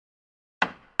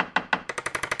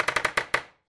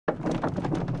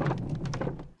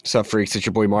What's up, freaks? It's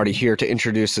your boy Marty here to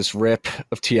introduce this rip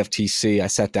of TFTC. I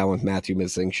sat down with Matthew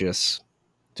Mežinskis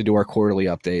to do our quarterly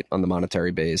update on the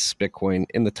monetary base. Bitcoin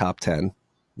in the top 10,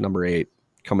 number 8,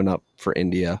 coming up for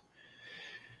India.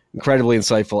 Incredibly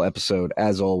insightful episode,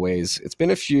 as always. It's been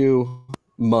a few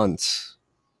months.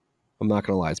 I'm not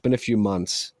going to lie. It's been a few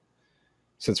months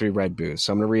since we read boosts.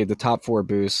 So I'm going to read the top 4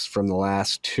 boosts from the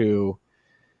last 2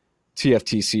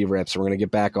 TFTC rips. We're going to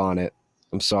get back on it.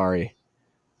 I'm sorry.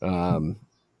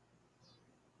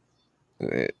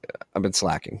 I've been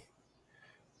slacking.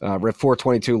 Rip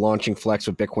 422 launching flex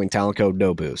with Bitcoin talent code,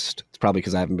 no boost. It's probably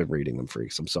because I haven't been reading them,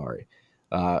 freaks. I'm sorry.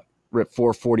 Rip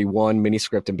 441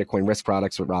 miniscript and Bitcoin risk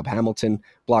products with Rob Hamilton.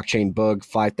 Blockchain bug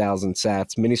 5,000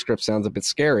 sats. Miniscript sounds a bit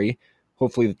scary.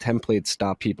 Hopefully the templates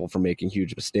stop people from making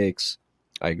huge mistakes.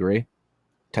 I agree.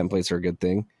 Templates are a good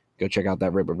thing. Go check out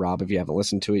that rip with Rob if you haven't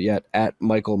listened to it yet. At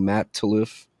Michael Matt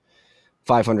Toulouf,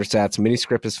 500 sats.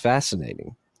 Miniscript is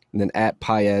fascinating. And then at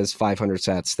Paez, 500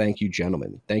 sats. Thank you,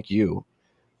 gentlemen. Thank you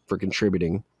for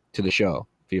contributing to the show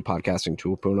via Podcasting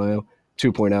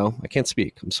 2.0. I can't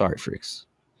speak. I'm sorry, freaks.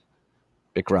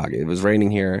 Big groggy. It was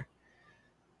raining here.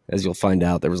 As you'll find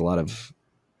out, there was a lot of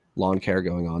lawn care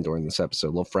going on during this episode.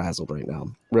 A little frazzled right now.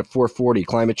 Rip 440.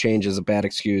 Climate change is a bad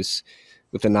excuse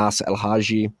with Anas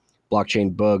El-Haji.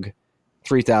 Blockchain bug.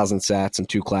 3,000 sats and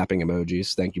 2 clapping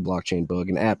emojis. Thank you, Blockchain bug.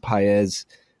 And at Paez,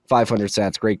 500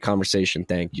 sats. Great conversation.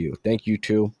 Thank you. Thank you,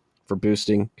 too, for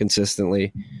boosting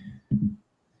consistently.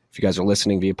 If you guys are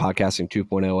listening via Podcasting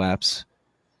 2.0 apps,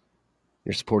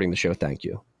 you're supporting the show. Thank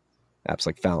you. Apps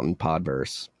like Fountain,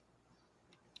 Podverse.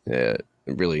 It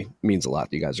really means a lot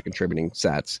that you guys are contributing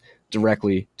sats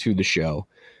directly to the show.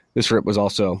 This rip was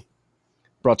also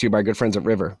brought to you by our good friends at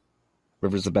River.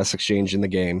 River's the best exchange in the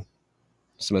game.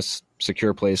 It's the most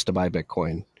secure place to buy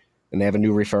Bitcoin. And they have a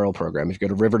new referral program. If you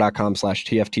go to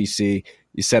river.com/TFTC,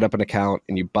 you set up an account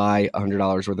and you buy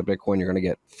 $100 worth of Bitcoin, you're going to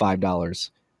get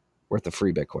 $5 worth of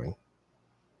free Bitcoin.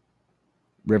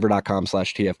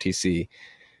 River.com/TFTC.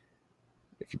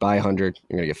 If you buy 100,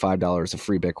 you're going to get $5 of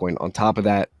free Bitcoin. On top of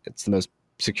that, it's the most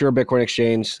secure Bitcoin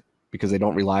exchange because they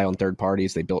don't rely on third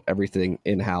parties. They built everything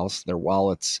in-house, their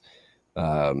wallets,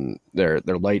 their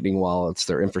Lightning wallets,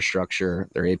 their infrastructure,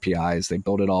 their APIs. They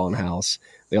build it all in-house.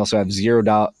 They also have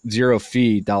zero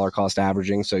fee dollar cost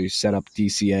averaging. So you set up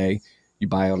DCA, you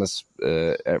buy on us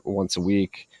once a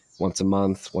week, once a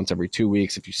month, once every 2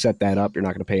 weeks. If you set that up, you're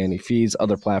not going to pay any fees.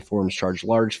 Other platforms charge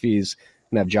large fees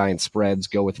and have giant spreads.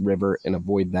 Go with River and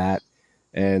avoid that.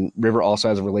 And River also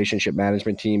has a relationship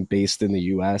management team based in the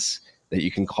US that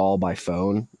you can call by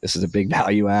phone. This is a big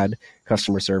value add.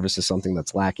 Customer service is something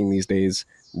that's lacking these days.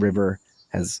 River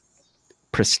has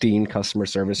pristine customer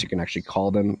service. You can actually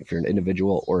call them if you're an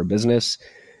individual or a business.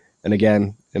 And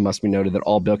again, it must be noted that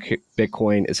all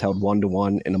Bitcoin is held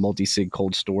one-to-one in a multi-sig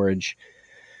cold storage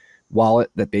wallet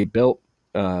that they built,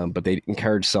 but they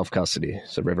encourage self-custody.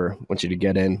 So River wants you to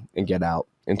get in and get out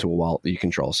into a wallet that you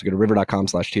control. So go to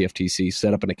river.com/TFTC,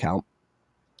 set up an account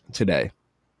today.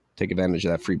 Take advantage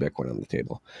of that free Bitcoin on the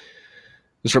table.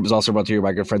 This rip is also brought to you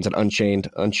by good friends at Unchained.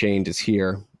 Unchained is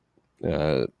here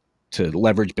to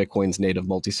leverage Bitcoin's native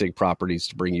multi-sig properties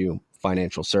to bring you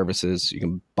financial services. You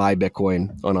can buy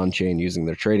Bitcoin on Unchained using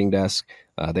their trading desk.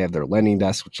 They have their lending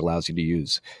desk, which allows you to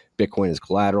use Bitcoin as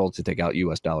collateral to take out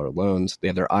US dollar loans. They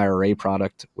have their IRA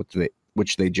product,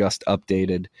 which they just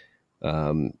updated.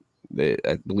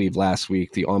 I believe last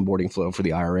week, the onboarding flow for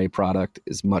the IRA product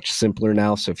is much simpler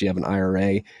now. So if you have an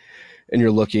IRA and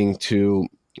you're looking to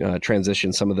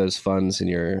transition some of those funds in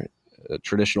your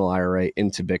traditional IRA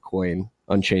into Bitcoin,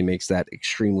 Unchained makes that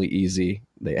extremely easy.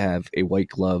 They have a white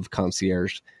glove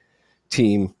concierge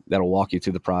team that'll walk you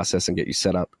through the process and get you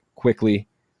set up quickly.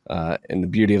 And the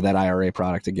beauty of that IRA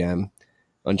product, again,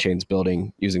 Unchained's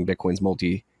building using Bitcoin's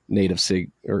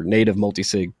native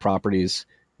multi-sig properties.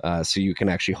 So you can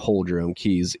actually hold your own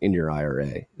keys in your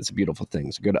IRA. It's a beautiful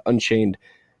thing. So go to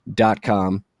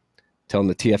unchained.com, tell them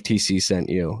the TFTC sent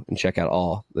you, and check out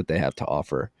all that they have to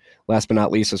offer. Last but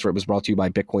not least, this rip was brought to you by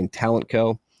Bitcoin Talent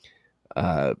Co.,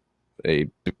 a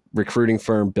recruiting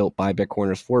firm built by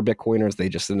Bitcoiners for Bitcoiners. They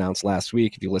just announced last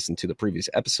week, if you listened to the previous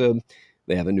episode,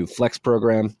 they have a new flex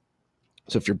program.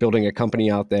 So if you're building a company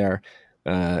out there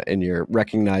and you're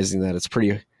recognizing that it's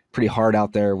pretty hard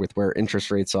out there with where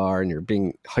interest rates are, and you're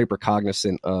being hyper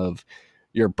cognizant of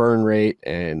your burn rate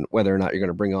and whether or not you're going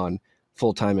to bring on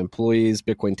full-time employees,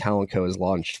 Bitcoin Talent Co. has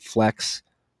launched Flex.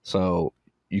 So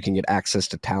you can get access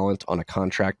to talent on a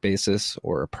contract basis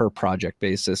or a per project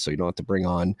basis. So you don't have to bring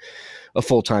on a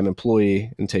full-time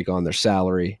employee and take on their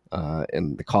salary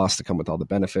and the costs that come with all the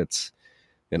benefits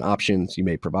and options you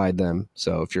may provide them.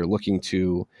 So if you're looking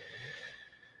to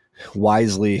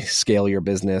wisely scale your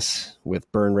business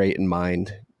with burn rate in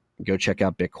mind, go check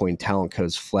out Bitcoin Talent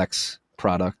Co's Flex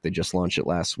product. They just launched it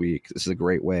last week. This is a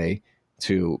great way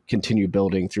to continue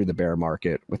building through the bear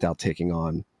market without taking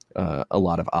on a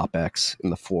lot of OPEX in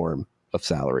the form of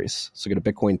salaries. So go to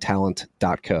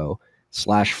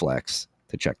bitcointalent.co/flex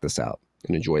to check this out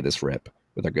and enjoy this rip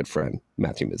with our good friend,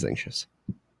 Matthew Mežinskis.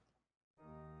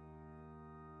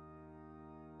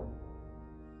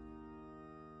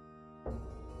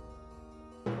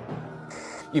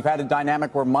 You've had a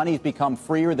dynamic where money's become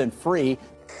freer than free.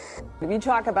 If you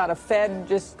talk about a Fed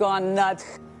just gone nuts,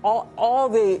 all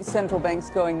the central banks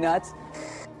going nuts.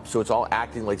 So it's all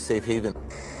acting like safe haven.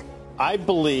 I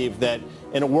believe that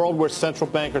in a world where central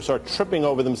bankers are tripping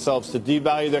over themselves to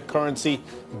devalue their currency,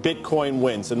 Bitcoin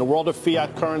wins. In the world of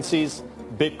fiat currencies,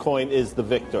 Bitcoin is the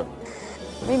victor.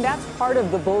 I mean, that's part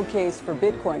of the bull case for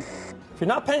Bitcoin. If you're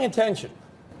not paying attention,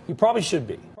 you probably should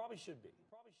be.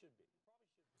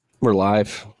 We're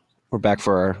live. We're back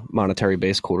for our monetary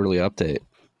base quarterly update,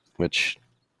 which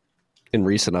in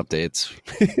recent updates,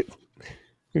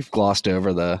 we've glossed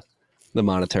over the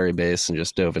monetary base and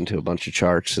just dove into a bunch of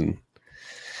charts and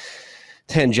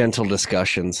tangential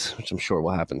discussions, which I'm sure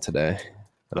will happen today.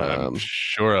 I'm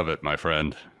sure of it, my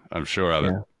friend. I'm sure of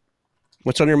it.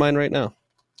 What's on your mind right now?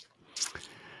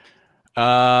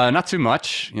 Not too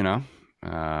much,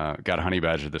 Got a honey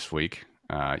badger this week.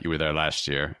 You were there last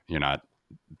year. You're not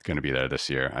going to be there this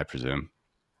year, I presume.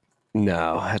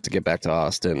 No, I have to get back to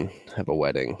Austin, have a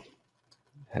wedding.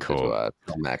 Cool. To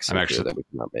tell Max that we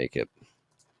cannot make it.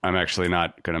 I'm actually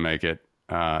not going to make it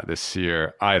this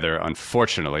year either,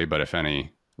 unfortunately. But if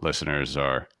any listeners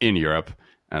are in Europe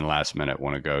and last minute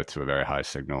want to go to a very high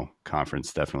signal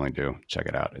conference, definitely do check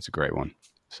it out. It's a great one.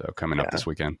 So coming up this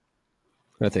weekend.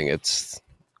 I think it's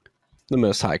the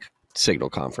most high signal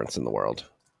conference in the world.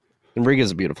 And Riga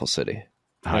is a beautiful city.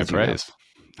 High praise.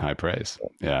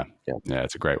 Yeah,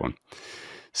 it's a great one.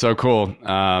 So cool.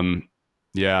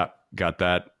 Got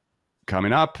that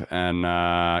coming up. And,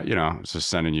 I was just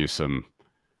sending you some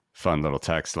fun little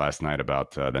text last night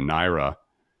about the Naira,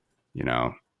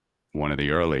 one of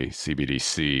the early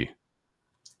CBDC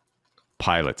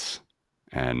pilots,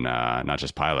 and not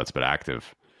just pilots, but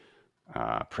active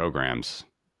programs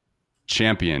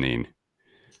championing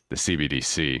the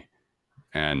CBDC.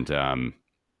 And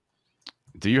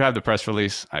do you have the press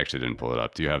release? I actually didn't pull it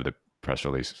up. Do you have the press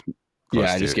release?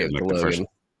 Yeah, I just gave it to Logan.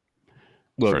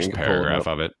 First paragraph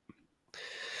of it.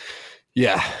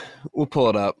 Yeah, we'll pull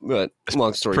it up. But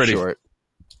long story short.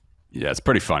 Yeah, it's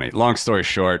pretty funny. Long story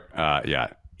short,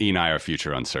 E&I are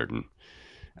future uncertain.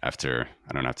 After,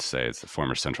 I don't have to say, it's the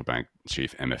former central bank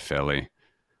chief Emefiele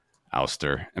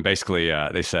ouster. And basically,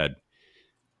 they said,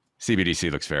 CBDC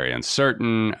looks very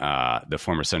uncertain. The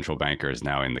former central banker is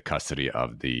now in the custody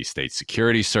of the state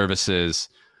security services,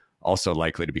 also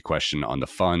likely to be questioned on the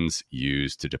funds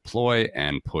used to deploy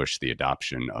and push the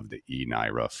adoption of the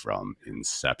e-Naira from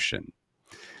inception.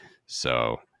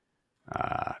 So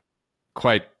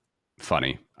quite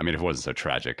funny. I mean, if it wasn't so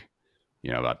tragic,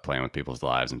 about playing with people's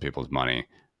lives and people's money.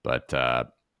 But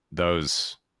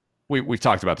we've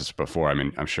talked about this before. I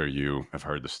mean, I'm sure you have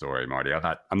heard the story, Marty.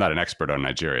 I'm not an expert on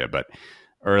Nigeria, but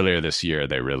earlier this year,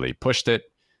 they really pushed it.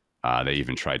 They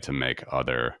even tried to make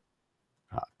other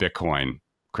Bitcoin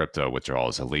crypto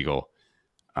withdrawals illegal.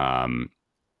 And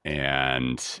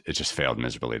it just failed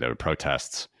miserably. There were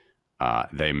protests.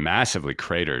 They massively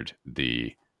cratered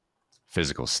the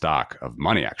physical stock of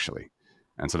money, actually.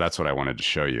 And so that's what I wanted to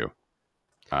show you.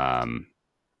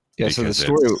 So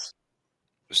the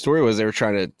story was they were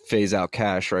trying to phase out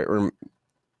cash, right? Or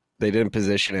they didn't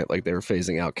position it like they were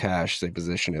phasing out cash. They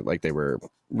positioned it like they were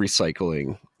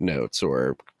recycling notes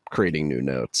or creating new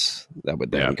notes that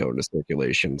would then go into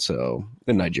circulation. So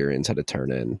the Nigerians had to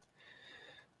turn in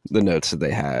the notes that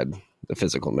they had, the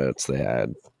physical notes they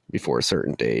had before a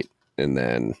certain date. And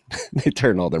then they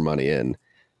turned all their money in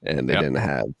and they didn't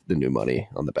have the new money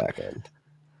on the back end.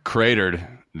 Cratered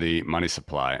the money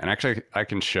supply. And actually, I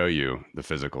can show you the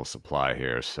physical supply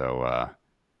here. So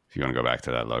if you want to go back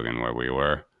to that, Logan, where we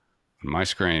were on my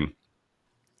screen,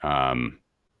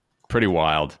 pretty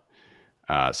wild.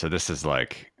 So this is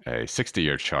like a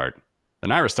 60-year chart. The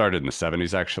Naira started in the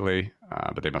 70s, actually,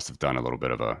 but they must have done a little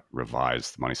bit of a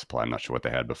revised money supply. I'm not sure what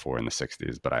they had before in the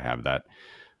 60s, but I have that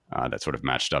that sort of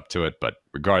matched up to it. But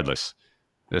regardless,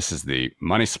 this is the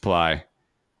money supply.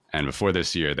 And before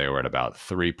this year, they were at about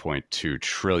 3.2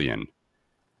 trillion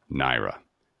Naira.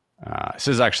 This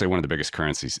is actually one of the biggest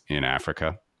currencies in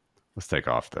Africa. Let's take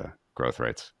off the growth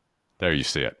rates. There you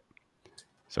see it.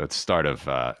 So at the start of,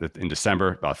 in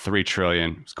December, about 3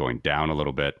 trillion. It was going down a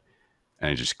little bit.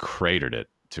 And it just cratered it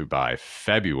to by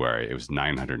February, it was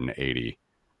 980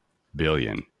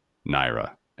 billion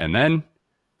naira. And then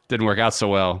didn't work out so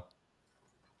well.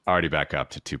 Already back up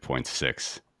to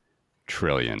 2.6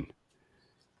 trillion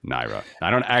naira.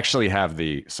 I don't actually have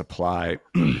the supply.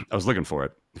 I was looking for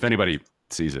it. If anybody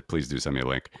sees it, please do send me a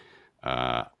link.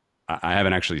 I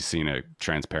haven't actually seen a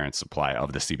transparent supply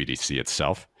of the CBDC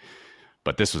itself,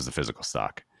 but this was the physical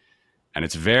stock. And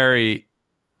it's very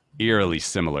eerily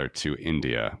similar to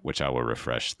India, which I will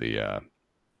refresh the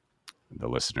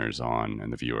listeners on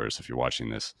and the viewers if you're watching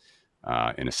this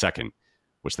in a second,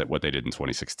 what they did in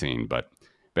 2016. But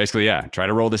basically, yeah, try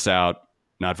to roll this out.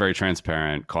 Not very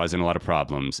transparent, causing a lot of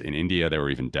problems. In India, there were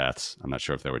even deaths. I'm not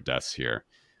sure if there were deaths here.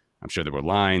 I'm sure there were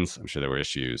lines. I'm sure there were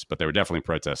issues, but there were definitely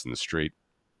protests in the street,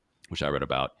 which I read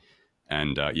about.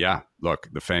 And yeah, look,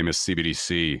 the famous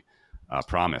CBDC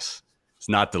promise is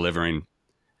not delivering,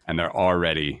 and they're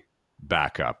already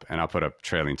back up. And I'll put a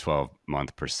trailing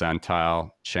 12-month percentile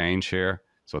change here.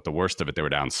 So at the worst of it, they were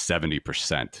down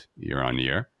 70% year on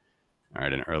year. All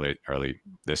right, in early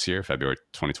this year, February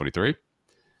 2023.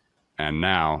 And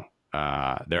now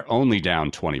they're only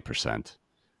down 20%.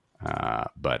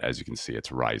 But as you can see,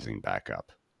 it's rising back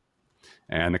up.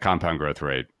 And the compound growth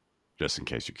rate, just in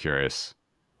case you're curious,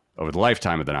 over the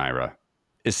lifetime of the Naira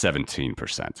is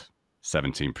 17%.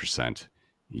 17%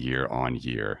 year on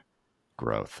year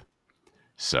growth.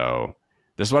 So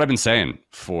this is what I've been saying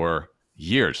for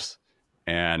years.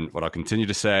 And what I'll continue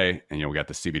to say, and we got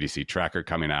the CBDC tracker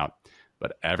coming out,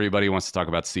 but everybody wants to talk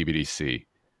about CBDC.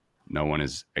 No one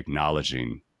is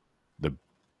acknowledging the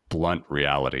blunt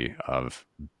reality of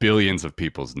billions of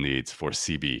people's needs for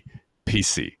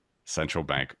CBPC, central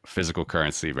bank physical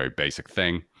currency, very basic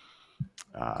thing.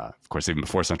 Of course, even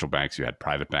before central banks, you had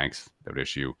private banks that would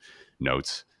issue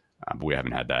notes, but we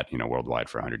haven't had that, worldwide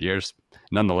for 100 years.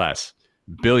 Nonetheless,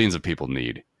 billions of people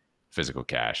need physical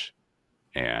cash,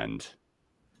 and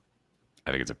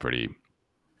I think it's a pretty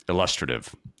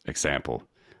illustrative example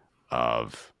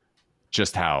of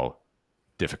just how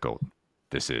difficult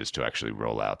this is to actually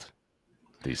roll out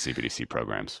these CBDC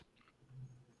programs.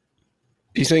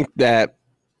 Do you think that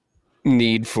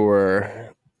need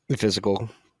for the physical,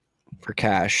 for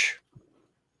cash,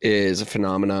 is a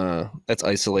phenomena that's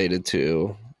isolated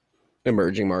to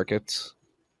emerging markets?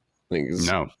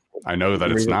 No, I know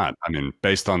that it's not. I mean,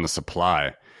 based on the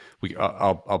supply,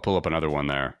 I'll pull up another one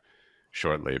there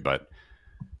shortly, but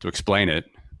to explain it,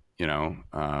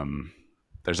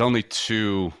 there's only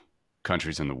 2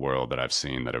 countries in the world that I've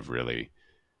seen that have really,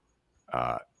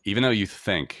 even though you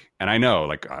think, and I know,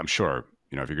 like, I'm sure,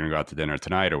 if you're going to go out to dinner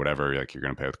tonight or whatever, like, you're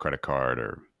going to pay with credit card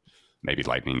or maybe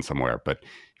Lightning somewhere, but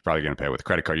you're probably going to pay with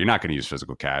credit card. You're not going to use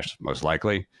physical cash, most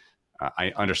likely.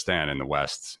 I understand in the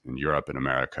West, in Europe, in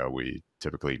America, we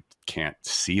typically can't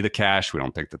see the cash. We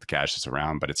don't think that the cash is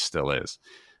around, but it still is.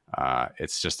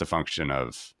 It's just a function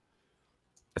of,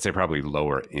 I'd say, probably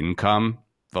lower income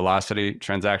velocity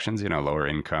transactions, lower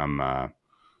income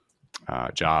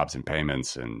jobs and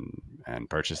payments and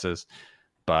purchases.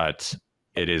 But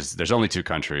there's only 2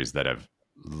 countries that have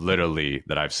literally,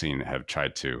 that I've seen, have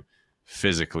tried to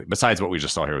physically, besides what we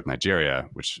just saw here with Nigeria,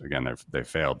 which again, they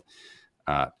failed,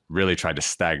 really tried to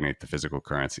stagnate the physical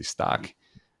currency stock.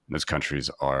 And those countries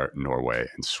are Norway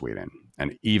and Sweden.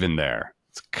 And even there,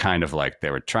 it's kind of like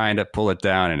they were trying to pull it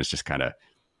down, and it's just kind of,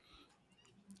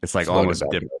 it's like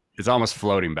it's almost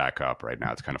floating back up right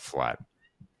now. It's kind of flat.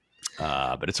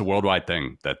 But it's a worldwide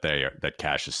thing that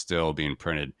cash is still being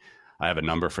printed. I have a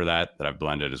number for that I've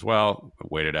blended as well. A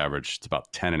weighted average, it's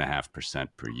about 10.5%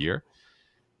 per year.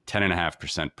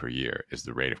 10.5% per year is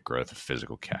the rate of growth of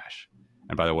physical cash.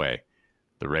 And by the way,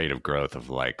 the rate of growth of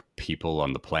like people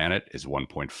on the planet is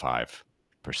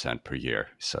 1.5% per year.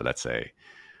 So that's a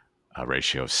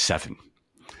ratio of 7.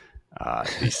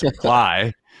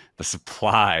 The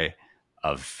supply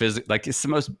of physical, like, it's the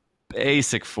most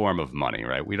basic form of money,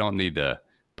 right? We don't need to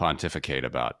pontificate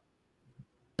about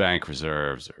bank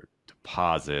reserves or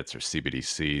deposits or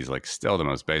CBDCs. Like, still the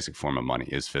most basic form of money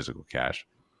is physical cash.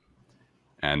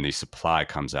 And the supply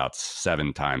comes out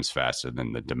 7 times faster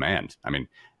than the demand. I mean,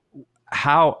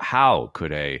 how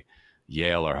could a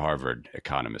Yale or Harvard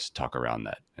economist talk around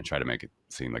that and try to make it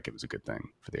seem like it was a good thing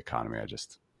for the economy? I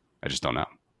just don't know.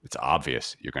 It's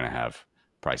obvious you're going to have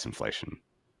price inflation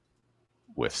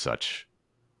with such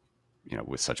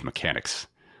mechanics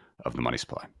of the money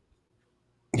supply.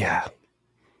 Yeah.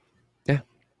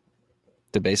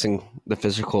 Debasing the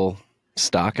physical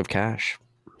stock of cash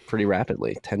pretty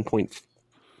rapidly.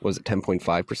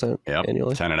 10.5%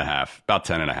 annually? 10.5, about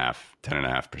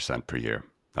 10.5% per year.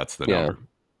 That's the number.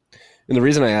 And the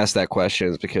reason I asked that question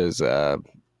is because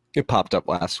it popped up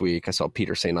last week. I saw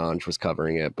Peter St. Onge was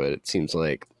covering it, but it seems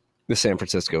like the San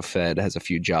Francisco Fed has a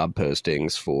few job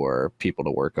postings for people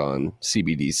to work on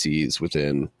CBDCs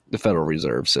within the Federal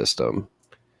Reserve System,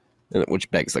 and which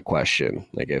begs the question,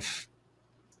 like if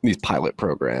these pilot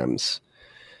programs,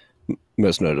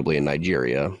 most notably in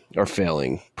Nigeria, are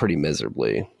failing pretty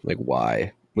miserably, like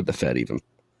why would the Fed even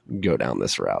go down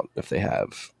this route if they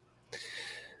have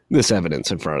this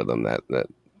evidence in front of them that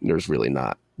there's really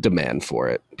not demand for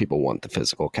it? People want the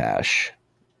physical cash.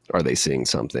 Are they seeing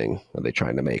something? Are they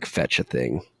trying to make fetch a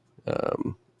thing?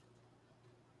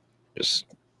 Just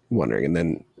wondering. And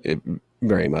then it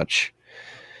very much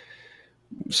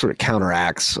sort of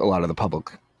counteracts a lot of the public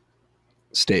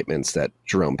statements that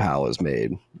Jerome Powell has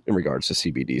made in regards to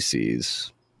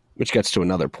CBDCs, which gets to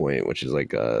another point, which is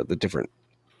like the different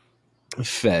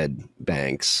Fed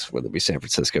banks, whether it be San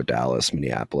Francisco, Dallas,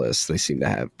 Minneapolis, they seem to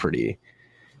have pretty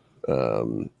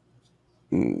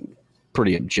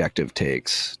objective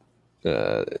takes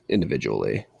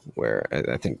individually, where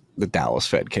I think the Dallas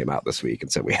Fed came out this week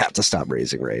and said we have to stop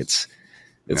raising rates.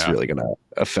 It's really going to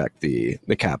affect the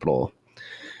capital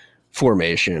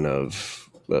formation of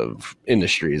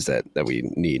industries that we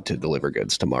need to deliver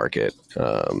goods to market.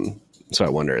 So I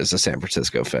wonder, is the San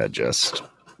Francisco Fed just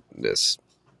this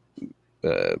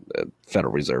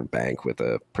Federal Reserve Bank with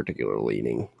a particular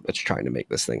leaning that's trying to make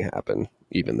this thing happen,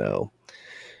 even though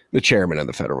the chairman of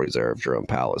the Federal Reserve, Jerome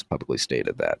Powell, has publicly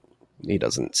stated that he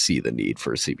doesn't see the need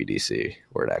for a CBDC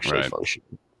where it actually functions.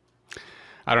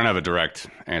 I don't have a direct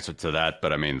answer to that,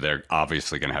 but I mean, they're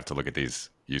obviously going to have to look at these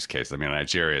use cases. I mean,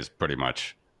 Nigeria is pretty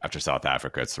much, after South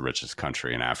Africa, it's the richest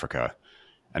country in Africa.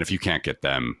 And if you can't get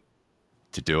them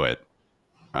to do it,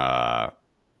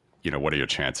 what are your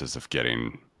chances of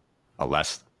getting a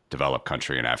less developed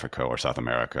country in Africa or South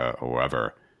America or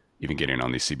wherever even getting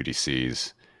on these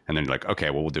CBDCs? And then you're like,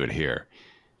 okay, well, we'll do it here.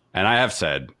 And I have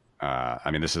said,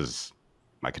 this is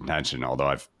my contention, although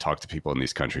I've talked to people in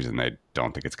these countries and they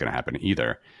don't think it's going to happen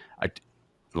either.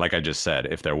 Like I just said,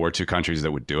 if there were two countries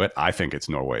that would do it, I think it's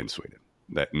Norway and Sweden.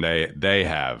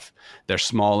 They're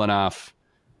small enough,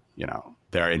 they're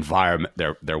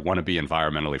want to be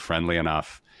environmentally friendly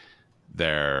enough.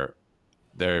 They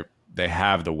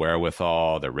have the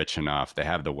wherewithal, they're rich enough, they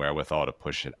have the wherewithal to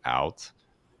push it out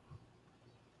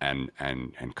and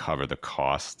cover the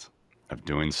cost of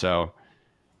doing so.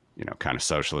 Kind of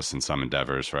socialist in some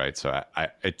endeavors, right? So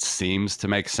it seems to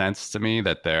make sense to me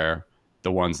that they're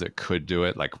the ones that could do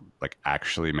it, like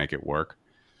actually make it work.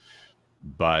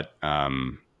 But I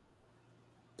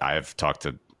have talked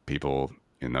to people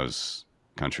in those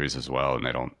countries as well, and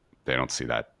they don't see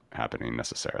that happening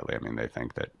necessarily. I mean, they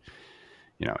think that,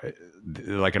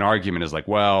 like an argument is like,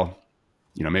 well,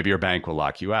 maybe your bank will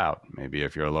lock you out. Maybe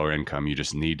if you're a lower income, you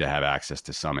just need to have access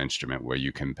to some instrument where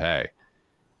you can pay.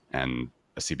 And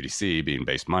a CBDC being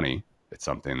base money, it's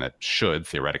something that should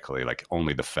theoretically, like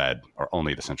only the Fed or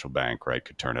only the central bank, right,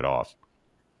 could turn it off.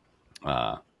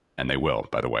 And they will,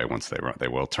 by the way, once they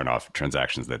will turn off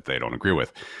transactions that they don't agree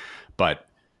with. But,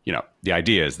 the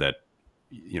idea is that,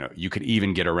 you could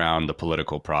even get around the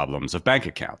political problems of bank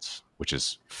accounts, which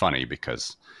is funny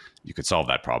because you could solve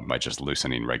that problem by just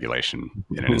loosening regulation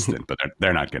in an instant, but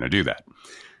they're not going to do that,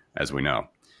 as we know.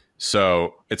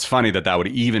 So it's funny that would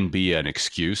even be an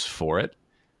excuse for it.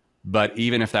 But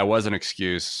even if that was an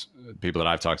excuse, people that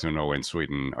I've talked to in Norway and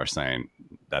Sweden are saying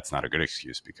that's not a good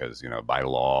excuse because, by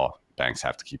law, banks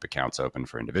have to keep accounts open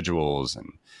for individuals and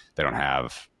they don't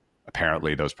have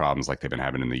apparently those problems like they've been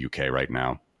having in the UK right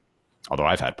now. Although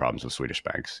I've had problems with Swedish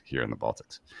banks here in the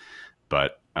Baltics.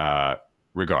 But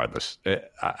regardless,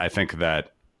 I think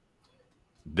that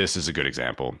this is a good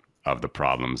example of the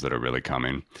problems that are really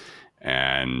coming.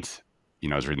 And,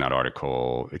 I was reading that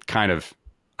article. It kind of,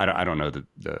 I don't know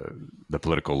the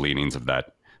political leanings of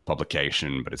that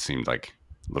publication, but it seemed like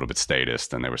a little bit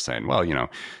statist. And they were saying, well,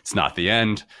 it's not the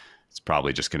end. It's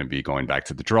probably just going to be going back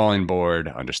to the drawing board,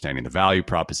 understanding the value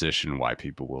proposition, why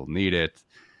people will need it,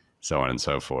 so on and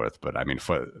so forth. But I mean,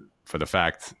 for the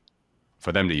fact,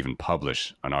 for them to even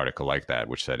publish an article like that,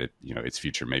 which said its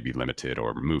future may be limited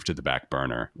or moved to the back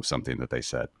burner, was something that they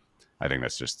said. I think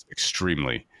that's just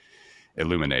extremely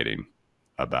illuminating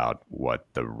about what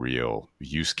the real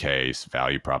use case,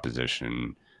 value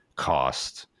proposition,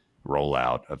 cost,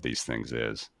 rollout of these things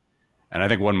is. And I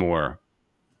think one more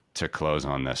to close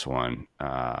on this one.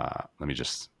 Let me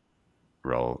just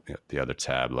roll the other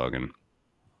tab, Logan.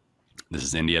 This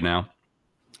is India now.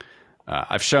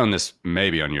 I've shown this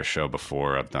maybe on your show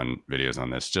before. I've done videos on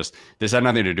this. This had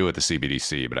nothing to do with the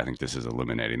CBDC, but I think this is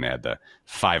illuminating. They had the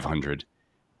 500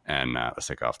 and let's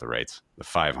take off the rates, the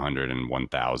 500 and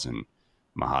 1,000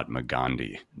 Mahatma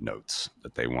Gandhi notes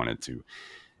that they wanted to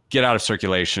get out of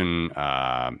circulation.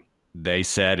 They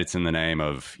said it's in the name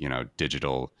of,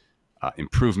 digital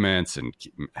improvements and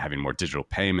having more digital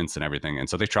payments and everything. And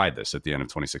so they tried this at the end of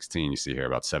 2016. You see here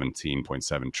about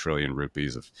 17.7 trillion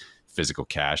rupees of physical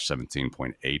cash,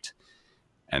 17.8.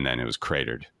 And then it was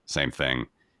cratered. Same thing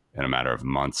in a matter of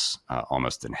months,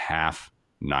 almost in half,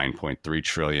 9.3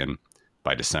 trillion.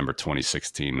 By December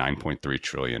 2016, 9.3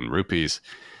 trillion rupees.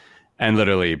 And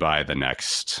literally by the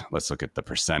next, let's look at the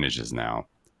percentages now.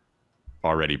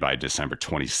 Already by December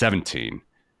 2017,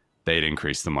 they'd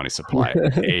increased the money supply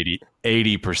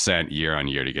 80% year on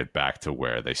year to get back to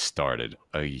where they started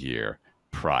a year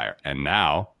prior. And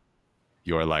now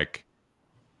you're like,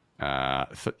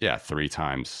 three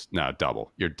times, no,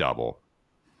 double. You're double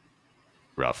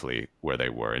roughly where they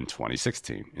were in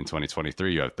 2016. In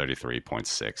 2023, you have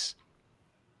 33.6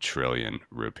 trillion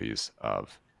rupees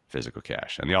of physical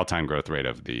cash. And the all-time growth rate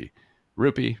of the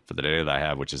rupee, for the data that I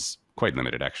have, which is quite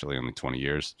limited actually, only 20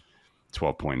 years,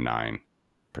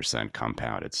 12.9%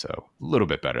 compounded. So a little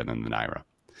bit better than the Naira.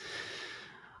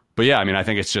 But yeah, I mean, I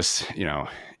think it's just,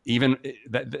 even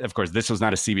that, of course, this was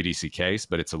not a CBDC case,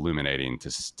 but it's illuminating to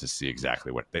see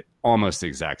exactly almost the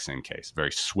exact same case.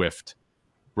 Very swift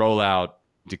rollout,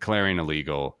 declaring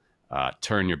illegal,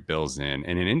 turn your bills in.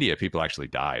 And in India, people actually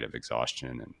died of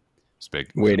exhaustion and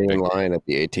waiting in line at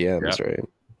the ATMs, yep. right?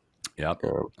 Yep.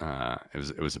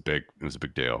 It was a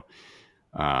big deal.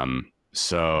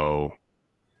 So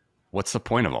what's the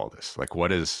point of all this? Like,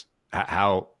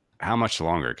 how much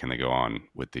longer can they go on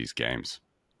with these games?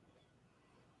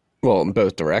 Well, in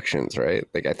both directions, right?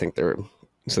 Like, I think want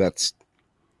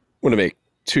to make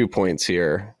 2 points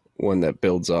here. One that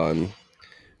builds on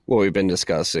what we've been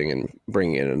discussing and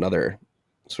bringing in another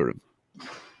sort of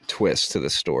twist to the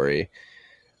story.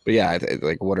 But yeah,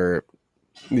 like, what are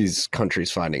these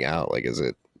countries finding out? Like, is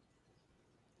it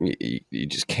you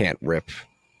just can't rip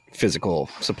physical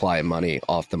supply of money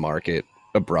off the market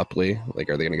abruptly? Like,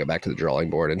 are they going to go back to the drawing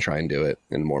board and try and do it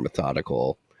in a more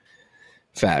methodical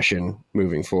fashion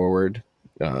moving forward?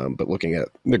 But looking at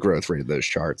the growth rate of those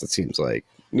charts, it seems like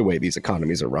the way these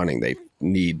economies are running, they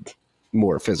need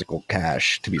more physical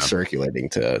cash to be circulating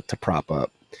to prop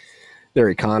up their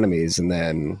economies. And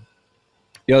then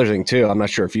the other thing too, I'm not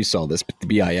sure if you saw this, but the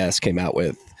BIS came out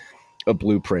with a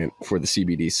blueprint for the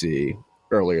CBDC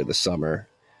earlier this summer.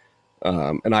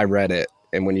 And I read it.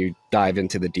 And when you dive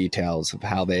into the details of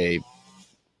how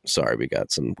sorry, we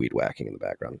got some weed whacking in the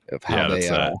background, of how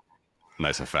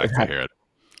nice effect to hear it.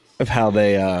 Of how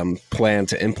they plan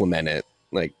to implement it.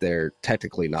 Like, they're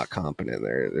technically not competent.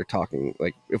 They're talking,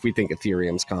 like, if we think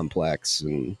Ethereum's complex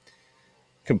and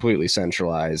completely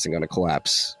centralized and going to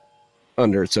collapse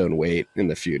under its own weight in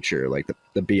the future, like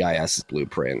the BIS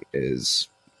blueprint is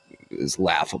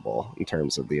laughable in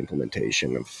terms of the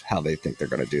implementation of how they think they're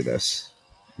going to do this.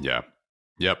 Yeah.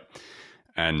 Yep.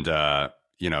 And,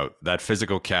 that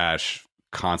physical cash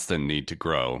constant need to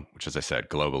grow, which, as I said,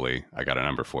 globally, I got a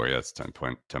number for you. That's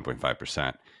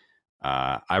 10.5%.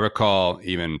 I recall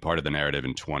even part of the narrative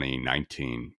in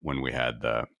 2019 when we had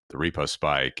the repo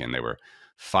spike and they were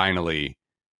finally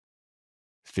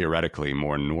theoretically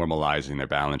more normalizing their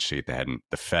balance sheet.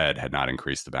 The Fed had not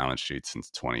increased the balance sheet since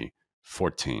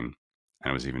 2014, and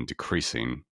it was even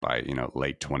decreasing by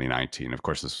late 2019. Of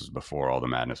course, this was before all the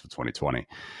madness of 2020.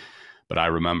 But I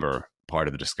remember part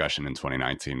of the discussion in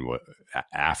 2019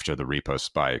 after the repo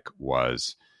spike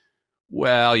was,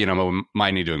 well, we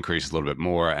might need to increase a little bit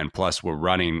more, and plus we're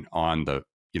running on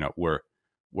we're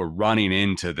running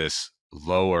into this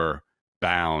lower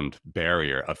bound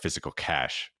barrier of physical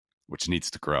cash, which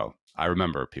needs to grow. I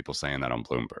remember people saying that on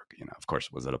Bloomberg. Of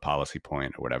course, was it a policy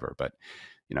point or whatever? But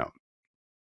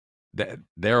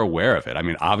they're aware of it. I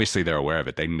mean, obviously they're aware of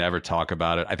it. They never talk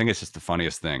about it. I think it's just the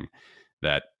funniest thing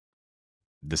that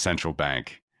the central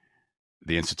bank,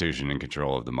 the institution in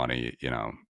control of the money,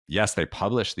 yes, they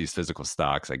publish these physical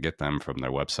stocks. I get them from their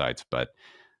websites, but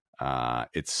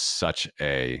it's such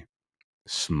a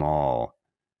small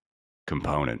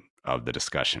component of the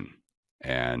discussion.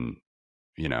 And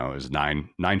it was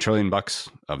 $9 trillion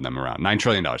of them around $9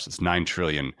 trillion. It's $9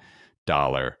 trillion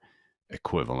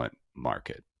equivalent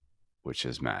market, which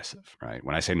is massive, right?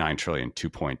 When I say 9 trillion,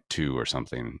 2.2 or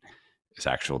something is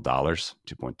actual dollars,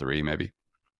 2.3 maybe.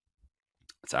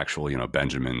 It's actual,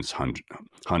 Benjamins,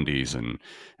 Hundies,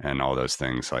 and all those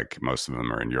things. Like, most of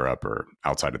them are in Europe or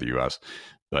outside of the U.S.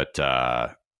 But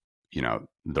the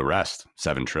rest,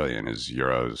 7 trillion, is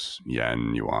euros,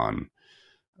 yen, yuan,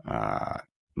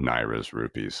 nairas,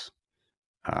 rupees.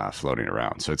 floating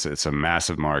around. So it's a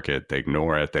massive market. They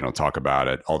ignore it. They don't talk about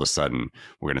it. All of a sudden,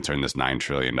 we're going to turn this $9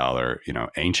 trillion,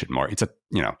 ancient market.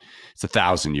 It's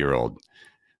 1,000-year-old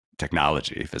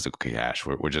technology, physical cash.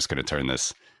 We're just going to turn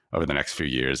this over the next few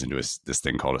years into this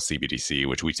thing called a CBDC,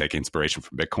 which we take inspiration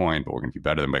from Bitcoin, but we're going to be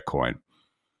better than Bitcoin.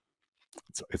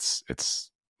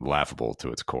 It's laughable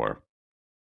to its core.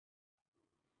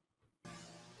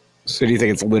 So do you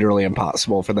think it's literally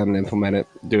impossible for them to implement it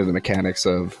due to the mechanics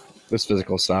of this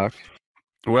physical stock?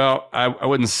 Well, I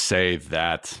wouldn't say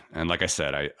that. And like I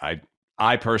said,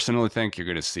 I personally think you're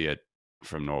going to see it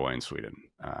from Norway and Sweden.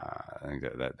 I think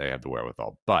that they have the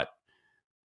wherewithal. But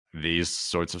these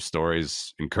sorts of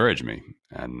stories encourage me.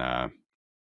 And,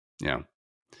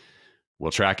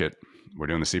 we'll track it. We're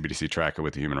doing the CBDC tracker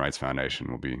with the Human Rights Foundation.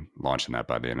 We'll be launching that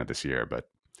by the end of this year. But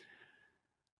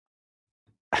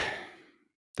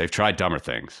they've tried dumber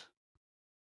things,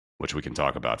 which we can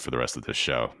talk about for the rest of this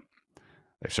show.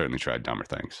 They've certainly tried dumber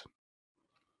things.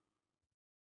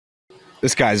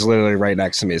 This guy's literally right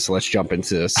next to me, so let's jump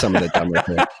into some of the dumber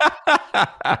things.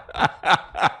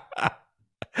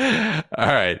 All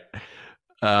right.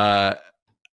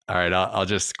 I'll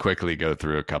just quickly go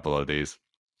through a couple of these.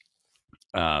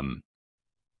 Logan,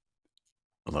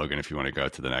 if you want to go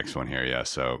to the next one here. Yeah.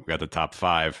 So we got the top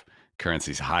 5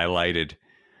 currencies highlighted.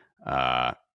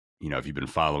 If you've been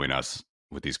following us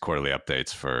with these quarterly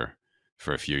updates for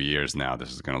a few years now,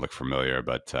 this is going to look familiar,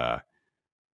 but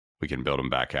we can build them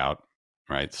back out,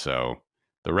 right? So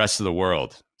the rest of the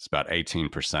world, it's about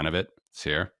 18% of it. It's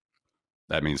here.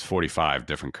 That means 45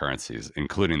 different currencies,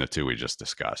 including the 2 we just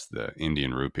discussed, the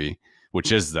Indian rupee,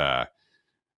 which is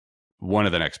one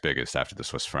of the next biggest after the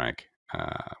Swiss franc,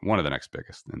 one of the next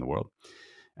biggest in the world,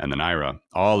 and the naira,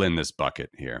 all in this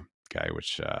bucket here, okay,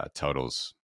 which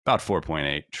totals about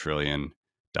 $4.8 trillion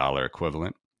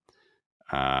equivalent.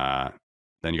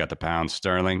 Then you got the pound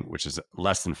sterling, which is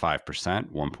less than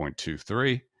 5%,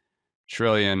 1.23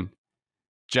 trillion.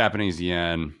 Japanese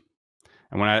yen.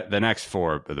 And the next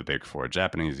 4 are the big 4: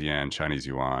 Japanese yen, Chinese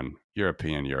yuan,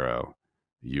 European euro,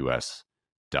 US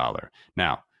dollar.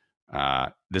 Now,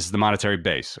 this is the monetary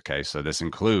base. Okay. So this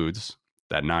includes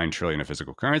that 9 trillion of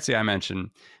physical currency I mentioned.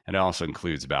 And it also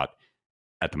includes at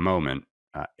the moment,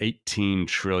 $18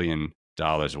 trillion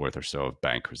worth or so of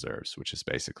bank reserves, which is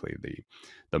basically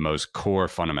the most core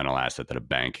fundamental asset that a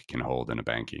bank can hold in a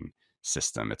banking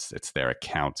system. It's their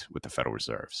account with the Federal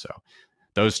Reserve. So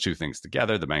those 2 things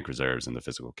together, the bank reserves and the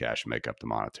physical cash, make up the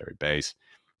monetary base.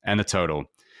 And the total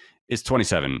is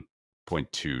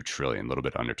 $27.2 trillion, a little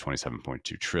bit under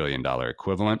 $27.2 trillion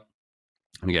equivalent.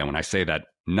 And again, when I say that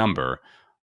number,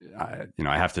 I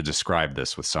have to describe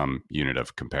this with some unit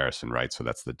of comparison, right? So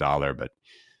that's the dollar, but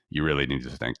you really need to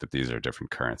think that these are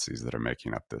different currencies that are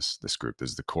making up this group. This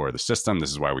is the core of the system.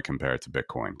 This is why we compare it to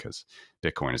Bitcoin, because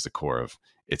Bitcoin is the core of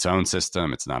its own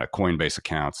system. It's not a Coinbase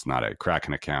account. It's not a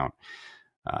Kraken account.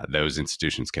 Those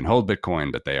institutions can hold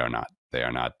Bitcoin, but they are not. They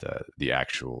are not the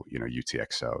actual,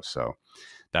 UTXO. So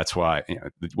that's why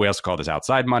we also call this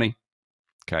outside money.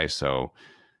 Okay, so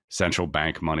central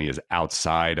bank money is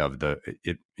outside of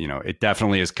it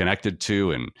definitely is connected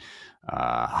to and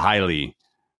highly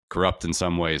corrupt in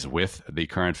some ways with the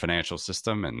current financial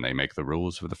system, and they make the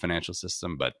rules for the financial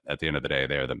system. But at the end of the day,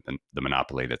 they're the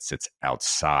monopoly that sits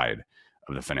outside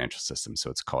of the financial system.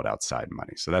 So it's called outside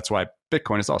money. So that's why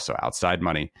Bitcoin is also outside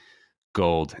money.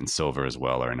 Gold and silver as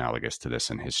well are analogous to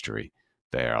this in history.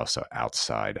 They are also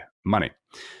outside money.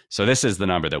 So this is the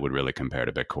number that would really compare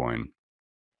to Bitcoin.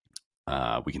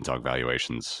 We can talk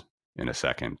valuations in a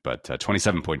second, but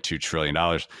 $27.2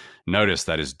 trillion. Notice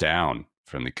that is down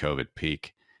from the COVID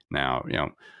peak. Now,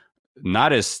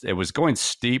 it was going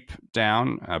steep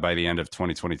down by the end of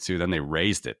 2022. Then they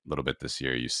raised it a little bit this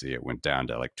year. You see it went down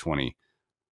to like it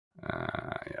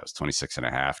was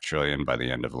 26.5 trillion by the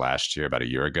end of last year, about a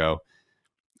year ago.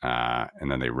 And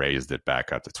then they raised it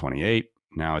back up to 28.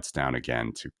 Now it's down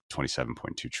again to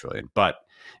 27.2 trillion, but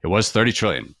it was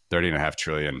 30.5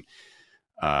 trillion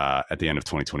at the end of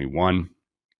 2021.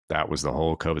 That was the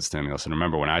whole COVID stimulus. And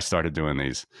remember, when I started doing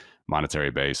these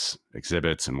monetary base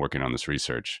exhibits and working on this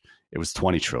research, it was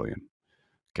 20 trillion.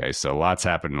 Okay, so lots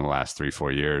happened in the last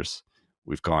 3-4 years.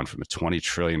 We've gone from a $20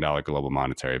 trillion global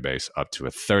monetary base up to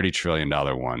a $30 trillion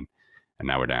one, and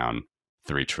now we're down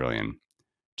 3 trillion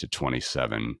to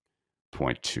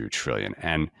 27.2 trillion.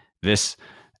 And this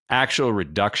actual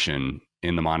reduction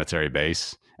in the monetary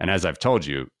base, and as I've told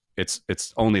you,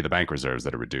 it's only the bank reserves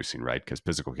that are reducing, right? Because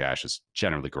physical cash is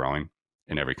generally growing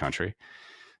in every country.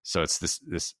 So it's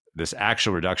this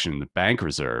actual reduction in the bank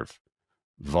reserve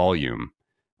volume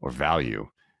or value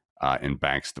in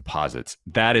banks' deposits.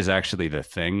 That is actually the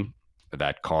thing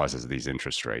that causes these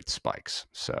interest rate spikes.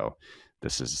 So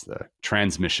this is the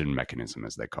transmission mechanism,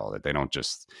 as they call it. They don't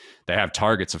just, they have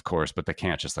targets, of course, but they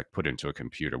can't just like put into a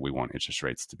computer, we want interest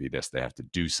rates to be this. They have to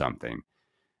do something.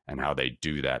 And how they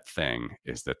do that thing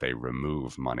is that they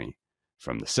remove money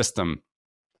from the system.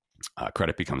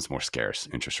 Credit becomes more scarce,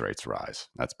 interest rates rise.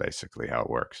 That's basically how it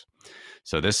works.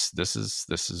 So this is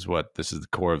the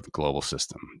core of the global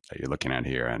system that you're looking at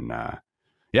here. And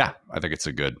yeah, I think it's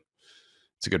a good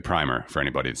primer for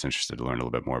anybody that's interested to learn a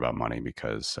little bit more about money,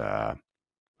 because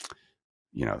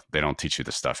they don't teach you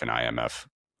the stuff in IMF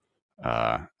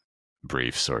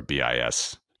briefs or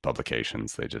BIS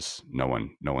publications. They just, no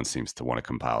one seems to want to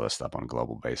compile this stuff on a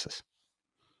global basis.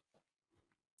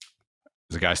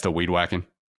 Is the guy still weed whacking?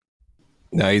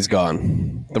 No, he's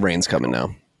gone. The rain's coming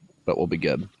now, but we'll be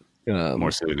good.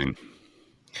 More soothing.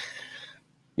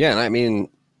 Yeah, and I mean,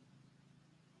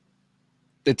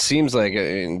 it seems like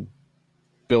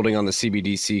building on the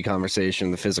CBDC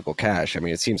conversation, the physical cash, I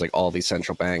mean, it seems like all these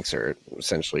central banks are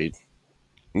essentially,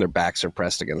 their backs are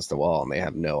pressed against the wall and they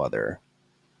have no other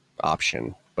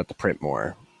option but to print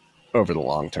more over the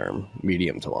long term,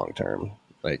 medium to long term.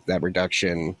 Like that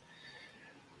reduction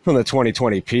from the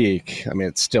 2020 peak, I mean,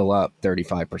 it's still up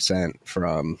 35%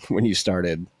 from when you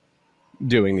started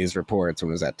doing these reports when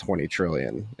it was at 20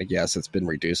 trillion. I guess it's been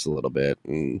reduced a little bit.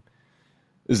 And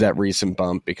is that recent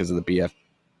bump because of the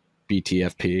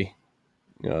BTFP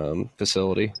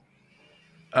facility?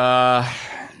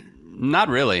 Not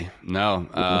really. No.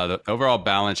 The overall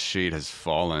balance sheet has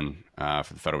fallen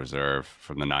for the Federal Reserve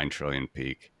from the 9 trillion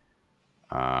peak,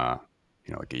 like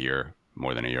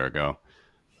more than a year ago.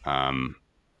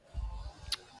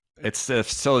 The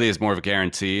facility is more of a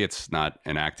guarantee. It's not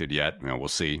enacted yet. We'll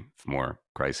see if more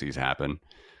crises happen.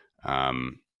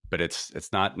 But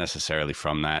it's not necessarily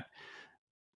from that.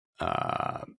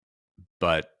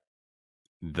 But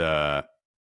that's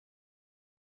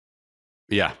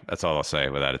all I'll say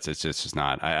with that. It's just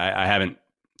not. I haven't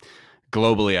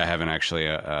globally. I haven't actually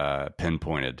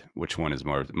pinpointed which one is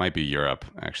more. It might be Europe.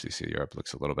 I actually see Europe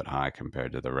looks a little bit high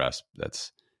compared to the rest.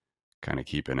 That's kind of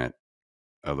keeping it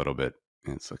a little bit.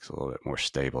 It looks a little bit more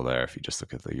stable there if you just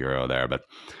look at the euro there. But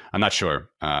I'm not sure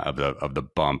of the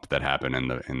bump that happened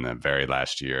in the very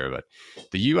last year. But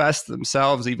the U.S.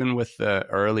 themselves, even with the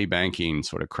early banking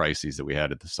sort of crises that we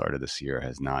had at the start of this year,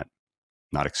 has not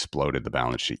exploded the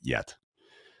balance sheet yet.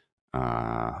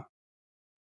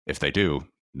 If they do,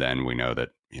 then we know that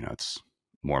it's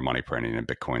more money printing and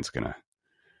Bitcoin's going to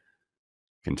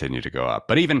continue to go up.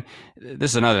 But even this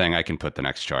is another thing. I can put the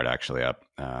next chart actually up,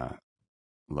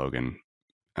 Logan.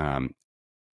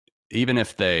 Even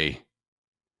if they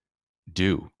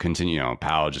do continue,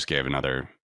 Powell just gave another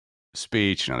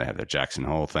speech. They have their Jackson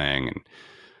Hole thing and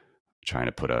trying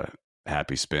to put a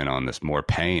happy spin on this more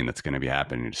pain that's going to be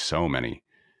happening to so many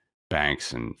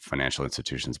banks and financial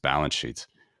institutions' balance sheets.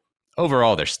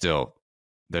 Overall, they're still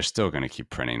going to keep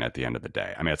printing at the end of the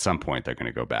day. I mean, at some point they're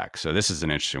going to go back. So this is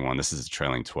an interesting one. This is a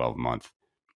trailing 12-month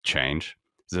change.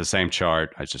 It's the same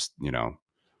chart. I just,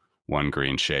 one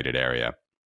green shaded area.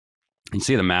 You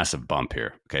see the massive bump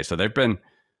here. Okay, so there've been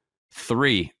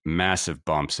 3 massive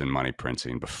bumps in money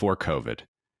printing before COVID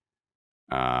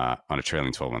on a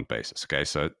trailing 12-month basis. Okay,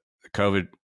 so COVID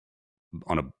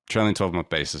on a trailing 12-month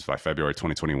basis by February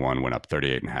 2021 went up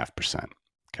 38.5%.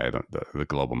 Okay, the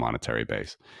global monetary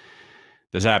base.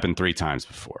 This happened 3 times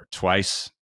before.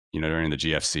 Twice, during the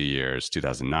GFC years,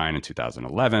 2009 and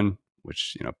 2011,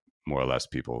 which, more or less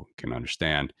people can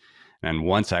understand. And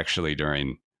once actually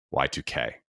during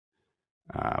Y2K.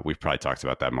 We've probably talked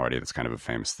about that, Marty. That's kind of a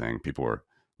famous thing. People were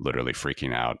literally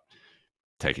freaking out,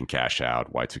 taking cash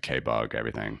out, Y2K bug,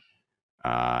 everything.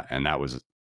 And that was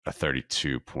a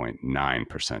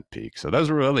 32.9% peak. So those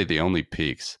were really the only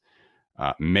peaks,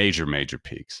 major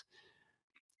peaks.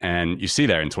 And you see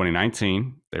there in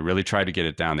 2019, they really tried to get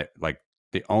it down. Like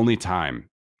the only time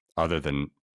other than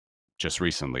just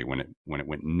recently when it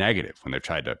went negative, when they've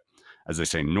tried to, as they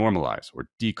say, normalize or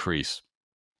decrease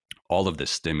all of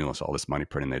this stimulus, all this money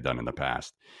printing they've done in the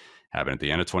past, happened at the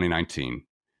end of 2019,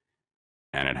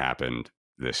 and it happened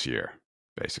this year,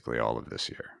 basically all of this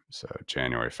year. So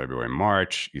January, February,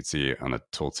 March, you'd see on the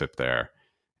tooltip there,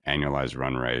 annualized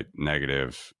run rate,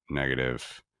 negative,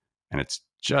 and it's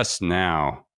just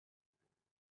now,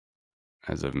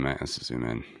 as of May, let's zoom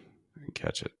in and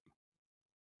catch it,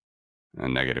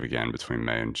 and negative again between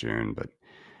May and June, but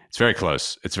it's very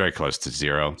close. It's very close to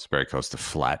zero. It's very close to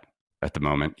flat at the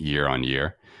moment, year on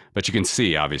year. But you can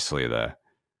see, obviously, the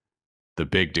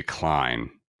big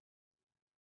decline,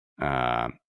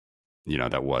 that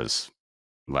was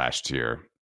last year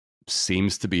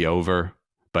seems to be over.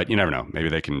 But you never know. Maybe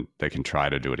they can try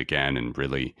to do it again and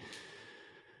really,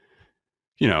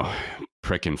 you know,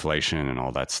 prick inflation and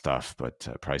all that stuff, but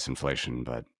price inflation.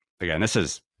 But again,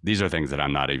 these are things that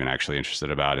I'm not even actually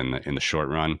interested about in the short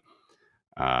run,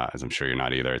 as I'm sure you're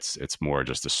not either. It's more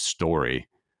just a story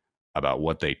about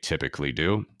what they typically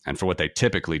do, and for what they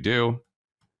typically do,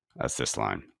 that's this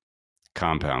line: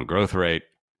 compound growth rate.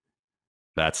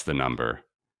 That's the number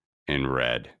in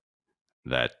red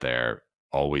that they're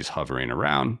always hovering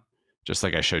around. Just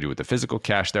like I showed you with the physical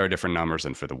cash, there are different numbers,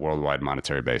 and for the worldwide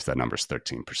monetary base, that number is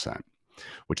 13%,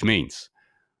 which means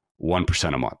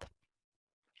 1% a month.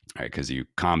 Right, because you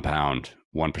compound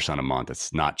 1% a month,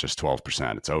 it's not just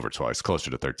 12%; it's over 12. It's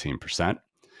closer to 13%.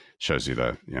 Shows you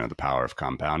the power of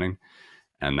compounding,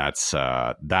 and that's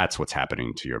what's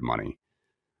happening to your money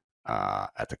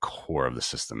at the core of the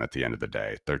system. At the end of the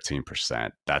day,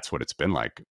 13%. That's what it's been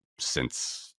like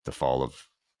since the fall of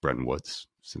Bretton Woods,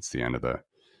 since the end of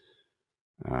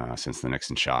since the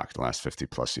Nixon shock, the last 50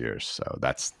 plus years. So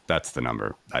that's the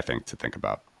number I think to think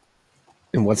about.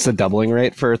 And what's the doubling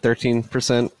rate for a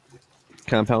 13%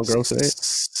 compound growth rate?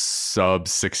 Sub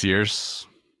 6 years.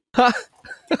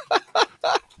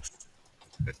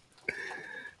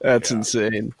 That's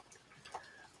insane.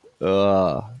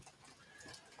 Well,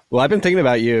 I've been thinking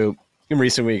about you in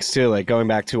recent weeks too, like going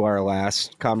back to our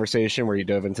last conversation where you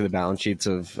dove into the balance sheets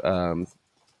of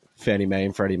Fannie Mae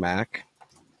and Freddie Mac.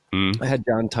 I had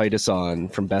John Titus on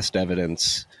from Best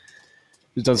Evidence,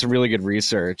 who's done some really good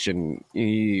research, and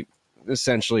he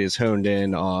essentially is honed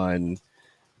in on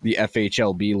the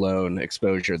FHLB loan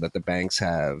exposure that the banks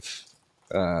have.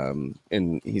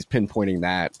 And he's pinpointing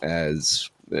that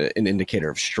as an indicator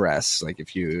of stress. Like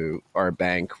if you are a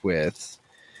bank with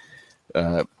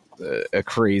a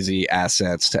crazy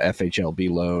assets to FHLB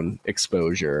loan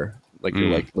exposure, like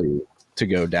you're likely to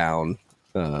go down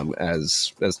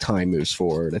as time moves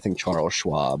forward. I think Charles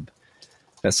Schwab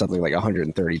has something like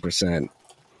 130%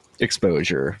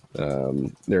 exposure.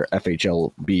 Their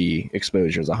FHLB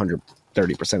exposure is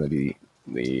 130% of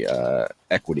the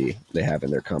equity they have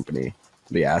in their company,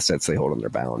 the assets they hold on their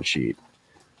balance sheet.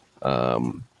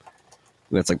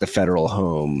 That's like the Federal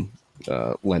Home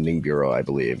Lending Bureau, I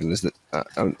believe. And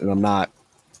I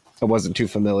wasn't too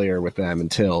familiar with them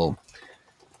until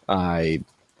I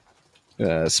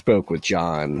spoke with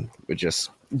John, with just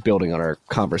building on our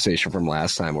conversation from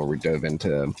last time where we dove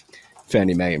into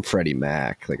Fannie Mae and Freddie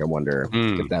Mac. Like, I wonder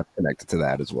if that's connected to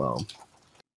that as well.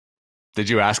 Did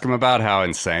you ask him about how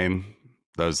insane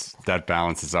those debt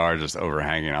balances are, just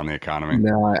overhanging on the economy?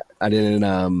 No, I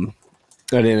didn't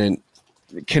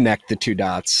connect the two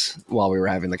dots while we were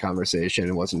having the conversation.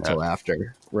 It wasn't until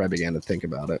after where I began to think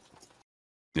about it.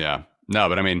 Yeah. No,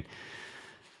 but I mean,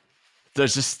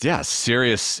 there's just,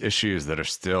 serious issues that are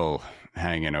still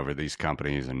hanging over these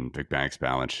companies and big banks'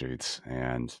 balance sheets.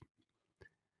 And,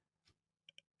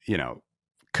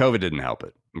 COVID didn't help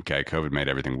it. Okay. COVID made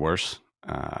everything worse.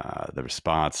 The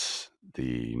response,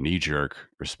 the knee-jerk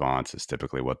response is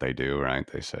typically what they do, right?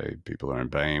 They say people are in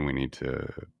pain, we need to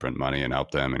print money and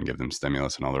help them and give them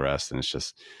stimulus and all the rest. And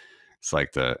it's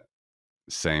like the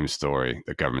same story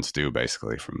that governments do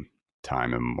basically from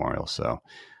time immemorial. So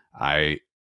I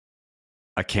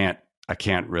can't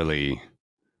really,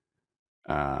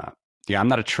 I'm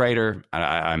not a trader.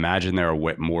 I imagine there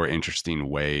are more interesting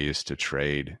ways to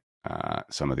trade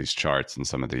some of these charts and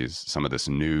some of this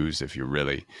news if you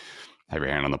really have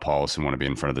your hand on the pulse and want to be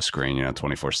in front of the screen,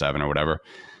 24/7 or whatever.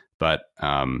 But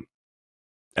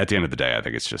at the end of the day, I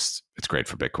think it's great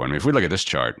for Bitcoin. I mean, if we look at this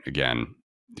chart again,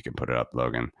 you can put it up,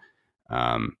 Logan.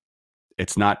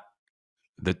 It's not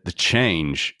the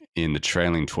change in the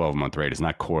trailing 12-month rate is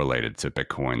not correlated to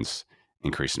Bitcoin's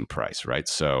increase in price, right?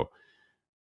 So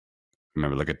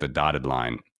remember, look at the dotted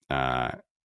line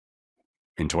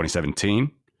in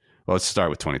 2017. Well, let's start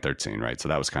with 2013, right? So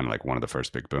that was kind of like one of the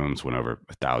first big booms, went over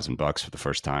 $1,000 for the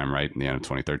first time, right? In the end of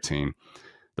 2013,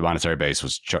 the monetary base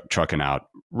was trucking out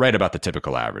right about the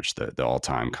typical average, the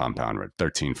all-time compound rate,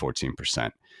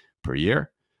 13-14% per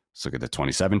year. Let's look at the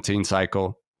 2017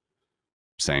 cycle.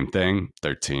 Same thing,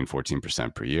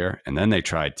 13-14% per year. And then they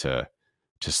tried to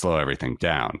slow everything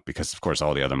down because, of course,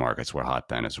 all the other markets were hot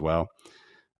then as well.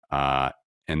 And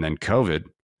then COVID,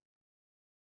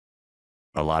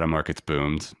 a lot of markets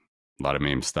boomed, a lot of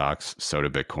meme stocks, so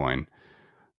did Bitcoin.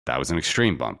 That was an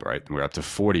extreme bump, right? We're up to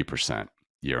 40%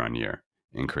 year on year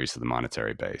increase of the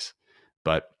monetary base.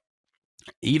 But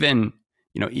even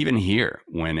here,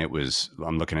 when it was,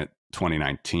 I'm looking at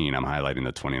 2019, I'm highlighting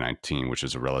the 2019, which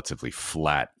is a relatively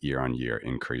flat year-on-year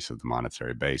increase of the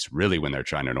monetary base, really when they're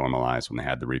trying to normalize, when they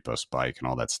had the repo spike and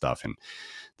all that stuff and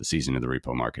the season of the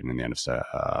repo market in the end of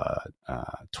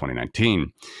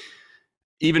 2019,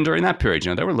 even during that period,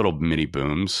 there were little mini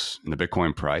booms in the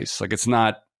Bitcoin price. Like it's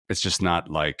just not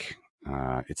like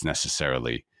it's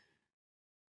necessarily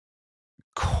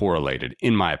correlated,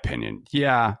 in my opinion.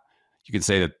 Yeah, you could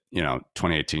say that,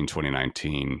 2018,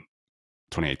 2019,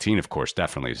 2018, of course,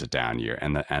 definitely is a down year.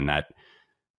 And that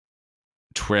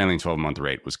trailing 12-month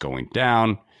rate was going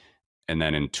down. And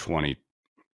then in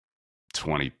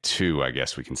 2022, I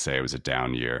guess we can say it was a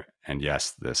down year. And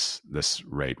yes, this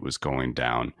rate was going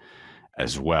down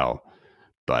as well.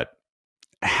 But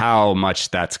how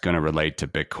much that's going to relate to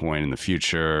Bitcoin in the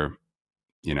future,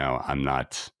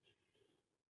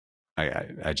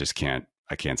 I just can't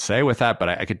say with that, but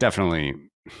I could definitely,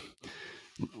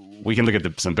 we can look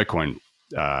at some Bitcoin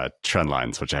trend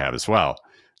lines, which I have as well.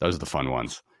 Those are the fun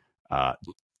ones.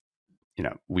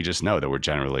 We just know that we're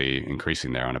generally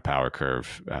increasing there on a power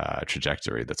curve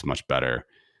trajectory that's much better,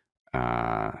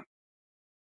 at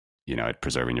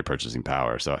preserving your purchasing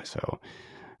power. So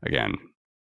again,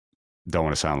 don't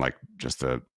want to sound like just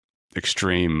a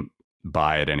extreme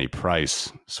buy at any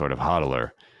price sort of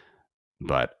hodler,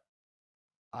 but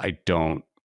I don't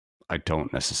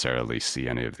necessarily see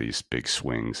any of these big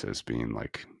swings as being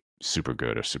like super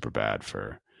good or super bad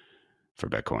for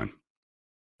Bitcoin.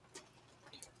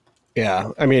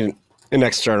 Yeah, I mean, an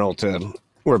external to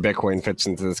where Bitcoin fits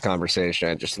into this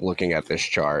conversation, just looking at this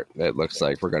chart, it looks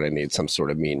like we're going to need some sort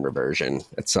of mean reversion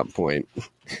at some point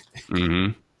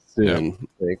Mm-hmm. soon, Yep.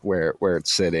 like where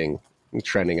it's sitting and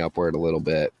trending upward a little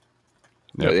bit.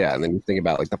 Yep. But yeah, and then you think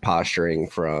about like the posturing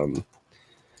from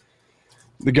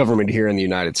the government here in the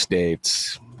United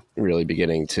States really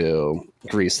beginning to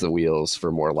grease the wheels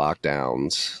for more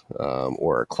lockdowns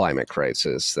or a climate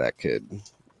crisis that could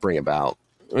bring about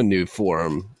a new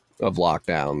form of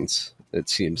lockdowns. It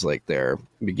seems like they're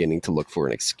beginning to look for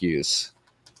an excuse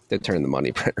to turn the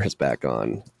money printers back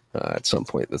on at some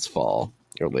point this fall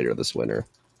or later this winter.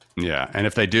 Yeah, and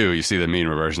if they do, you see the mean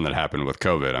reversion that happened with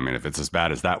COVID. I mean, if it's as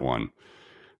bad as that one,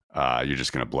 you're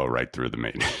just going to blow right through the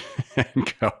mean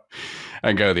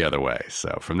and go the other way.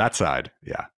 So from that side,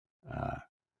 yeah,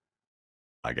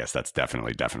 I guess that's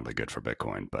definitely good for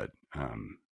Bitcoin. But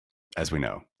as we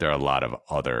know, there are a lot of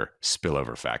other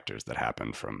spillover factors that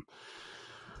happen from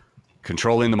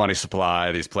controlling the money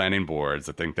supply, these planning boards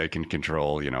that think they can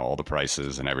control, all the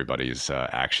prices and everybody's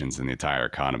actions in the entire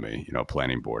economy. A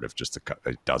planning board of just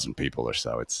a dozen people or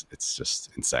so. It's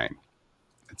just insane.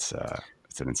 It's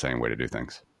an insane way to do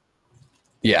things.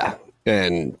 Yeah,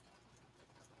 and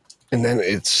then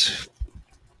it's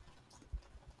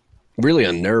really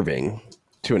unnerving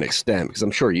to an extent, because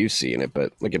I'm sure you've seen it,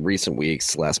 but like in recent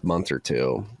weeks, last month or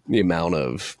two, the amount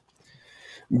of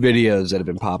videos that have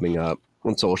been popping up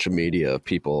on social media of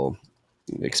people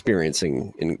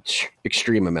experiencing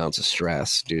extreme amounts of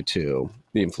stress due to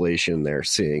the inflation they're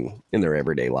seeing in their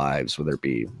everyday lives, whether it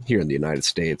be here in the United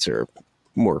States or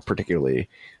more particularly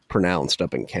pronounced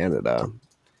up in Canada.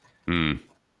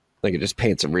 Like it just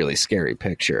paints a really scary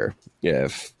picture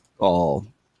if all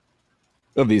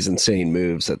of these insane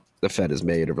moves that the Fed has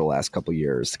made over the last couple of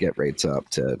years to get rates up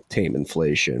to tame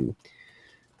inflation.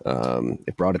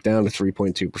 It brought it down to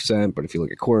 3.2%, but if you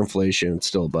look at core inflation, it's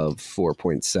still above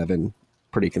 4.7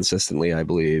 pretty consistently, I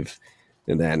believe.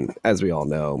 And then, as we all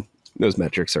know, those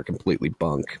metrics are completely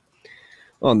bunk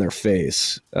on their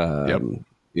face. Yep.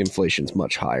 Inflation's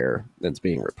much higher than it's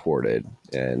being reported.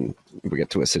 And if we get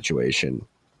to a situation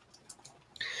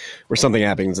where something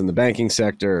happens in the banking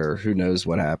sector, or who knows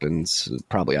what happens, it'll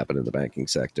probably happen in the banking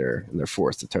sector, and they're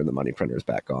forced to turn the money printers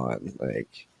back on.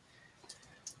 Like,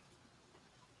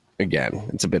 again,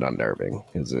 it's a bit unnerving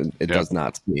because it does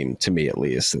not seem, to me at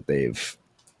least, that they've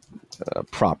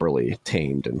properly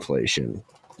tamed inflation.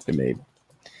 It may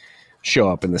show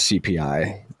up in the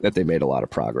CPI that they made a lot of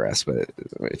progress, but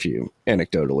if you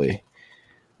anecdotally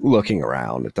looking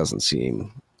around, it doesn't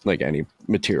seem like any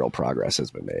material progress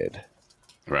has been made.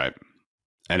 Right.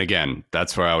 And again,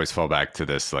 that's where I always fall back to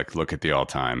this, like, look at the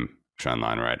all-time trend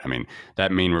line, right? I mean,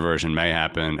 that mean reversion may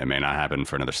happen. It may not happen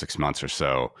for another 6 months or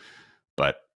so.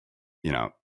 But,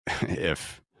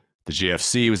 if the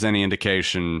GFC was any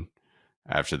indication,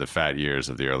 after the fat years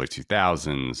of the early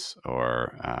 2000s,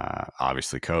 or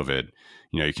obviously COVID,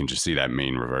 you can just see that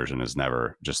mean reversion is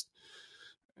never just,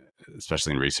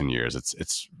 especially in recent years,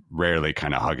 it's rarely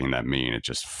kind of hugging that mean. It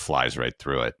just flies right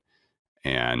through it.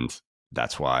 And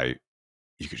that's why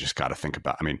you just got to think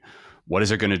about, I mean, what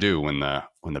is it going to do when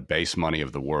the base money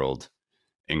of the world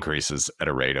increases at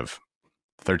a rate of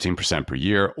 13% per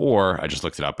year? Or I just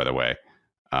looked it up, by the way,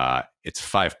 it's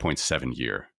 5.7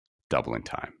 year doubling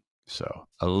time. So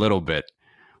a little bit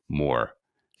more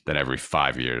than every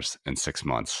 5 years and 6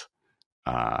 months.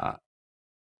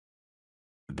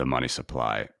 the money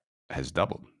supply has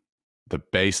doubled. The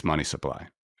base money supply.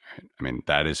 Right? I mean,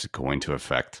 that is going to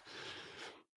affect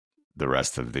the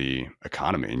rest of the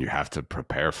economy, and you have to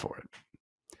prepare for it.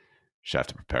 You just have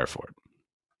to prepare for it.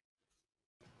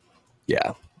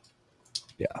 Yeah.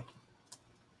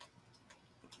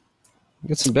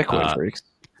 Get some Bitcoin freaks.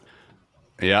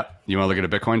 Yeah. You want to look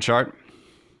at a Bitcoin chart?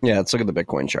 Yeah, let's look at the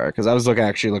Bitcoin chart, because I was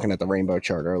actually looking at the rainbow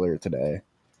chart earlier today.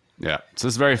 Yeah. So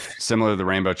it's very similar to the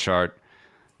rainbow chart.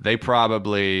 They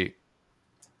probably,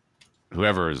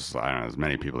 whoever is, I don't know, there's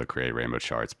many people that create rainbow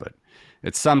charts, but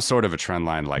it's some sort of a trend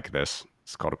line like this.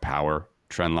 It's called a power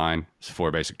trend line. It's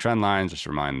 4 basic trend lines. Just to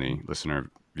remind the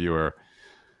listener, viewer,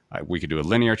 we could do a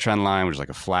linear trend line, which is like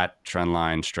a flat trend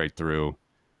line straight through.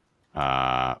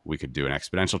 We could do an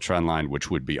exponential trend line, which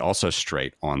would be also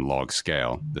straight on log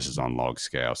scale. This is on log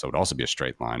scale, so it would also be a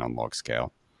straight line on log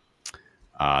scale.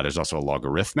 There's also a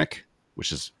logarithmic,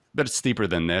 which is a bit steeper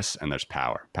than this, and there's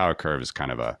power. Power curve is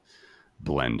kind of a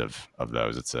blend of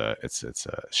those. It's a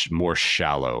more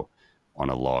shallow on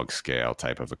a log scale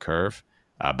type of a curve,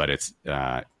 but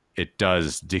it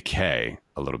does decay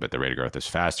a little bit. The rate of growth is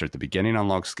faster at the beginning on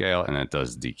log scale, and then it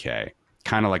does decay,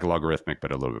 kind of like a logarithmic,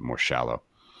 but a little bit more shallow.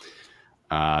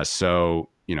 So,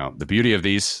 the beauty of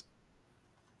these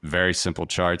very simple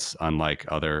charts, unlike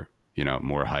other,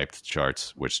 more hyped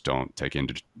charts, which don't take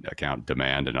into account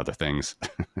demand and other things.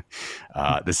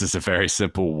 This is a very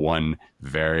simple one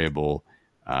variable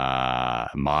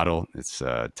model. It's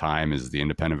time is the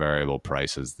independent variable,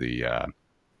 price is the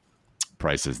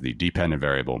dependent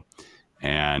variable,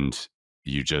 and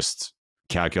you just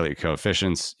calculate your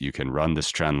coefficients. You can run this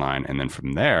trend line, and then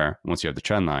from there, once you have the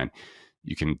trend line,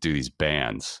 you can do these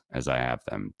bands as I have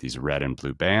them, these red and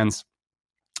blue bands.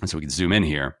 And so we can zoom in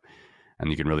here and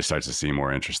you can really start to see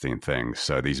more interesting things.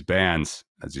 So these bands,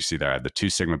 as you see there, I have the 2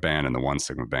 sigma band and the 1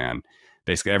 sigma band.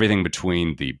 Basically everything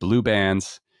between the blue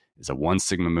bands is a 1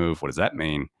 sigma move. What does that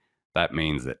mean? That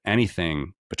means that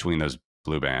anything between those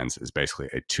blue bands is basically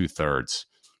a 2/3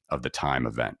 of the time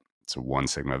event. It's a 1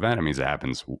 sigma event. It means it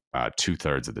happens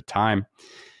 2/3 of the time.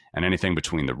 And anything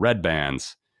between the red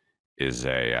bands is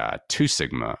a 2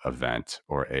 sigma event,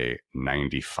 or a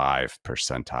 95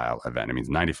 percentile event. It means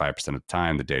 95% of the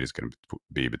time the data is going to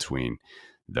be between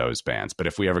those bands. But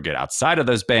if we ever get outside of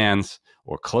those bands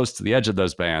or close to the edge of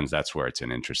those bands, that's where it's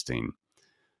an interesting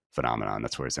phenomenon.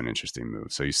 That's where it's an interesting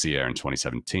move. So you see here in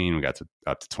 2017, we got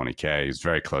up to 20K. It was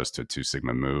very close to a 2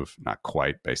 sigma move, not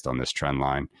quite based on this trend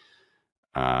line.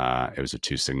 It was a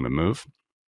 2 sigma move.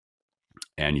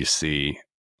 And you see,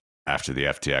 after the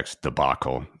FTX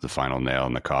debacle, the final nail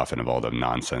in the coffin of all the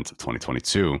nonsense of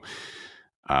 2022,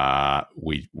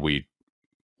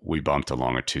 we bumped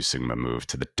along a 2 sigma move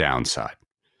to the downside.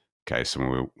 Okay,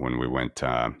 so when we went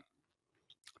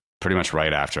pretty much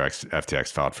right after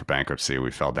FTX filed for bankruptcy, we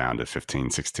fell down to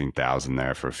 16,000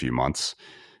 there for a few months.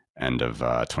 End of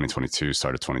 2022,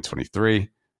 start of 2023, that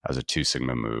was a 2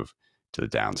 sigma move to the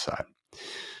downside.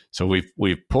 So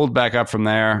we've pulled back up from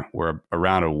there. We're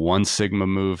around a 1 sigma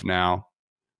move now.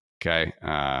 Okay,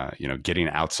 getting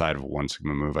outside of a 1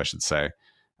 sigma move, I should say,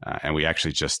 and we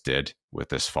actually just did with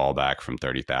this fallback from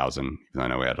 30,000. I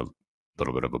know we had a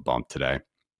little bit of a bump today,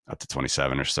 up to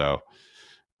 27 or so.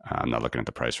 I'm not looking at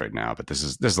the price right now, but this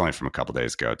is only from a couple of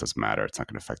days ago. It doesn't matter. It's not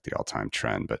going to affect the all-time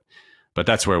trend, but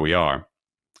that's where we are.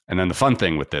 And then the fun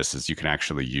thing with this is you can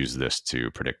actually use this to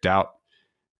predict out,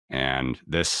 and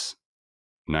this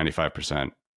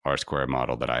 95% R-squared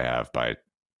model that I have by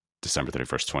December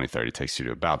 31st, 2030 takes you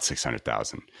to about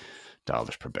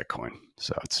 $600,000 per Bitcoin.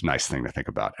 So it's a nice thing to think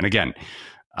about. And again,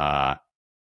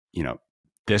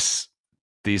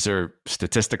 these are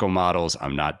statistical models.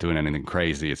 I'm not doing anything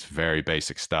crazy. It's very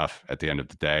basic stuff at the end of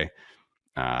the day.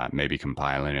 Maybe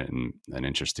compiling it in an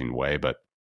interesting way, but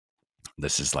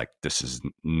this is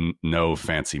no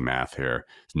fancy math here.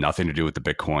 It's nothing to do with the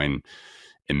Bitcoin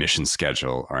emission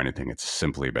schedule or anything. It's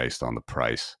simply based on the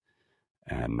price.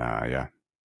 And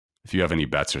if you have any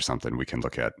bets or something, we can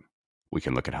look at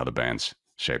how the bands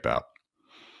shape out.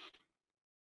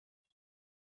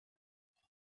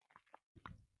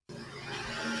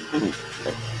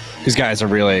 These guys are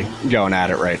really going at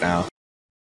it right now.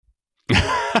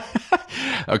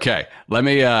 Okay, let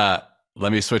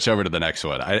me switch over to the next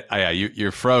one.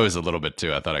 You froze a little bit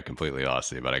too. I thought I completely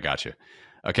lost you, but I got you.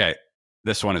 Okay,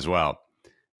 this one as well.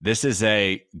 This is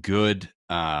a good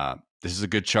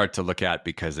chart to look at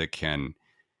because it can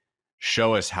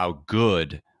show us how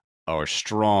good or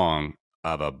strong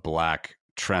of a black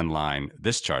trend line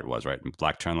this chart was, right?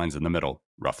 Black trend line's in the middle,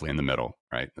 roughly in the middle,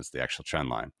 right? That's the actual trend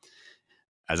line.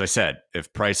 As I said,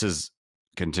 if prices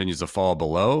continues to fall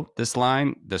below this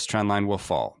line, this trend line will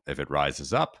fall. If it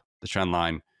rises up, the trend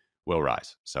line will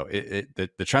rise. So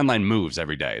the trend line moves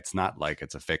every day. It's not like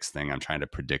it's a fixed thing. I'm trying to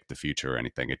predict the future or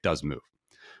anything. It does move.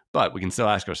 But we can still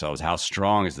ask ourselves, how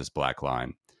strong is this black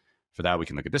line? For that, we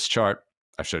can look at this chart.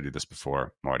 I've showed you this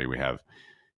before, Marty. We have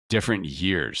different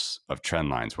years of trend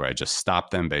lines where I just stop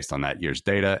them based on that year's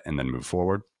data and then move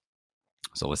forward.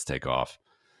 So let's take off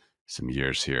some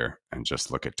years here and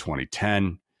just look at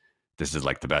 2010. This is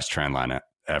like the best trend line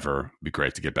ever. It'd be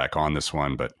great to get back on this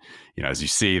one. But, as you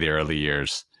see, the early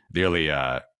years,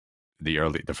 the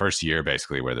first year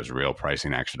basically where there's real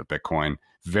pricing action of Bitcoin,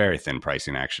 very thin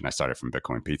pricing action. I started from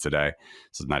Bitcoin Pizza Day,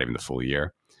 so it's not even the full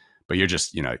year. But you're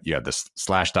just, you have this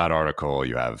Slashdot article,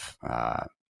 you have a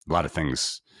lot of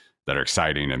things that are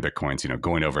exciting, and Bitcoin's,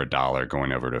 going over $1,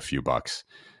 going over to a few bucks,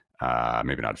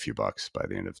 maybe not a few bucks by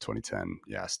the end of 2010.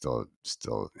 Yeah, still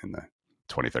in the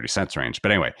 20-30 cents range.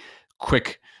 But anyway,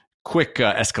 quick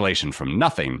escalation from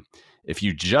nothing. If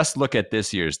you just look at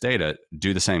this year's data,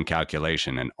 do the same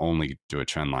calculation and only do a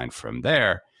trend line from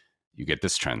there, you get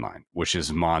this trend line, which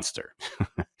is monster.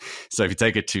 So if you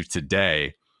take it to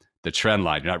today, the trend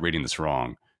line, you're not reading this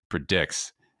wrong,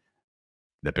 predicts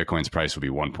that Bitcoin's price will be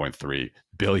 $1.3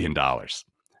 billion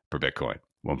per Bitcoin.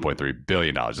 $1.3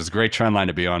 billion. It's a great trend line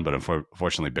to be on, but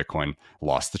unfortunately, Bitcoin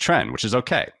lost the trend, which is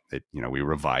okay. We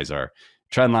revise our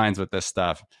trend lines with this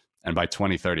stuff. And by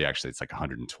 2030, actually, it's like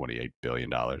 $128 billion.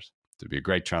 To be a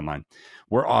great trend line.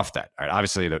 We're off that. All right.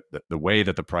 Obviously, the way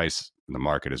that the price in the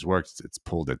market has worked, it's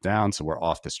pulled it down. So we're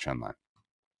off this trend line.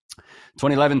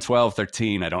 2011, 12,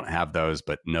 13, I don't have those,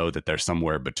 but know that they're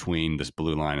somewhere between this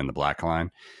blue line and the black line.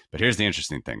 But here's the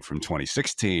interesting thing. From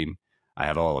 2016, I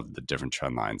have all of the different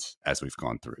trend lines as we've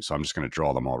gone through. So I'm just going to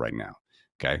draw them all right now.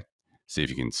 Okay. See if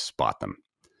you can spot them.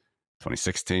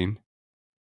 2016,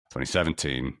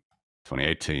 2017,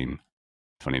 2018,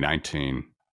 2019,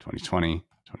 2020,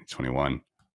 2021,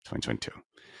 2022. You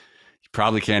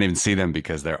probably can't even see them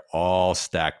because they're all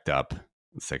stacked up.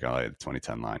 Let's take the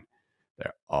 2010 line.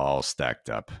 They're all stacked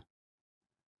up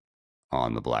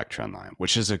on the black trend line,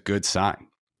 which is a good sign.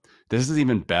 This is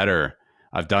even better.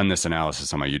 I've done this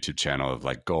analysis on my YouTube channel of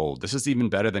like gold. This is even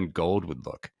better than gold would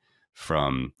look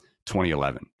from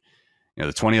 2011. The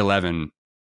 2011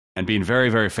 and being very,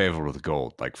 very favorable with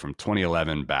gold, like from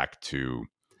 2011 back to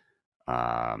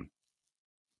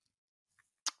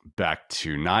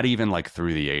not even like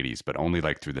through the 80s, but only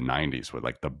like through the 90s, with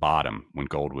like the bottom when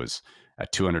gold was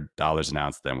at $200 an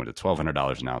ounce, then went to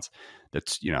 $1,200 an ounce.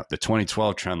 That's, the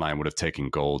 2012 trend line would have taken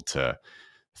gold to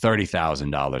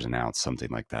 $30,000 an ounce, something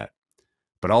like that.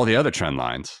 But all the other trend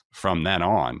lines from then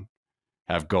on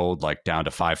have gold like down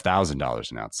to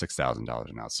 $5,000 an ounce, $6,000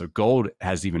 an ounce. So gold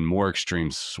has even more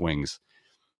extreme swings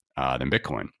than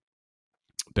Bitcoin.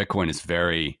 Bitcoin is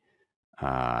very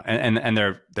and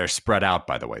they're spread out,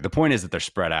 by the way. The point is that they're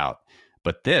spread out.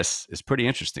 But this is pretty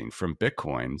interesting. From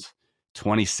Bitcoin's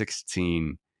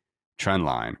 2016 trend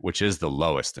line, which is the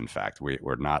lowest, in fact.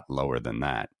 We're not lower than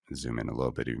that. Zoom in a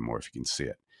little bit even more if you can see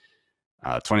it.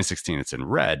 2016, it's in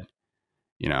red.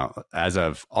 As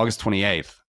of August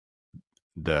 28th,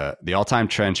 the all-time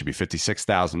trend should be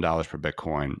 $56,000 per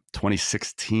Bitcoin.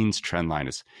 2016's trend line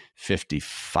is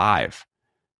 $55,700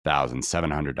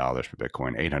 per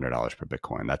Bitcoin, $800 per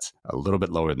Bitcoin. That's a little bit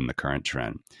lower than the current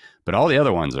trend. But all the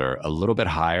other ones are a little bit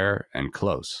higher and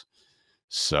close.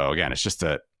 So again,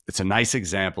 it's a nice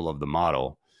example of the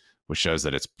model, which shows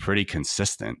that it's pretty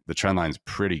consistent. The trend line's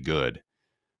pretty good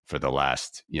for the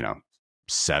last,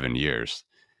 7 years.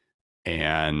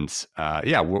 And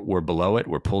we're below it.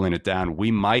 We're pulling it down.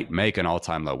 We might make an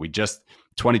all-time low.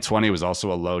 2020 was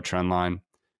also a low trend line.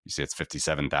 You see it's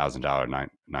 $57,000,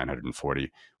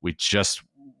 940.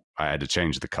 I had to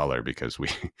change the color because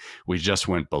we just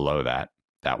went below that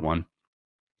one.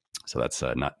 So that's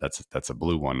a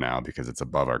blue one now because it's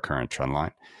above our current trend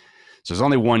line. So there's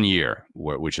only 1 year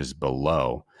which is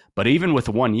below. But even with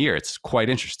 1 year, it's quite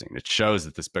interesting. It shows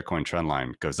that this Bitcoin trend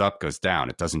line goes up, goes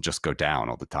down. It doesn't just go down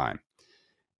all the time.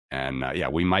 And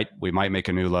we might make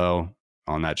a new low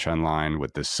on that trend line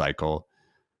with this cycle.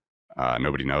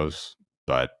 Nobody knows,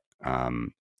 but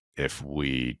if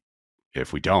we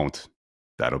don't,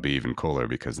 that'll be even cooler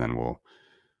because then we'll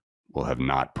have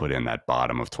not put in that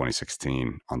bottom of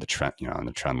 2016 on the trend, on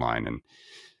the trend line,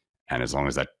 and as long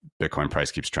as that Bitcoin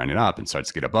price keeps trending up and starts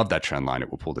to get above that trend line, it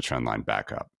will pull the trend line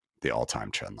back up, the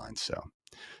all-time trend line. So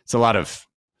it's a lot of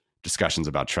discussions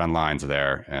about trend lines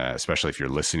there, especially if you're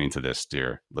listening to this,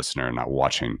 dear listener, not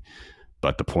watching.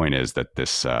 But the point is that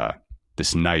this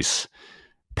nice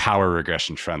power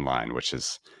regression trend line, which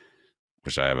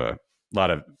I have a lot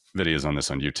of videos on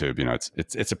this on YouTube.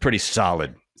 It's a pretty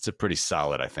solid,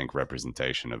 I think,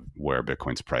 representation of where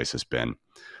Bitcoin's price has been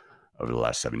over the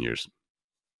last 7 years.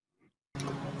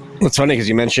 It's funny because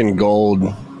you mentioned gold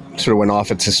sort of went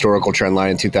off its historical trend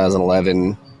line in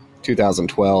 2011,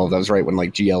 2012. That was right when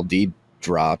like GLD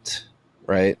dropped,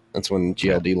 right? That's when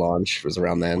GLD launched, was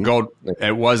around then. Gold,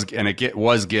 it was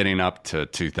getting up to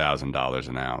 $2,000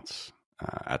 an ounce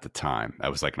at the time. That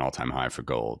was like an all-time high for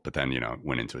gold, but then,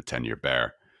 went into a 10-year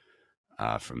bear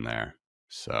from there.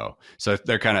 So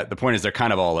they're the point is they're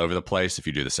kind of all over the place if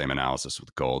you do the same analysis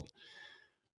with gold.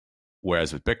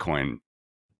 Whereas with Bitcoin,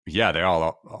 yeah, they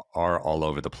all are all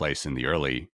over the place in the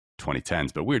early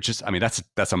 2010s, but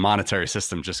that's a monetary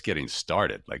system just getting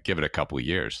started. Like, give it a couple of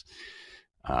years.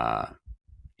 Am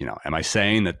I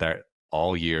saying that they're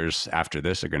all years after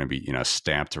this are going to be,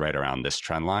 stamped right around this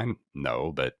trend line?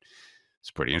 No, but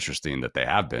it's pretty interesting that they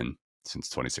have been since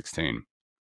 2016.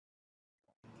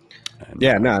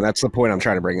 And, that's the point I'm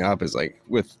trying to bring up is like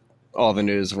with all the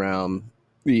news around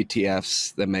the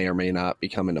ETFs that may or may not be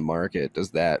coming to market,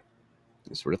 does that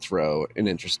sort of throw an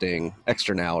interesting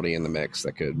externality in the mix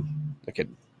that could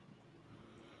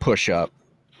push up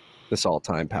this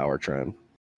all-time power trend?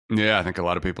 Yeah, I think a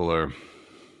lot of people are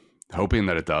hoping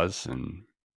that it does. And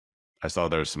I saw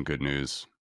there was some good news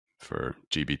for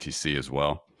GBTC as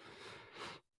well.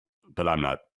 But I'm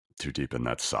not too deep in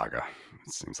that saga.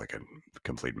 It seems like a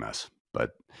complete mess.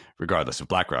 But regardless, if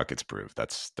BlackRock gets approved,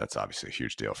 that's obviously a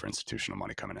huge deal for institutional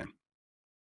money coming in.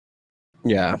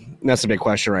 Yeah, that's the big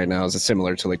question right now. Is it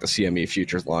similar to like the CME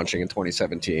futures launching in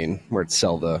 2017, where it's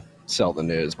sell the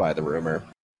news, buy the rumor?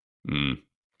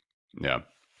 Yeah,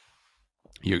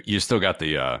 you still got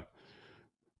the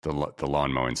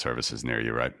lawn mowing services near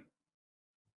you, right?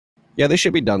 Yeah, they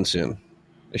should be done soon.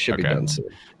 They should be done soon.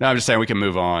 No, I'm just saying we can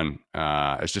move on.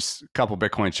 It's just a couple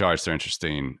Bitcoin charts. They're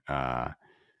interesting.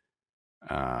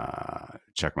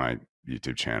 Check my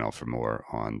YouTube channel for more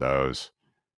on those.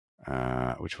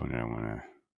 Which one did I want to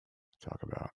talk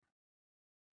about?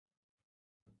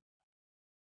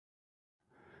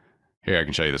 Here, I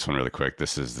can show you this one really quick.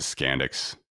 This is the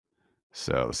Scandics.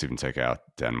 So let's even take out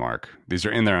Denmark. These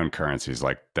are in their own currencies.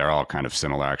 Like, they're all kind of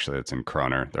similar, actually. It's in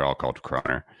kroner. They're all called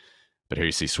kroner. But here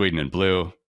you see Sweden in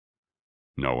blue,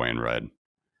 Norway in red.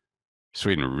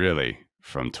 Sweden really,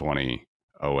 from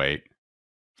 2008,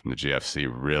 from the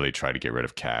GFC, really tried to get rid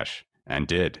of cash and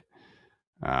did.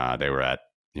 They were at,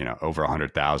 over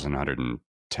 100,000,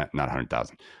 110, not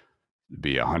 100,000,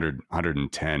 be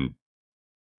 110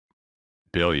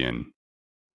 billion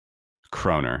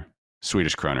kroner,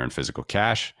 Swedish kroner in physical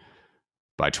cash.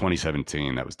 By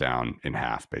 2017, that was down in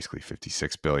half, basically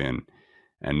 56 billion.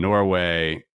 And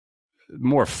Norway,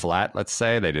 more flat, let's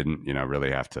say. They didn't,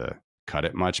 really have to cut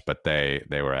it much, but they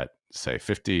were at, say,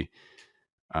 50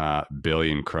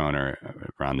 billion kroner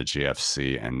around the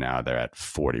GFC, and now they're at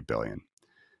 40 billion.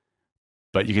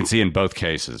 But you can see in both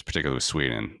cases, particularly with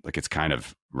Sweden, like it's kind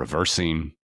of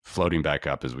reversing, floating back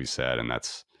up, as we said, and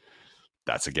that's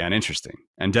again interesting.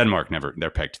 And Denmark they're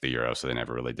pegged to the euro, so they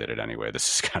never really did it anyway.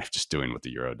 This is kind of just doing what the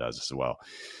euro does as well.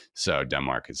 So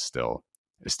Denmark is still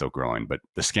growing, but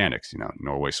the Scandics,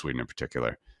 Norway, Sweden in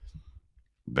particular,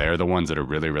 they're the ones that are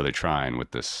really, really trying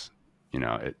with this.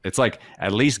 It's like,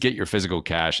 at least get your physical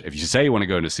cash. If you say you want to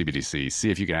go into CBDC,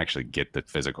 see if you can actually get the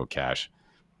physical cash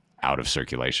out of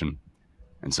circulation.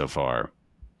 And so far,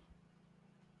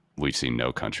 we've seen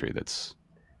no country that's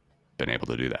been able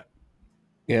to do that.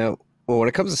 Yeah. Well, when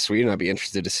it comes to Sweden, I'd be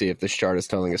interested to see if this chart is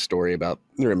telling a story about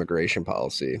their immigration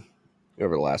policy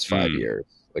over the last 5 years.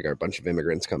 Like, are a bunch of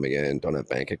immigrants coming in, don't have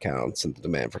bank accounts, and the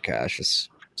demand for cash has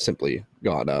simply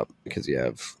gone up because you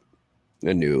have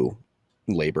a new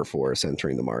labor force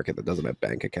entering the market that doesn't have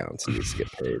bank accounts and needs to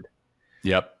get paid.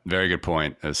 Yep. Very good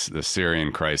point. The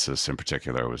Syrian crisis in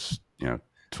particular was,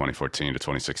 2014 to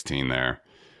 2016 there.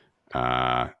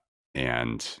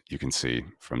 And you can see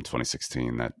from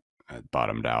 2016 that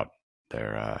bottomed out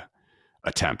their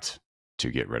attempt to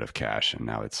get rid of cash, and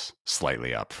now it's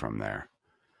slightly up from there.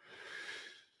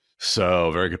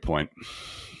 So very good point.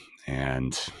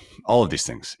 And all of these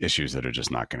things, issues that are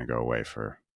just not going to go away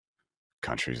for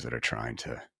countries that are trying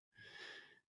to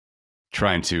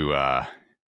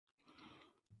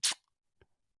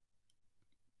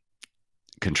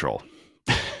control.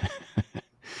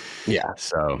 Yeah.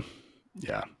 So,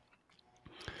 yeah.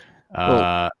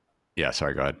 Yeah,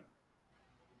 sorry, go ahead.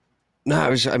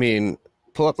 No,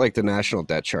 pull up like the national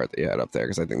debt chart that you had up there,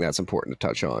 because I think that's important to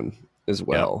touch on as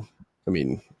well.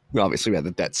 Yep. Obviously we had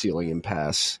the debt ceiling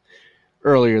impasse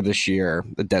earlier this year.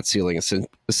 The debt ceiling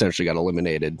essentially got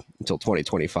eliminated until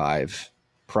 2025.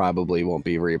 Probably won't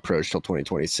be reapproached till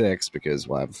 2026 because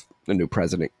we'll have a new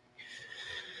president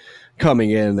coming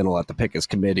in. Then we'll have to pick his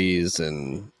committees,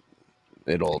 and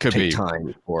it'll take time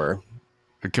before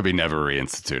It could be never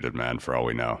reinstituted, man, for all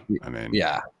we know. I mean,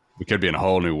 Yeah. we could be in a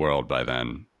whole new world by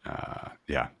then.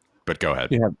 Yeah, but go ahead.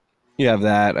 You have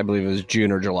that. I believe it was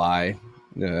June or July.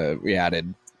 We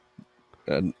added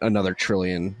another $1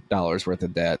 trillion worth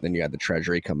of debt. Then you had the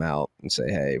Treasury come out and say,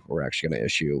 hey, we're actually going to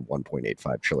issue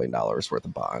 $1.85 trillion worth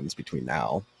of bonds between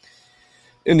now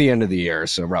and the end of the year.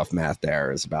 So rough math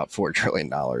there is about $4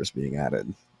 trillion being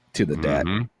added to the debt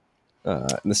in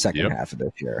the second half of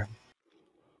this year.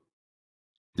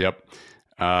 Yep.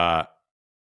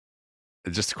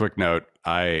 Just a quick note.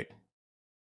 I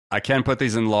can put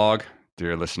these in log,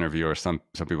 dear listener, viewer. Some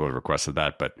people have requested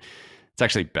that, but it's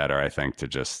actually better, I think, to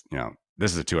just,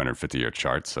 this is a 250-year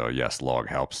chart. So yes, log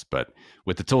helps, but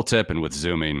with the tooltip and with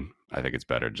zooming, I think it's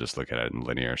better to just look at it in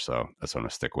linear. So that's what I'm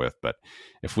gonna stick with. But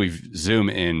if we zoom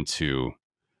into,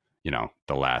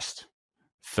 the last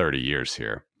 30 years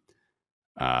here,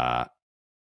 and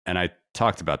I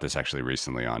talked about this actually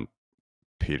recently on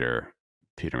Peter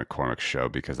McCormick's show,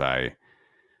 because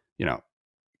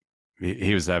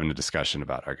he was having a discussion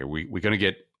about, okay, we're going to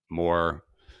get more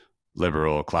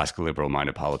liberal, classical liberal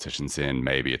minded politicians in.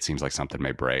 Maybe it seems like something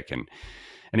may break, and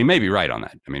he may be right on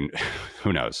that. I mean,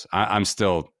 who knows? I'm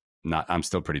still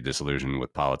pretty disillusioned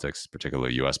with politics,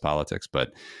 particularly U.S. politics,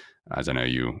 but as I know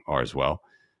you are as well.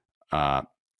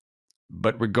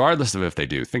 But regardless of if they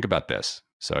do, think about this.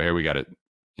 So here we got it.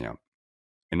 In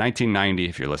 1990,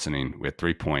 if you're listening, we had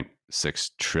 $3.6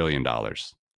 trillion,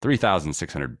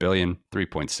 3,600 billion,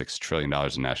 $3.6 trillion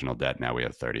in national debt. Now we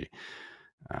have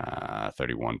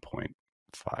 31.5.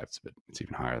 It's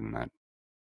even higher than that,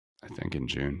 I think, in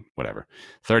June, whatever.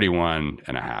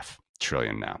 31.5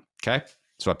 trillion now. Okay.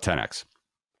 So up 10x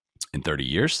in 30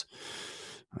 years.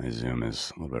 My Zoom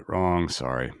is a little bit wrong.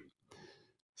 Sorry.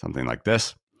 Something like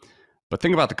this. But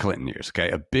think about the Clinton years. Okay.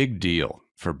 A big deal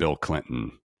for Bill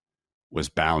Clinton was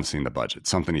balancing the budget,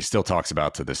 something he still talks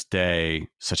about to this day.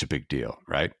 Such a big deal,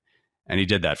 right? And he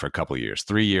did that for a couple of years,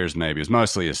 3 years maybe. It was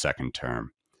mostly his second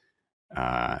term,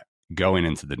 going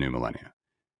into the new millennia.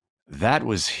 That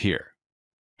was here.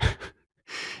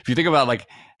 If you think about like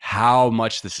how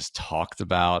much this is talked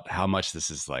about, how much this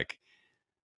is like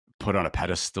put on a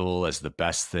pedestal as the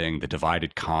best thing, the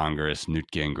divided Congress,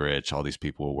 Newt Gingrich, all these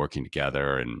people were working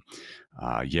together, and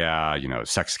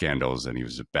sex scandals, and he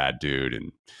was a bad dude,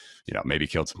 and maybe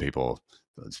killed some people.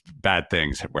 Bad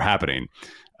things were happening,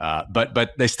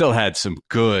 but they still had some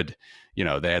good,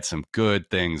 they had some good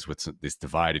things with this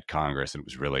divided Congress, and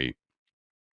it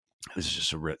was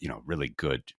just a really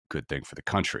good thing for the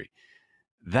country.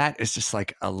 That is just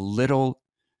like a little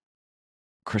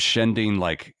crescending,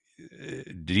 like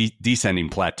descending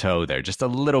plateau there, just a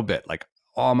little bit, like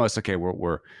almost okay.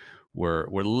 We're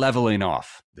leveling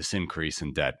off this increase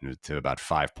in debt to about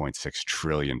 $5.6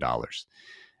 trillion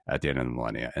at the end of the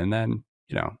millennia, and then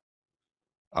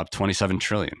up 27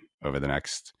 trillion over the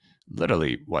next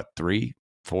literally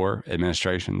 3-4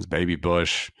 administrations, baby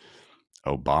Bush,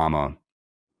 Obama,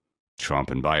 Trump,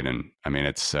 and Biden. I mean,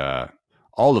 it's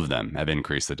all of them have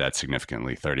increased the debt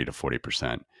significantly, 30 to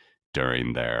 40%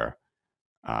 during their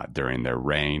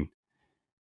reign.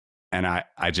 And I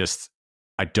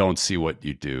don't see what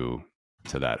you do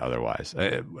to that otherwise,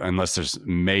 unless there's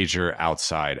major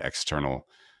outside external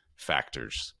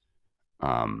factors.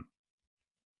 I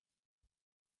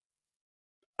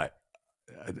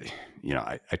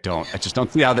just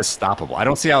don't see how this is stoppable. I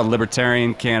don't see how a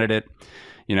libertarian candidate,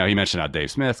 he mentioned how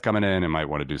Dave Smith coming in and might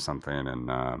want to do something, and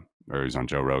or he's on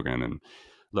Joe Rogan. And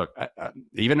look,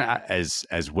 even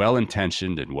as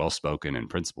well-intentioned and well-spoken and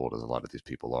principled as a lot of these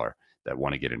people are that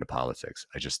want to get into politics,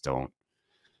 I just don't.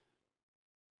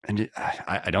 And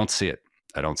I don't see it.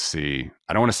 I don't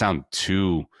want to sound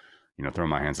too,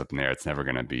 throwing my hands up in the air. It's never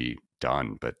going to be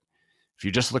done. But if you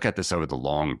just look at this over the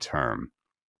long term,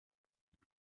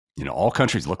 all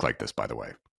countries look like this, by the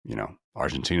way.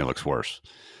 Argentina looks worse.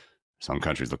 Some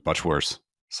countries look much worse.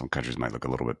 Some countries might look a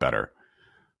little bit better.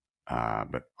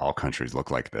 But all countries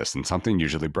look like this, and something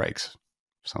usually breaks.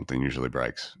 And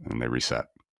they reset.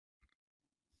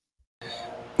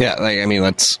 Yeah,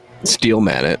 let's steel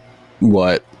man it.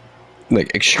 What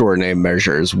extraordinary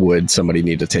measures would somebody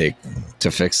need to take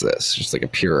to fix this? Just like a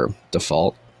pure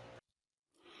default?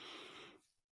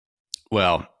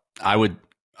 Well, I would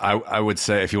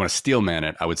say, if you want to steel man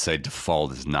it, I would say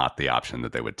default is not the option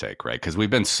that they would take, right? Because we've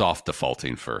been soft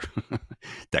defaulting for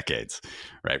decades,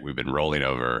 right? We've been rolling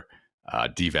over,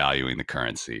 devaluing the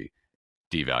currency,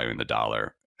 devaluing the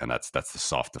dollar, and that's the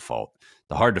soft default.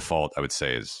 The hard default, I would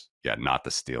say, is not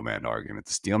the steel man argument.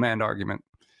 The steel man argument,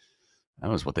 that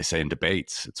was what they say in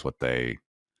debates. It's what they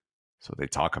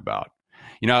talk about.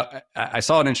 I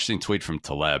saw an interesting tweet from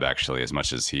Taleb, actually, as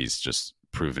much as he's just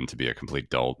proven to be a complete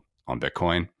dolt on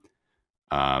Bitcoin.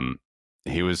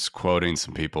 He was quoting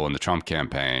some people in the Trump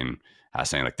campaign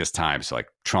saying like this time, so like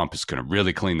Trump is going to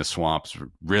really clean the swamps, we're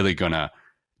really going to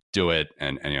do it.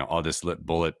 And all this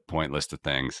bullet point list of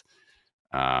things.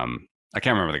 I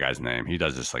can't remember the guy's name. He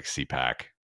does this like CPAC.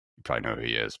 You probably know who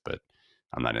he is, but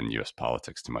I'm not in US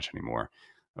politics too much anymore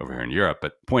over here in Europe.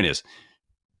 But point is,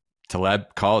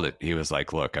 Taleb called it. He was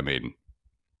like, look, I mean,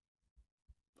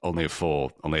 only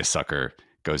a sucker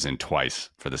goes in twice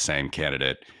for the same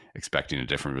candidate, expecting a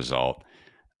different result.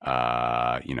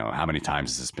 How many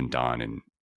times has this been done in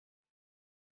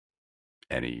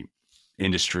any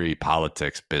industry,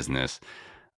 politics, business?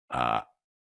 I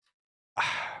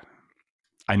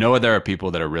know there are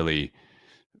people that are really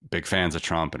big fans of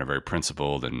Trump and are very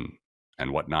principled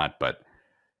and whatnot, but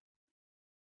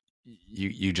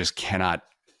you just cannot.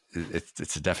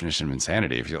 It's a definition of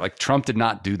insanity. If you're like, Trump did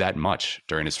not do that much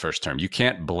during his first term. You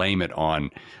can't blame it on,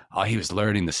 he was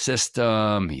learning the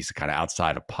system. He's kind of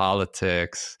outside of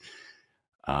politics.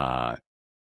 To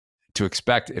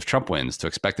expect, if Trump wins, to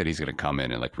expect that he's going to come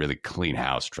in and like really clean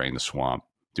house, drain the swamp,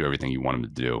 do everything you want him to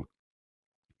do.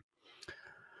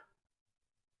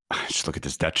 Just look at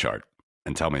this debt chart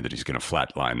and tell me that he's going to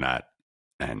flatline that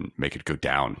and make it go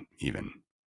down even.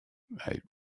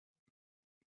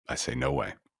 I say no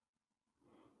way.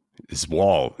 His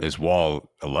wall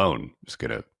alone is going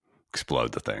to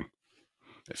explode the thing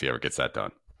if he ever gets that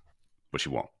done, which he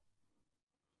won't.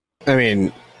 I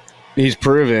mean, he's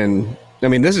proven. I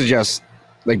mean, this is just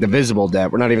like the visible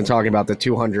debt. We're not even talking about the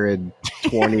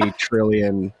 220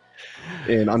 trillion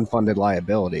in unfunded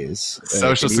liabilities.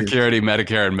 Social Security,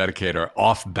 Medicare, and Medicaid are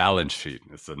off balance sheet.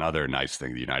 It's another nice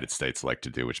thing the United States like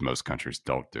to do, which most countries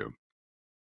don't do.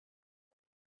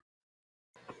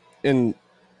 And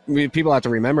people have to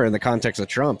remember, in the context of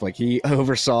Trump, like he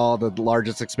oversaw the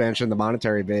largest expansion of the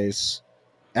monetary base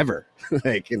ever.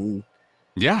 And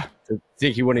yeah, to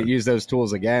think he wouldn't use those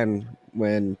tools again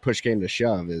when push came to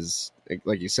shove is,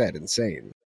 like you said,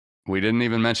 insane. We didn't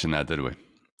even mention that, did we?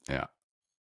 Yeah.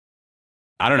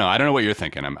 I don't know. I don't know what you're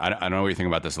thinking. I don't know what you think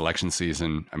about this election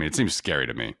season. I mean, it seems scary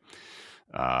to me.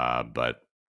 But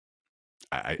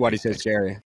why do you say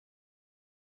scary?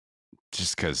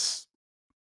 Just because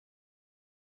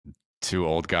two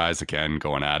old guys again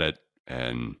going at it,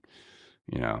 and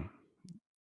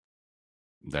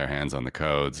their hands on the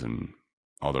codes and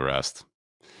all the rest.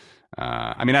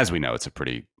 I mean, as we know, it's a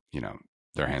pretty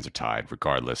their hands are tied.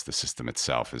 Regardless, the system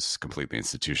itself is completely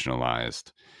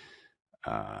institutionalized.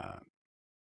 I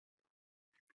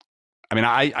mean,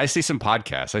 I see some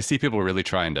podcasts. I see people really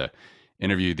trying to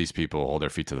interview these people, hold their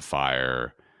feet to the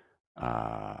fire.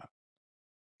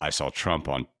 I saw Trump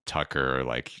on Tucker,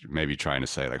 like maybe trying to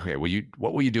say, like, okay,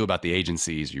 what will you do about the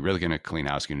agencies? Are you really going to clean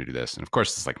house? Going to do this? And of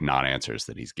course, it's like non-answers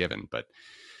that he's given. But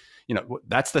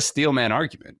that's the Steelman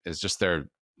argument. Is just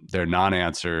their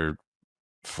non-answer,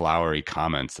 flowery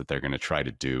comments that they're going to try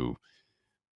to do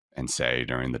and say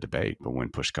during the debate. But when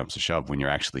push comes to shove, when you're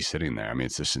actually sitting there, I mean,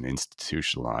 it's just an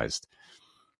institutionalized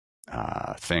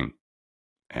thing,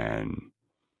 and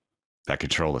that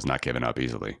control is not given up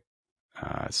easily.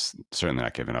 It's certainly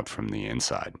not given up from the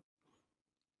inside.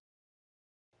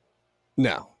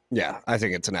 No. Yeah, I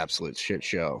think it's an absolute shit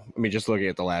show. I mean, just looking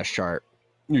at the last chart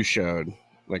you showed,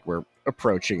 like we're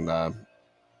approaching the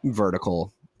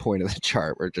vertical point of the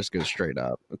chart where it just goes straight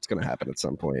up. It's going to happen at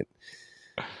some point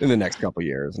in the next couple of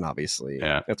years. And obviously,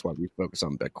 that's why we focus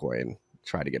on Bitcoin,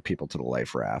 try to get people to the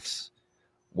life rafts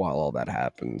while all that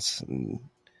happens, and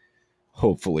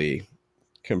hopefully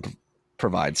can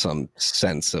provide some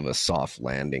sense of a soft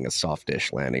landing, a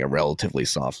softish landing, a relatively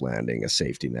soft landing, a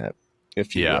safety net,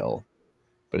 if you will.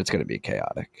 But it's going to be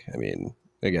chaotic. I mean,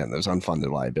 again, those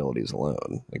unfunded liabilities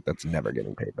alone, like that's never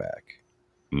getting paid back.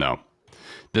 No.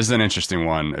 This is an interesting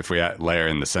one if we layer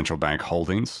in the central bank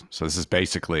holdings. So this is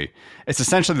basically, it's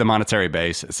essentially the monetary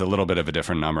base. It's a little bit of a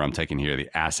different number I'm taking here, the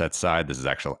asset side. This is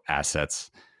actual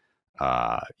assets,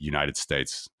 United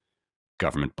States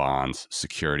government bonds,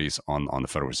 securities on the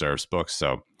Federal Reserve's books.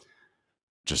 So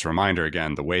just a reminder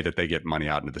again, the way that they get money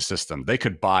out into the system, they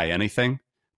could buy anything,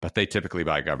 but they typically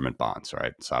buy government bonds,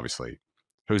 right? So obviously,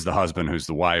 who's the husband, who's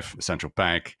the wife, the central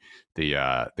bank, the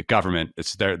government.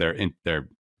 It's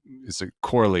it's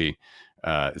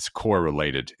core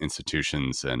related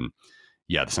institutions, and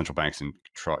the central bank's in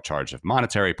charge of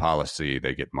monetary policy.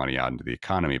 They get money out into the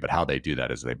economy, but how they do that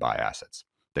is they buy assets.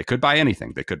 They could buy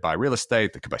anything. They could buy real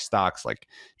estate. They could buy stocks, like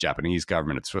Japanese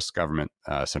government and Swiss government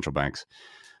central banks.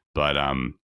 But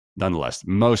nonetheless,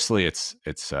 mostly it's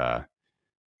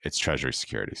it's Treasury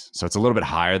securities. So it's a little bit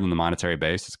higher than the monetary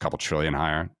base. It's a couple trillion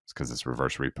higher. It's because it's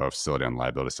reverse repo facility on the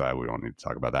liability side. We don't need to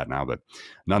talk about that now. But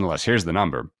nonetheless, here's the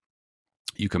number.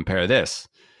 You compare this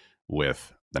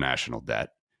with the national debt.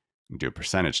 Do a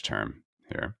percentage term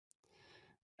here.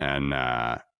 And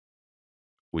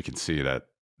we can see that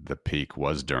the peak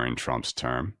was during Trump's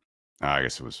term. I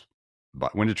guess it was,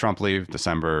 but when did Trump leave?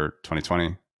 December 2020?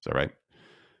 Is that right?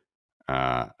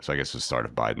 So I guess it was the start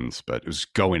of Biden's, but it was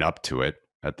going up to it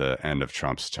at the end of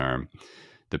Trump's term.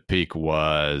 The peak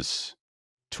was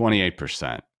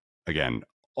 28%. Again,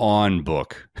 on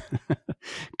book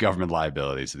government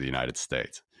liabilities of the United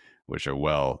States, which are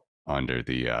well under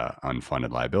the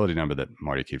unfunded liability number that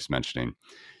Marty keeps mentioning.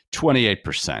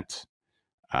 28%.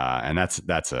 And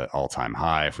that's an all-time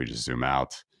high if we just zoom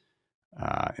out.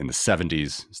 In the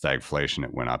 70s, stagflation,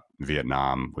 it went up.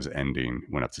 Vietnam was ending,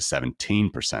 went up to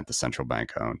 17% the central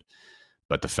bank owned.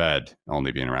 But the Fed,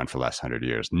 only being around for the last 100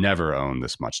 years, never owned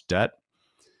this much debt.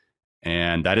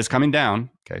 And that is coming down.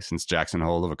 Okay, since Jackson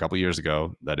Hole of a couple years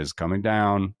ago, that is coming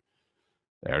down.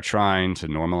 They're trying to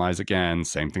normalize again.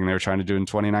 Same thing they were trying to do in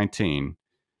 2019.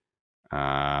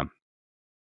 But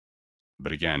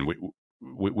again,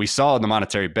 we saw in the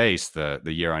monetary base the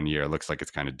year on year looks like it's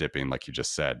kind of dipping, like you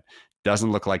just said.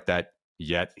 Doesn't look like that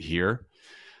yet here.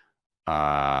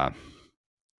 But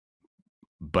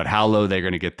how low they're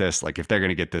going to get this? Like if they're going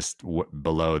to get this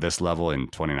below this level in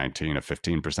 2019 of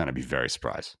 15%, I'd be very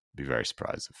surprised. Be very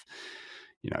surprised if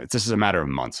this is a matter of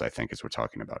months. I think as we're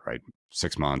talking about, right?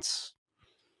 6 months,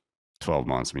 12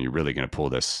 months. I mean, you're really going to pull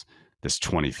this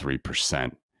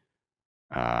 23%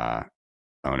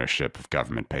 ownership of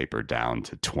government paper down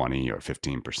to 20 or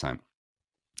 15%.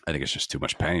 I think it's just too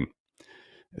much pain.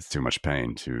 It's too much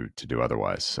pain to do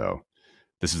otherwise. So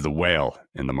this is the whale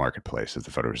in the marketplace is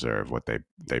the Federal Reserve, what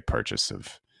they purchase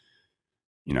of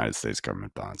United States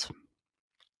government bonds.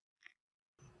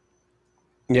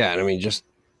 Yeah, and I mean, just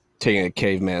taking a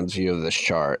caveman's view of this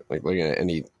chart, like looking at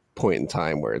any point in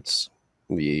time where it's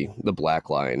the black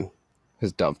line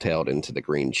has dovetailed into the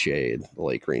green shade, the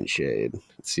light green shade,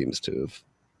 it seems to have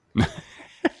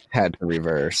had to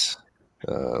reverse.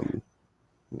 I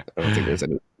don't think there's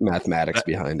any mathematics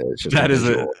behind it. It's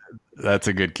just that's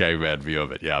a good caveman view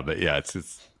of it. Yeah, but yeah, it's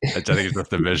I think it's just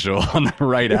the visual on the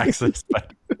right axis.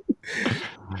 But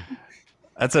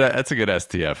that's a good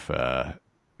STF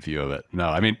view of it. No,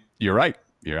 I mean you're right.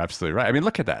 You're absolutely right. I mean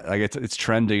look at that. Like it's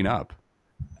trending up,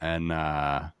 and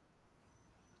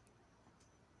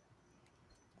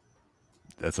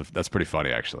that's pretty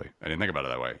funny actually. I didn't think about it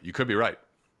that way. You could be right.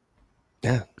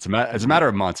 Yeah, it's a matter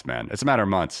of months, man. It's a matter of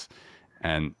months,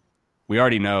 and we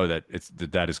already know that the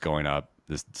debt is going up.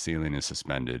 This ceiling is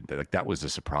suspended. Like that was a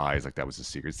surprise. Like that was a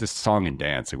secret. It's this song and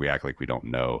dance. Like we act like we don't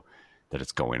know that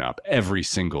it's going up every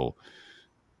single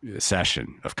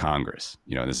session of Congress.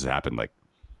 This has happened like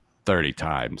 30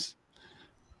 times.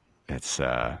 It's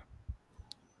yeah,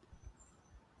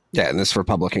 and this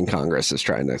Republican Congress is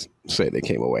trying to say they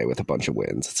came away with a bunch of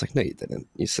wins. It's like, no, you didn't.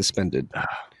 You suspended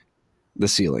the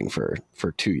ceiling for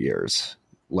 2 years,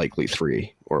 likely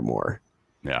 3 or more.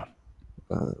 Yeah.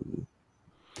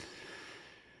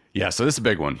 Yeah, so this is a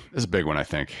big one. This is a big one, I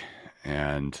think.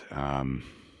 And I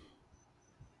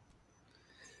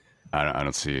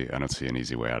don't see an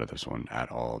easy way out of this one at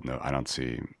all. No, I don't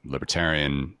see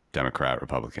Libertarian, Democrat,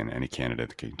 Republican, any candidate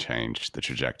that can change the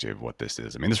trajectory of what this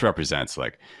is. I mean, this represents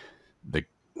like the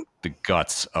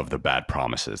guts of the bad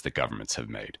promises that governments have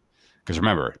made. Because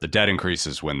remember, the debt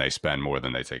increases when they spend more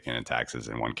than they take in taxes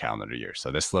in one calendar year.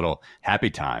 So this little happy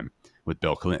time with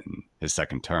Bill Clinton, his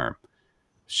second term,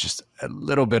 it's just a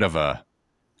little bit of a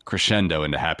crescendo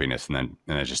into happiness, and then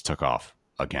it just took off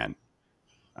again.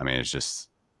 I mean, it's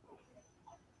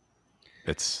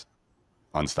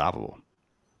unstoppable.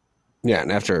 Yeah,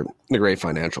 and after the great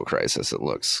financial crisis, it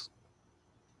looks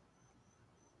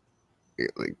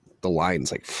like the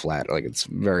line's like flat, like it's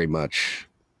very much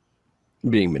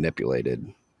being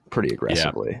manipulated pretty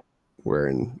aggressively.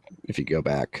 Yeah. If you go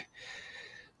back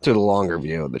to the longer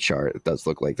view of the chart, it does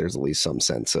look like there's at least some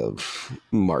sense of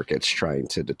markets trying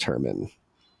to determine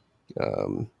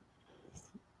or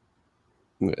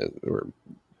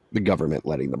the government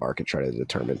letting the market try to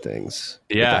determine things.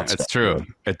 Yeah, it's true.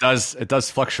 It does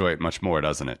fluctuate much more,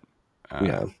 doesn't it?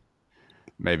 Yeah.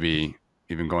 Maybe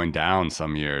even going down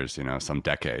some years, some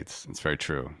decades. It's very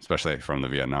true, especially from the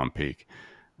Vietnam peak.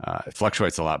 It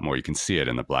fluctuates a lot more. You can see it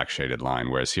in the black shaded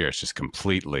line, whereas here it's just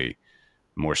completely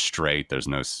more straight. There's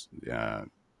no,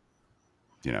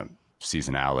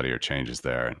 seasonality or changes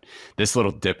there. And this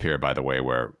little dip here, by the way,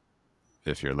 where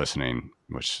if you're listening,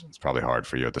 which is probably hard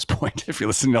for you at this point, if you're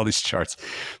listening to all these charts,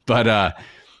 but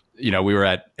we were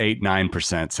at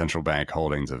 8-9% central bank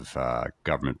holdings of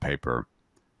government paper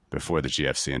before the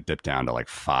GFC and dipped down to like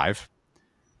 5.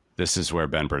 This is where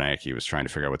Ben Bernanke was trying to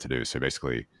figure out what to do. So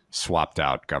basically swapped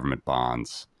out government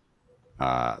bonds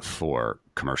for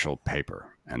commercial paper.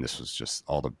 And this was just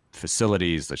all the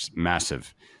facilities, just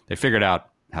massive. They figured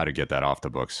out how to get that off the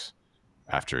books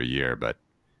after a year, but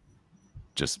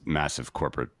just massive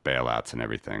corporate bailouts and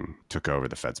everything took over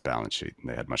the Fed's balance sheet. And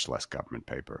they had much less government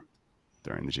paper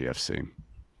during the GFC.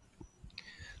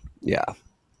 Yeah.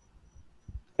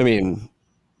 I mean,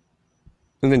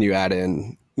 and then you add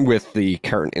in with the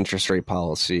current interest rate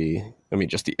policy, I mean,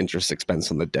 just the interest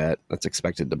expense on the debt that's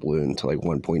expected to balloon to like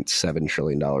 $1.7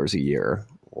 trillion a year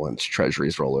once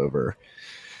treasuries roll over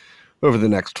the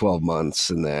next 12 months.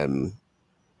 And then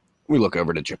we look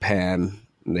over to Japan,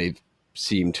 and they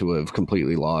seem to have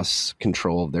completely lost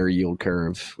control of their yield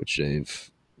curve, which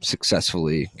they've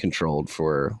successfully controlled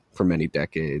for many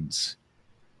decades,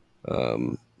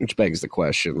 which begs the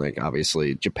question, like,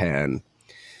 obviously Japan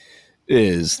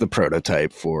is the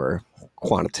prototype for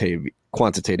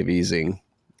quantitative easing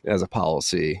as a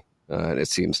policy, and it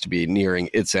seems to be nearing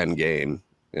its end game.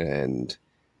 And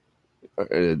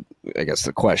I guess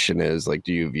the question is, like,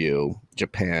 do you view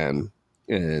Japan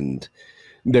and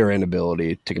their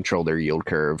inability to control their yield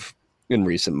curve in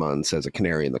recent months as a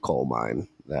canary in the coal mine,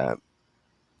 that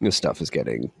this stuff is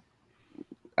getting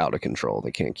out of control?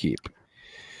 They can't keep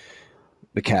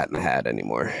the cat in the hat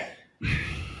anymore.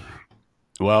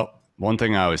 Well, one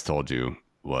thing I always told you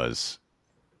was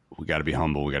we got to be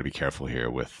humble. We got to be careful here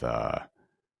with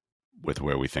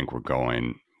where we think we're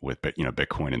going with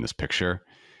Bitcoin in this picture.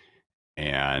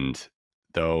 And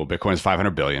though Bitcoin is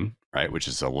 500 billion, right, which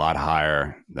is a lot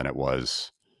higher than it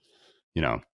was,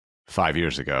 5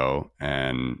 years ago,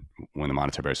 and when the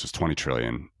monetary base was 20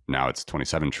 trillion, now it's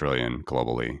 27 trillion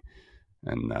globally,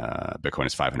 and Bitcoin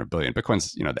is 500 billion.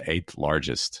 Bitcoin's the 8th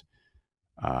largest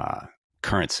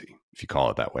currency, if you call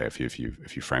it that way, if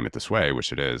you frame it this way,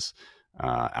 which it is,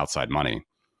 outside money.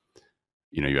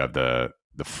 You have the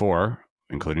 4,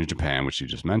 including Japan, which you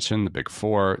just mentioned, the big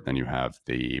 4. Then you have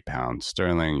the pound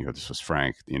sterling, you have the Swiss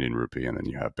franc, the Indian rupee, and then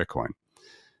you have Bitcoin.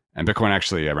 And Bitcoin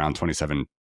actually around 27,000.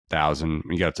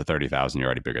 When you get up to 30,000, you're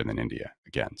already bigger than India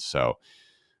again. So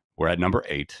we're at number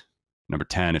 8, number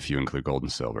 10 if you include gold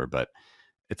and silver. But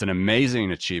it's an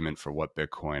amazing achievement for what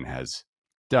Bitcoin has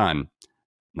done.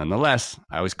 Nonetheless,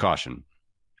 I always caution,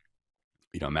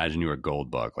 imagine you were a gold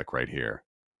bug, like right here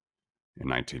in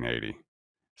 1980.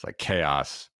 It's like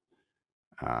chaos.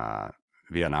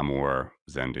 Vietnam War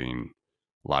was ending,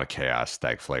 a lot of chaos,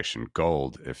 stagflation.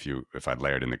 Gold, if I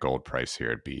layered in the gold price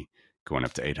here, it'd be going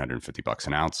up to $850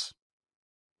 an ounce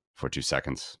for 2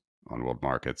 seconds on world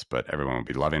markets, but everyone would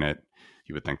be loving it.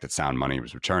 You would think that sound money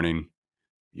was returning.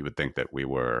 You would think that we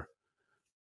were,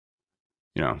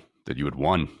 that you had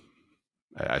won.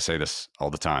 I say this all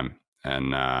the time,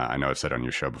 and I know I've said it on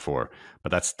your show before,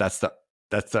 but that's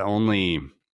the only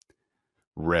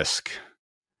risk.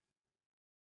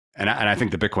 And I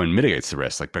think the Bitcoin mitigates the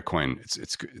risk. Like Bitcoin,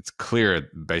 it's clear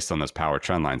based on those power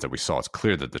trend lines that we saw. It's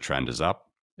clear that the trend is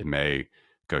up. It may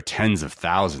go tens of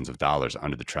thousands of dollars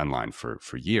under the trend line for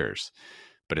years,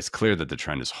 but it's clear that the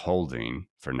trend is holding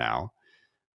for now.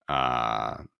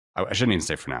 I shouldn't even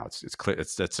say for now. It's clear.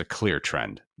 It's a clear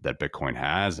trend that Bitcoin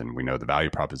has, and we know the value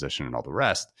proposition and all the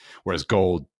rest. Whereas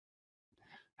gold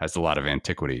has a lot of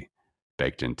antiquity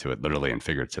baked into it, literally and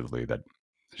figuratively, that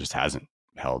just hasn't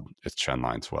held its trend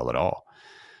lines well at all.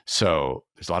 So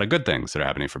there's a lot of good things that are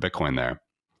happening for Bitcoin there.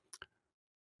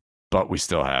 But we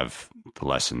still have the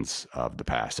lessons of the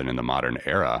past. And in the modern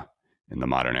era,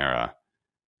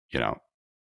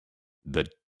 the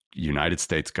United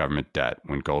States government debt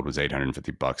when gold was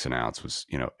 $850 an ounce was,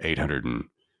 $830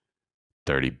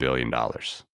 billion.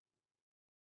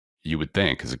 You would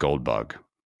think as a gold bug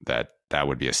that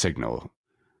would be a signal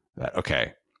that,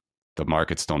 okay, the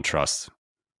markets don't trust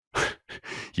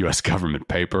U.S. government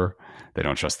paper. They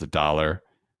don't trust the dollar.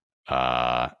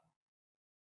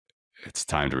 It's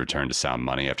time to return to sound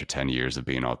money after 10 years of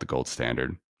being off the gold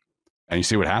standard. And you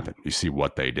see what happened. You see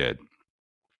what they did.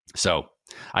 So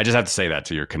I just have to say that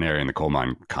to your canary in the coal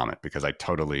mine comment, because I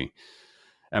totally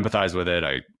empathize with it.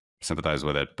 I sympathize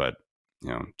with it. But,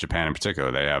 Japan in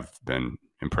particular, they have been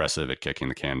impressive at kicking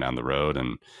the can down the road,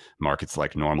 and markets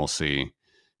like normalcy,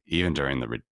 even during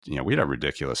we had a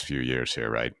ridiculous few years here,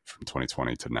 right? From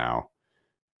 2020 to now.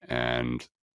 And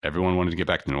everyone wanted to get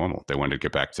back to normal. They wanted to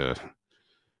get back to,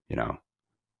 a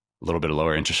little bit of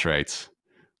lower interest rates,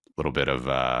 a little bit of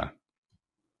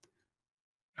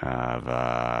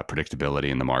predictability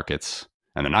in the markets,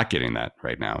 and they're not getting that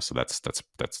right now. So that's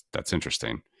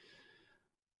interesting.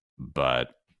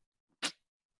 But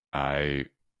I,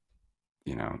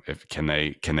 if can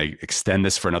they extend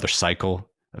this for another cycle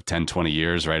of 10, 20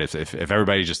 years, right? If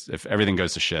everybody if everything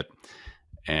goes to shit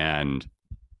and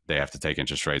they have to take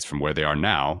interest rates from where they are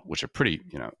now, which are pretty,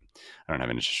 I don't have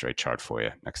an interest rate chart for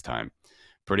you next time,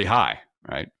 pretty high,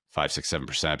 right? 5, 6,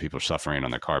 7%. People are suffering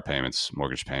on their car payments,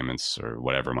 mortgage payments, or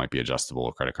whatever might be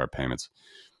adjustable, credit card payments.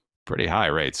 Pretty high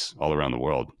rates all around the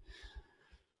world.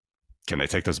 Can they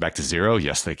take those back to zero?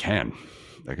 Yes, they can.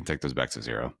 They can take those back to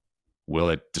zero. Will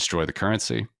it destroy the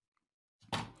currency?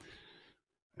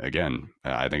 Again,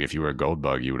 I think if you were a gold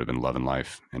bug, you would have been loving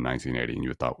life in 1980 and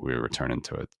you thought we were returning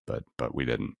to it, but we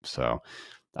didn't. So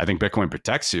I think Bitcoin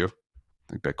protects you.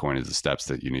 I think Bitcoin is the steps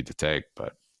that you need to take,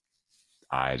 but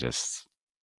I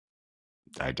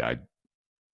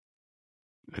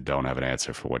don't have an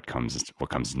answer for what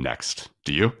comes next.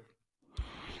 Do you?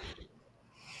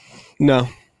 No,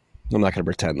 I'm not going to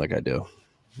pretend like I do.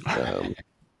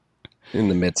 In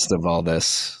the midst of all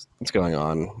this that's going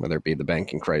on, whether it be the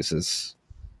banking crisis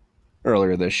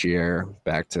earlier this year,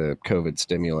 back to COVID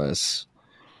stimulus,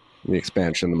 the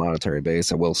expansion of the monetary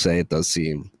base, I will say it does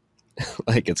seem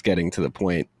like it's getting to the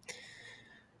point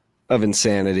of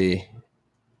insanity,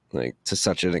 like to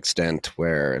such an extent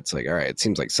where it's like, all right, it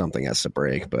seems like something has to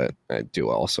break, but I do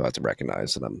also have to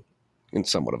recognize that I'm in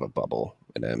somewhat of a bubble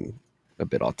and I'm a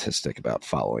bit autistic about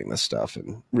following this stuff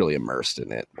and really immersed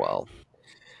in it, while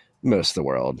most of the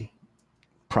world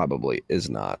probably is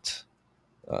not.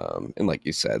 And like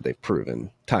you said, they've proven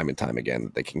time and time again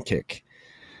that they can kick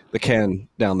the can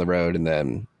down the road. And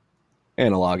then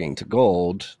analoging to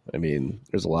gold, I mean,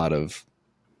 there's a lot of,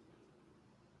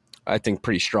 I think,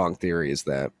 pretty strong theories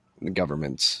that the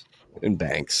governments and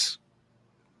banks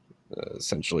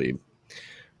essentially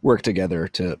work together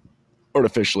to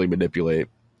artificially manipulate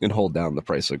and hold down the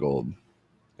price of gold,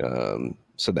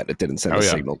 so that it didn't send a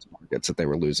signal to markets that they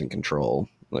were losing control.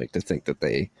 Like, to think that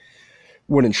they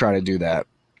wouldn't try to do that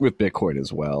with Bitcoin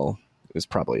as well is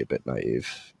probably a bit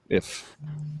naive. It's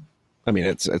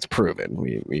proven.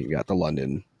 We got the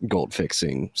London gold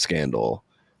fixing scandal.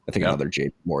 I think another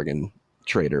JP Morgan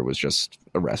trader was just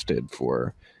arrested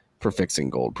for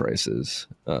fixing gold prices.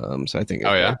 So I think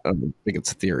I don't think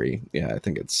it's a theory. Yeah, I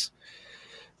think it's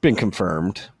been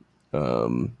confirmed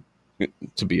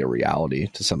to be a reality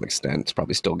to some extent. It's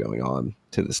probably still going on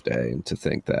to this day. And to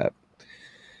think that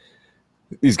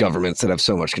these governments that have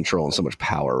so much control and so much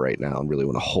power right now and really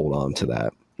want to hold on to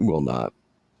that will not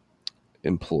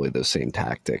employ those same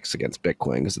tactics against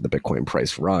Bitcoin, because if the Bitcoin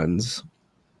price runs,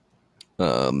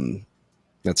 that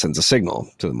sends a signal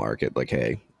to the market like,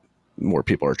 hey, more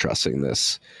people are trusting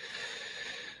this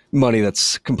money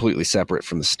that's completely separate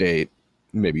from the state.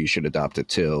 Maybe you should adopt it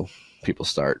too. People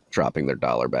start dropping their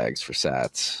dollar bags for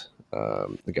sats.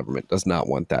 The government does not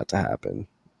want that to happen.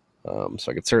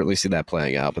 So I could certainly see that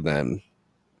playing out. But then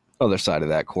other side of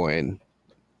that coin,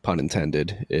 pun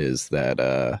intended, is that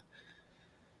I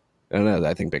don't know.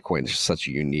 I think Bitcoin is such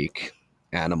a unique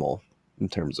animal in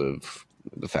terms of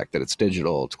the fact that it's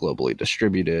digital, it's globally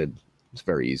distributed, it's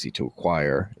very easy to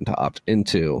acquire and to opt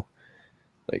into.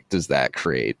 Like, does that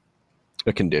create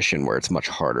a condition where it's much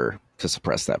harder to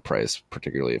suppress that price,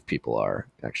 particularly if people are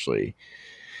actually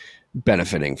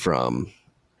benefiting from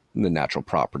the natural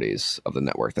properties of the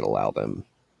network that allow them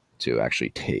to actually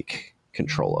take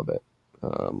control of it?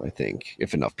 I think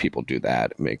if enough people do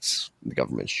that, it makes the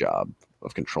government's job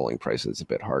of controlling prices a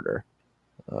bit harder.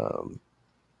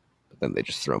 But then they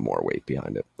just throw more weight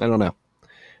behind it. I don't know.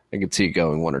 I could see it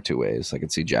going one or two ways. I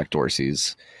could see Jack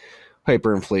Dorsey's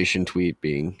hyperinflation tweet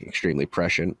being extremely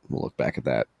prescient. We'll look back at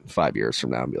that 5 years from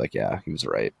now and be like, yeah, he was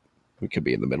right. We could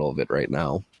be in the middle of it right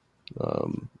now.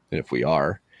 And if we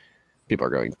are, people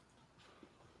are going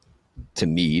to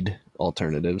need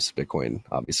alternatives. Bitcoin,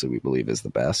 obviously, we believe is the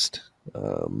best.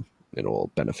 It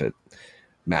will benefit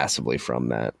massively from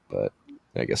that. But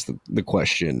I guess the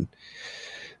question,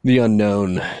 the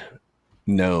unknown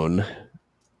known,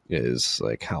 is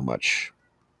like, how much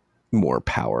more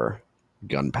power,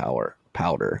 gunpowder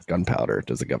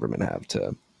does the government have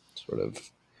to sort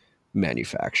of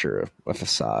manufacture a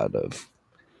facade of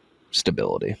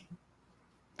stability?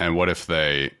 And what if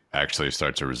they actually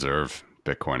start to reserve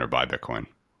Bitcoin or buy Bitcoin?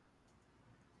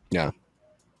 Yeah.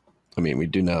 I mean, we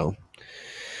do know.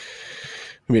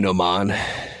 I mean, Oman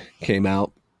came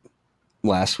out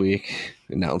last week,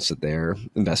 announced that they're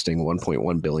investing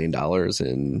 $1.1 billion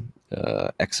in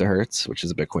exahertz, which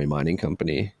is a Bitcoin mining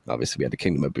company. Obviously, we had the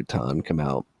Kingdom of Bhutan come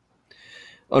out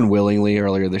unwillingly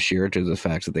earlier this year due to the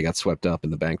fact that they got swept up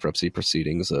in the bankruptcy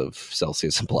proceedings of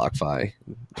Celsius and BlockFi.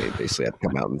 They basically had to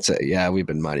come out and say, yeah, we've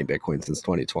been mining Bitcoin since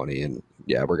 2020, and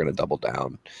yeah, we're going to double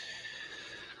down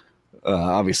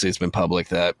Obviously, it's been public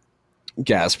that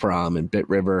Gazprom and Bit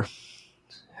River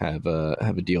have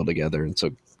a deal together, and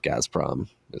so Gazprom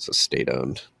is a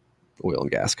state-owned oil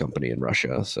and gas company in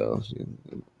Russia. So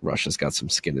Russia's got some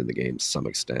skin in the game to some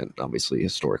extent. Obviously,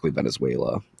 historically,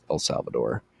 Venezuela, El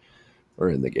Salvador are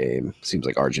in the game. Seems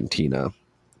like Argentina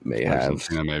may have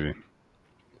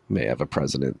a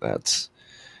president that's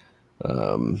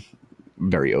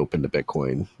very open to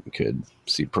Bitcoin. Could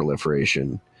see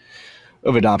proliferation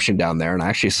of adoption down there. And I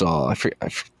actually saw, I think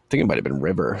it might have been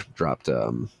River dropped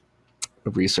a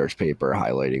research paper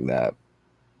highlighting that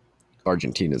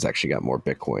Argentina's actually got more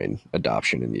Bitcoin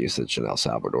adoption and usage than El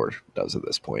Salvador does at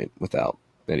this point without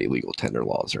any legal tender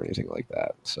laws or anything like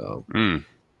that. So it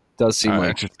does seem like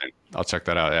interesting. I'll check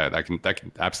that out. Yeah, I can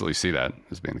absolutely see that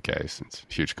as being the case. It's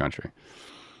a huge country.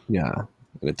 Yeah.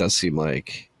 And it does seem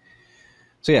like,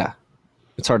 so yeah,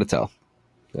 it's hard to tell.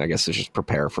 I guess it's just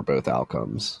prepare for both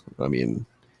outcomes. I mean,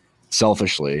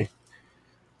 selfishly,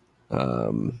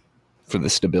 for the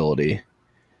stability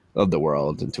of the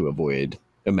world and to avoid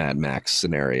a Mad Max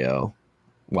scenario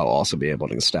while also being able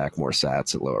to stack more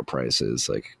sats at lower prices.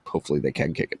 Like, hopefully they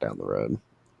can kick it down the road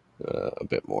a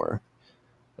bit more.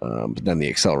 But then the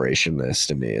acceleration this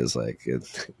to me is like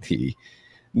the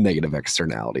negative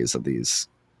externalities of these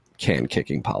can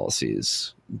kicking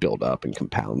policies build up and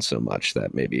compound so much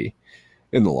that maybe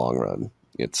in the long run,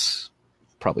 it's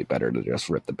probably better to just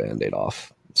rip the Band-Aid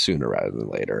off sooner rather than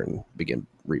later and begin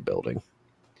rebuilding.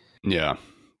 Yeah.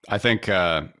 I think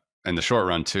in the short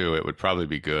run, too, it would probably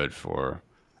be good for,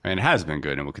 I mean, it has been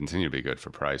good and will continue to be good for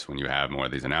price when you have more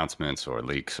of these announcements or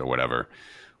leaks or whatever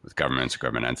with governments or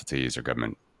government entities or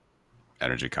government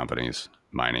energy companies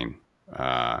mining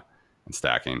and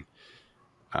stacking.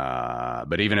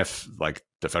 But even if like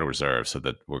the Federal Reserve said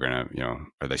that we're going to,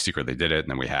 or they secretly did it and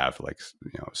then we have like,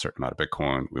 a certain amount of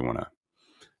Bitcoin, we want to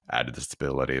add to the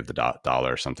stability of the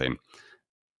dollar or something.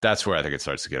 That's where I think it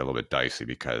starts to get a little bit dicey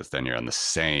because then you're on the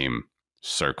same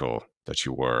circle that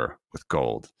you were with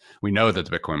gold. We know that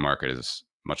the Bitcoin market is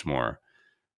much more,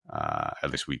 at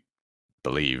least we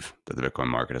believe that the Bitcoin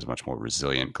market is much more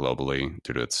resilient globally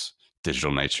due to its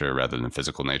digital nature rather than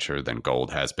physical nature than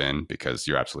gold has been, because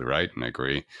you're absolutely right. And I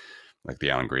agree. Like the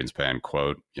Alan Greenspan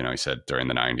quote, he said during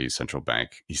the 90s, central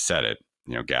bank, he said it,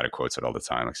 Gata quotes it all the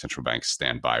time, like central banks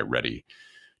stand by ready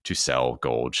to sell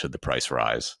gold should the price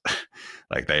rise.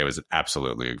 Like it was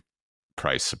absolutely a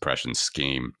price suppression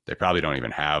scheme. They probably don't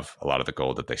even have a lot of the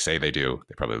gold that they say they do.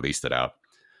 They probably leased it out.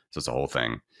 So it's a whole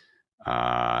thing.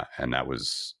 And that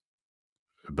was,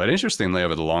 but interestingly,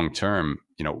 over the long term,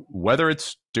 whether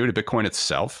it's due to Bitcoin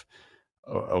itself,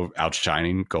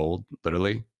 outshining gold,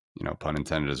 literally, pun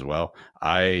intended as well.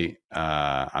 I'm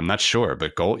not sure,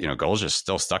 but gold's just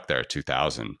still stuck there at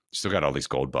 2000. You still got all these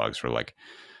gold bugs. We're like,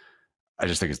 I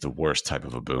just think it's the worst type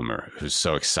of a boomer who's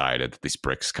so excited that these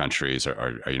BRICS countries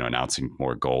are announcing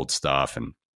more gold stuff.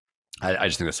 And I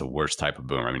just think that's the worst type of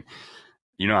boomer. I mean,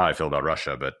 you know how I feel about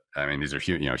Russia, but I mean, these are,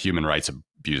 human rights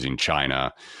abusing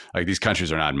China. Like these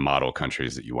countries are not model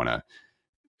countries that you want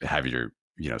to have your,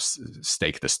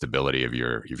 stake the stability of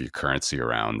your currency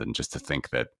around. And just to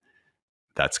think that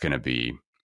that's going to be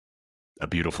a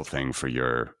beautiful thing for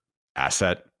your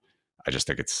asset, I just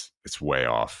think it's way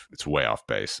off. It's way off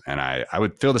base. And I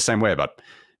would feel the same way about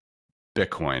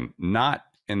Bitcoin, not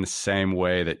in the same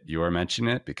way that you're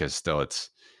mentioning it, because still it's,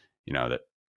 that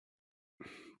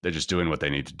they're just doing what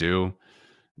they need to do.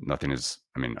 Nothing is,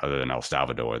 other than El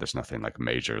Salvador, there's nothing like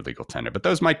major legal tender, but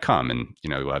those might come and,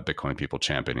 we'll have Bitcoin people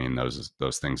championing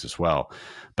those things as well.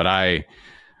 But I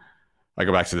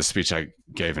go back to the speech I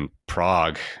gave in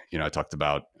Prague. I talked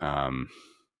about,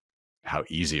 how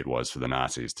easy it was for the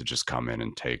Nazis to just come in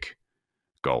and take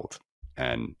gold.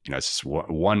 And, it's just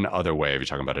one other way of you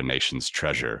talking about a nation's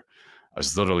treasure. It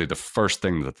was literally the first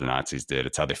thing that the Nazis did.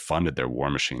 It's how they funded their war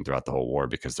machine throughout the whole war,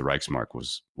 because the Reichsmark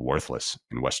was worthless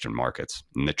in Western markets.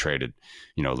 And they traded,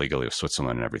 legally with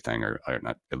Switzerland and everything, or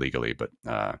not illegally, but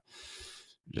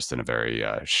just in a very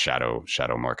shadow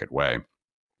market way.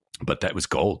 But that was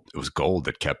gold. It was gold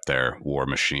that kept their war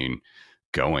machine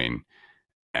going.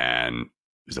 And it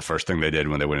was the first thing they did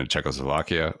when they went into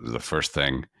Czechoslovakia. It was the first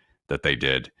thing that they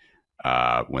did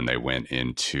when they went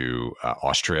into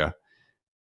Austria.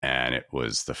 And it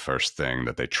was the first thing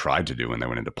that they tried to do when they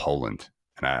went into Poland.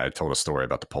 And I told a story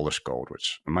about the Polish gold,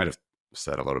 which I might have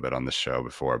said a little bit on this show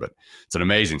before, but it's an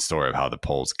amazing story of how the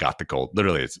Poles got the gold.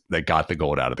 Literally, they got the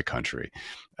gold out of the country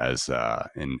as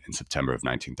in September of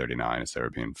 1939 as they were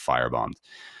being firebombed.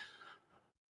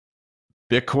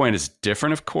 Bitcoin is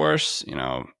different, of course,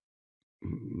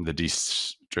 the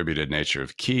distributed nature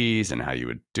of keys and how you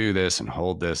would do this and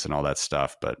hold this and all that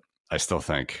stuff. But I still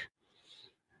think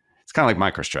it's kind of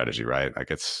like MicroStrategy, right?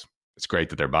 Like it's great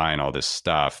that they're buying all this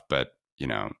stuff, but you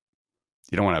don't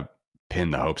want to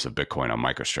pin the hopes of Bitcoin on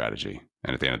MicroStrategy.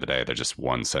 And at the end of the day, they're just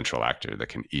one central actor that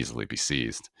can easily be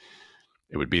seized.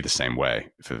 It would be the same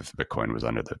way if Bitcoin was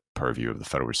under the purview of the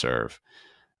Federal Reserve.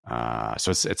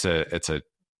 So it's a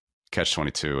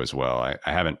catch-22 as well.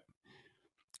 I haven't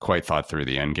quite thought through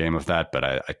the end game of that, but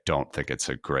I don't think it's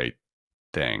a great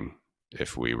thing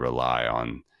if we rely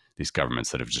on these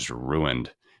governments that have just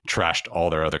trashed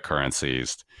all their other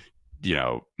currencies,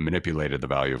 manipulated the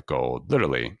value of gold.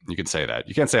 Literally, you can say that.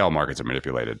 You can't say all markets are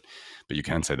manipulated, but you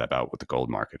can say that about with the gold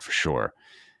market for sure.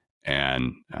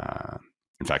 And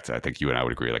in fact, I think you and I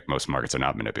would agree, like most markets are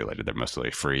not manipulated. They're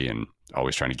mostly free and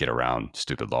always trying to get around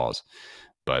stupid laws.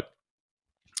 But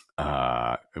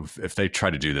if they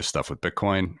try to do this stuff with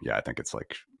Bitcoin, yeah, I think it's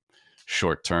like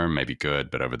short term, maybe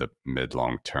good, but over the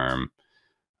mid-long term,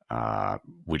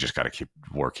 we just got to keep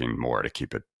working more to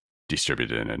keep it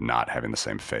distributed and not having the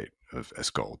same fate as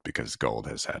gold, because gold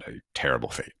has had a terrible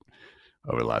fate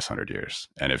over the last 100 years.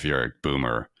 And if you're a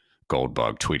boomer gold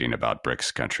bug tweeting about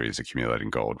BRICS countries accumulating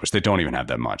gold, which they don't even have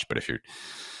that much, but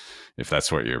if that's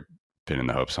what you're pinning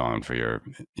the hopes on for your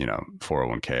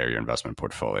 401k or your investment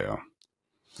portfolio,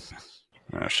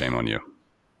 shame on you.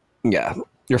 Yeah,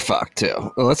 you're fucked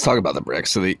too. Well, let's talk about the BRICS.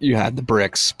 So you had the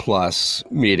BRICS Plus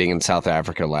meeting in South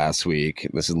Africa last week.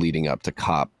 This is leading up to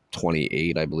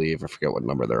COP28, I believe. I forget what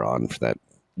number they're on for that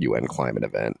UN climate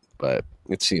event, but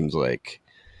it seems like,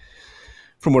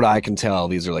 from what I can tell,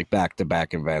 these are like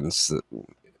back-to-back events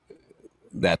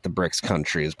that the BRICS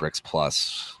countries, BRICS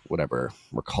Plus, whatever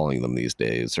we're calling them these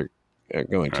days, are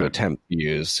going to attempt to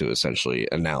use to essentially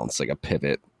announce like a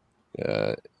pivot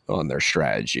on their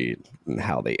strategy and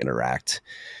how they interact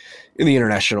in the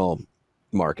international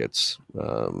markets.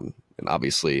 And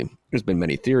obviously, there's been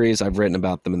many theories. I've written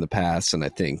about them in the past, and I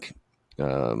think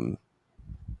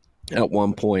at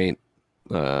one point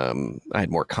I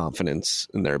had more confidence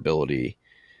in their ability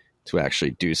to actually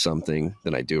do something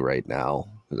than I do right now,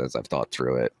 as I've thought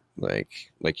through it.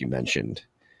 Like you mentioned,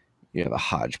 you have a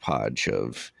hodgepodge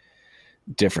of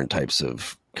different types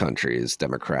of countries,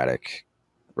 democratic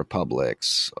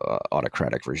republics,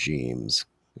 autocratic regimes,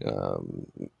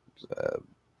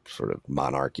 sort of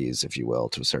monarchies, if you will,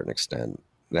 to a certain extent,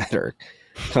 that are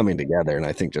coming together. And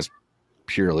I think just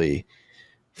purely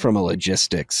from a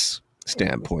logistics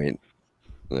standpoint,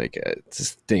 to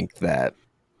think that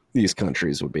these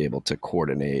countries would be able to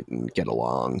coordinate and get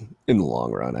along in the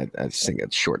long run, I just think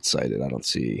it's short-sighted. I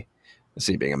see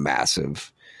it being a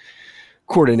massive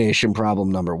coordination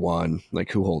problem, number one. Like,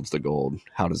 who holds the gold?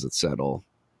 How does it settle?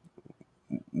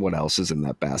 What else is in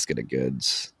that basket of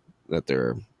goods that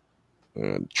they're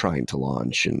trying to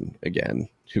launch? And again,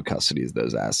 who custodies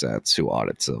those assets? Who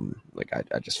audits them? Like,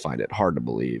 I just find it hard to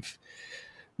believe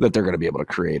that they're going to be able to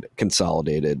create a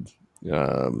consolidated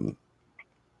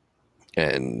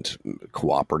and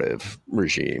cooperative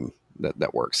regime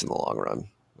that works in the long run.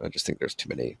 I just think there's too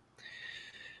many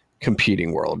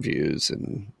competing worldviews,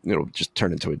 and it'll just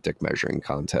turn into a dick measuring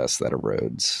contest that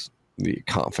erodes the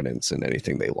confidence in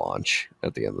anything they launch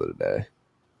at the end of the day.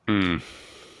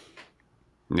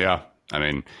 Yeah. I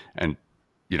mean, and,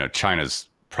 China's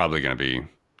probably going to be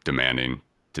demanding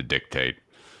to dictate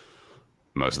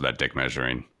most of that dick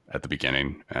measuring at the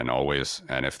beginning and always.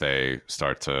 And if they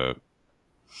start to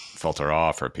filter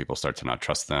off, or people start to not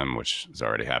trust them, which is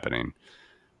already happening,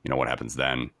 what happens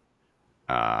then?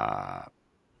 I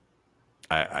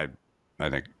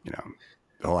think, the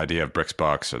whole idea of BRICS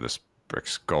bucks or this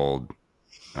BRICS gold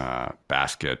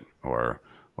basket or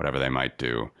whatever they might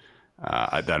do,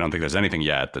 I don't think there's anything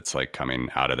yet that's like coming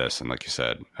out of this. And like you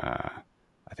said, I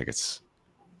think it's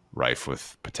rife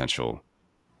with potential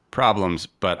problems,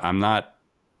 but I'm not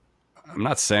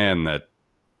saying that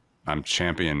I'm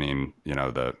championing,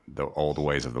 the old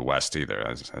ways of the West either,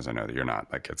 as I know that you're not.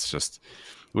 Like, it's just,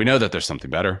 we know that there's something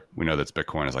better. We know that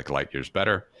Bitcoin is like light years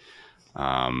better,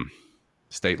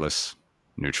 stateless,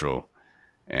 neutral.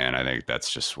 And I think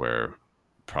that's just where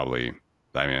probably,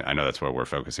 I know that's where we're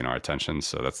focusing our attention.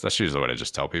 So that's usually what I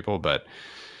just tell people. But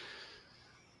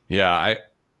yeah,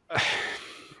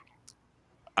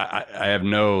 I have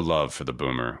no love for the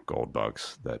boomer gold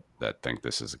bugs that think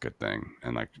this is a good thing.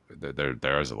 And like,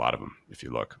 there is a lot of them. If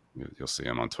you look, you'll see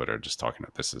them on Twitter just talking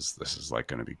about this is like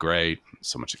going to be great.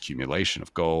 So much accumulation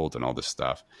of gold and all this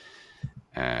stuff.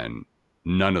 And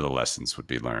none of the lessons would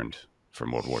be learned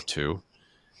from World War II.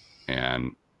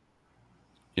 And,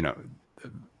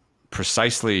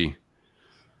 precisely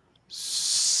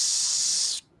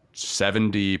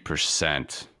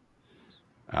 70%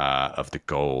 of the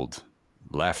gold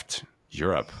left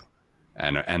Europe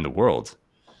and the world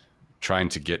trying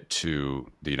to get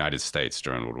to the United States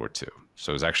during World War II.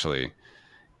 So it was actually,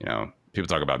 people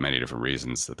talk about many different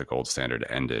reasons that the gold standard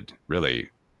ended. Really,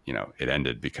 it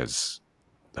ended because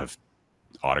of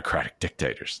autocratic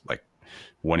dictators, like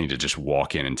wanting to just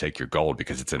walk in and take your gold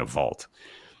because it's in a vault.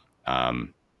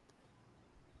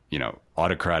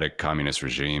 Autocratic communist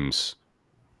regimes,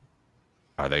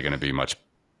 are they going to be much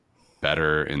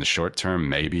better in the short term?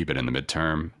 Maybe, but in the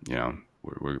midterm,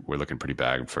 we're looking pretty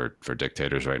bad for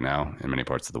dictators right now in many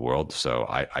parts of the world. So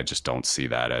I just don't see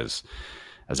that as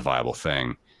a viable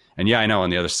thing. And yeah, I know on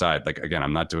the other side, like, again,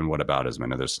 I'm not doing whataboutism. I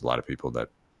know there's a lot of people that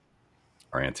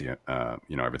are anti,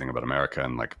 everything about America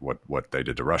and like what they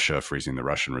did to Russia, freezing the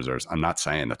Russian reserves. I'm not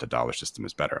saying that the dollar system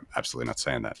is better. I'm absolutely not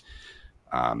saying that.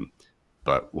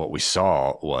 But what we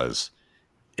saw was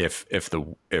if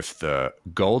the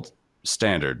gold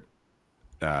standard,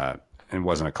 it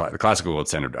wasn't the classical gold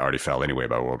standard already fell anyway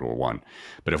by World War I.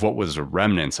 But if what was a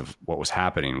remnants of what was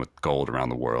happening with gold around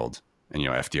the world, and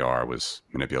FDR was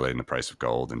manipulating the price of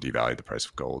gold and devalued the price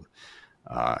of gold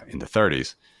in the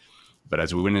 30s. But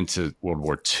as we went into World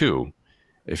War II,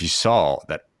 if you saw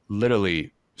that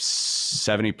literally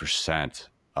 70%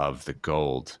 of the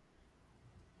gold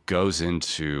goes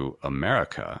into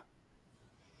America,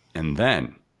 and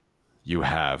then you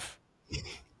have,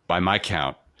 by my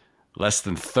count, less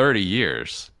than 30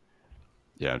 years,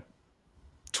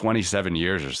 27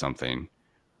 years or something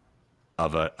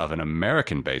of an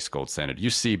American-based gold standard. You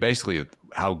see basically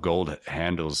how gold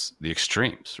handles the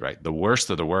extremes, right? The worst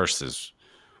of the worst is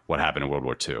what happened in World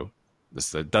War II.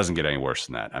 It doesn't get any worse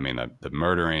than that. I mean, the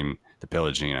murdering, the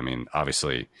pillaging. I mean,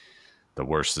 obviously, the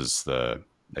worst is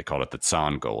they called it the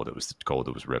Tsan gold. It was the gold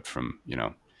that was ripped from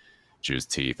Jews'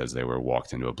 teeth as they were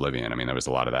walked into oblivion. I mean, there was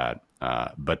a lot of that.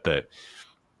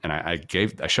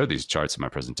 I showed these charts in my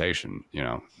presentation.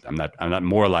 I'm not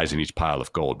moralizing each pile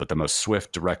of gold, but the most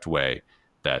swift, direct way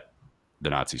that the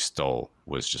Nazis stole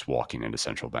was just walking into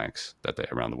central banks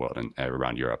around the world and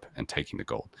around Europe and taking the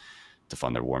gold to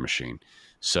fund their war machine.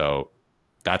 So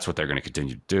that's what they're going to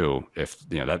continue to do. If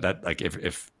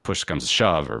if push comes to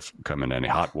shove or come into any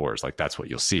hot wars, like that's what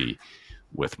you'll see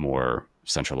with more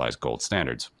centralized gold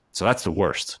standards. So that's the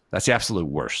worst. That's the absolute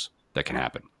worst that can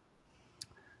happen.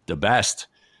 The best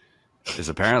is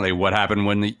apparently what happened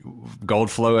when the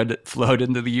gold flowed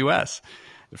into the U.S.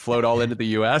 It flowed all into the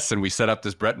U.S. and we set up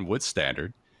this Bretton Woods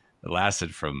standard that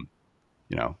lasted from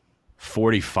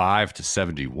 45 to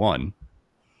 71.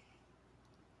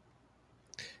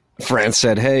 France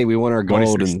said, "Hey, we want our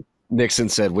gold," and Nixon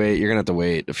said, "Wait, you're gonna have to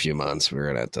wait a few months. We're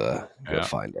gonna have to go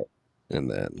find it." And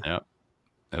then,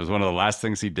 it was one of the last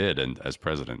things he did, and as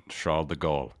president, Charles de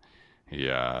Gaulle, he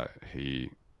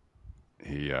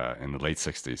in the late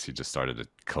 60s, he just started to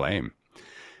claim,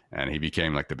 and he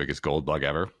became like the biggest gold bug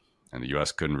ever, and the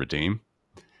U.S. couldn't redeem,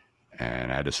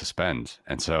 and had to suspend.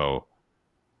 And so,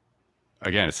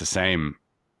 again, it's the same.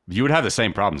 You would have the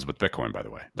same problems with Bitcoin, by the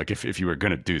way. Like if you were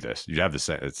going to do this, you'd have the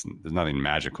same. There's nothing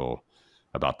magical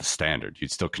about the standard.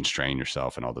 You'd still constrain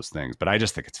yourself and all those things. But I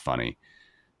just think it's funny,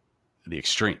 the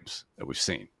extremes that we've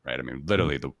seen, right? I mean,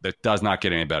 literally, that does not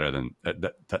get any better than.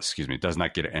 Does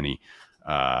not get any.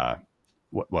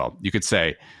 Well, you could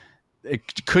say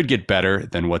it could get better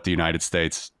than what the United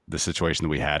States, the situation that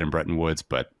we had in Bretton Woods,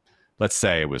 but let's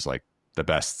say it was like the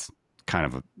best kind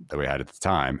of that we had at the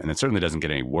time, and it certainly doesn't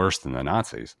get any worse than the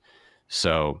Nazis.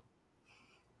 So,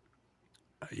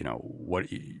 what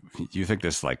do you think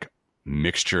this like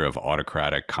mixture of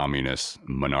autocratic, communist,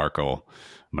 monarchical,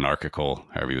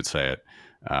 however you would say it,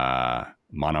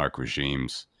 monarch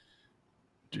regimes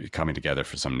coming together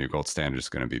for some new gold standard is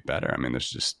going to be better? I mean,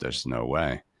 there's no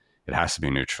way. It has to be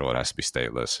neutral. It has to be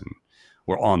stateless, and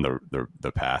we're on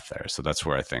the path there. So that's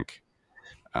where I think.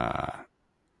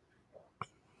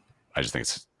 I just think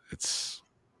it's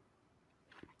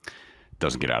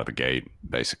doesn't get out of the gate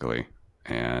basically,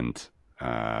 and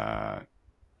I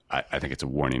think it's a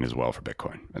warning as well for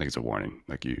Bitcoin. I think it's a warning.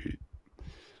 Like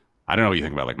I don't know what you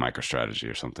think about like MicroStrategy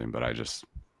or something, but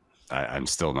I'm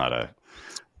still not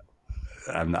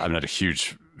I'm not a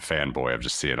huge fanboy of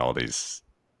just seeing all these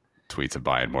tweets of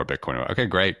buying more Bitcoin. Okay,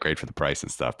 great for the price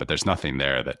and stuff, but there's nothing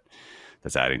there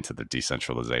that's adding to the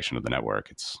decentralization of the network.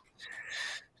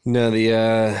 No,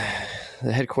 the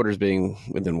headquarters being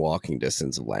within walking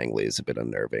distance of Langley is a bit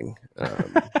unnerving.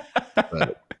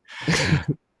 But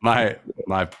my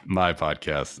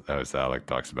podcast host Alec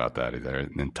talks about that. He's there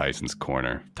in Tyson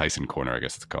Corner, I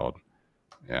guess it's called.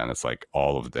 Yeah, and it's like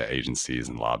all of the agencies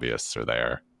and lobbyists are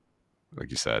there,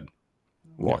 like you said,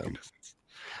 walking distance.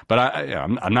 But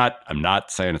I'm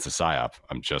not saying it's a psyop.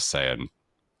 I'm just saying,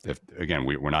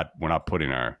 we're not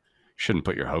shouldn't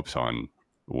put your hopes on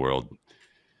the world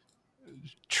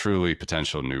truly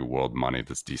potential new world money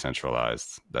that's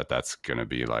decentralized, that's going to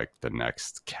be like the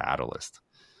next catalyst.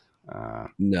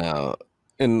 No.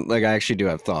 And like, I actually do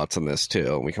have thoughts on this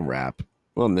too. And we can wrap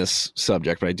on this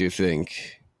subject, but I do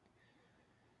think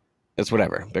it's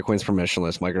whatever. Bitcoin's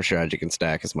permissionless. MicroStrategy can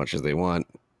stack as much as they want.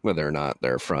 Whether or not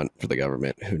they're a front for the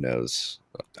government, who knows?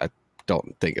 I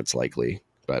don't think it's likely,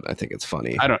 but I think it's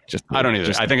funny. I don't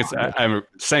either. I think I'm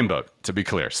same boat, to be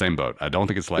clear. Same boat. I don't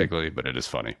think it's likely, but it is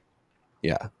funny.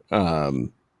 Yeah.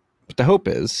 But the hope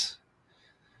is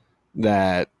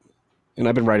that, and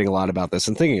I've been writing a lot about this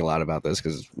and thinking a lot about this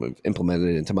because we've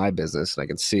implemented it into my business, and I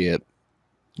can see it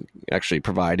actually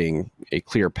providing a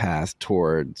clear path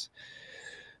towards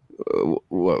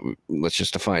what let's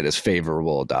just define as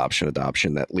favorable adoption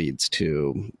that leads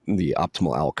to the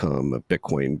optimal outcome of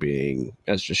Bitcoin being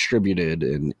as distributed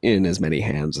and in as many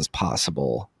hands as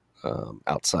possible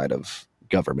outside of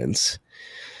governments.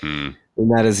 And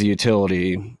that is the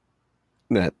utility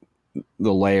that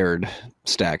the layered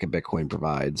stack of Bitcoin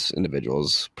provides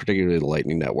individuals, particularly the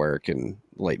Lightning Network. And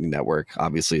Lightning Network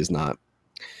obviously is not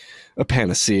a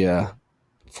panacea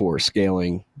for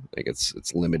scaling. Like,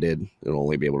 it's limited. It'll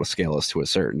only be able to scale us to a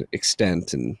certain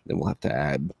extent, and then we'll have to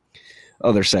add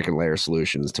other second layer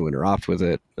solutions to interopt with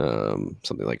it,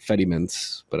 something like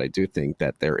Fedimints. But I do think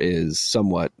that there is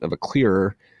somewhat of a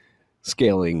clearer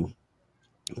scaling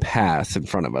path in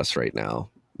front of us right now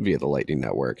via the Lightning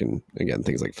Network, and again,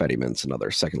 things like Fedimints and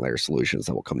other second layer solutions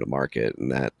that will come to market,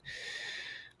 and that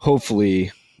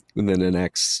hopefully within the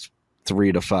next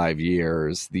 3 to 5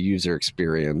 years, the user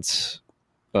experience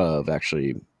of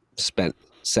actually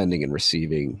sending and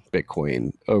receiving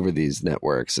Bitcoin over these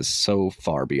networks is so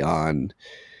far beyond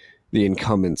the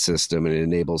incumbent system, and it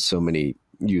enables so many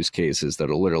use cases that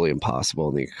are literally impossible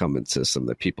in the incumbent system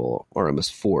that people are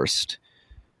almost forced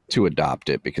to adopt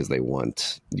it because they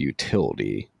want the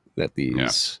utility that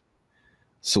these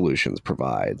solutions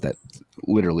provide that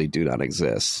literally do not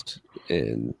exist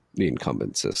in the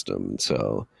incumbent system.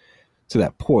 So to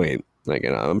that point, like,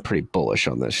 I'm pretty bullish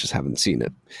on this, just haven't seen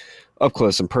it up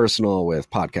close and personal with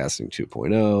podcasting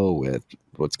 2.0, with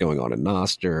what's going on in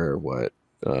Nostr,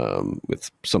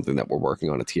 with something that we're working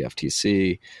on at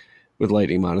TFTC, with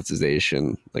Lightning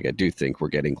monetization. Like, I do think we're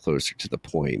getting closer to the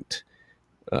point,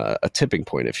 a tipping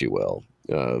point, if you will,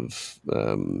 of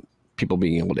people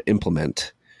being able to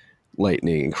implement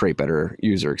Lightning and create better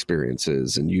user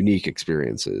experiences and unique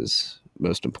experiences,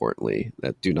 most importantly,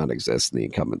 that do not exist in the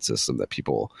incumbent system, that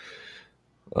people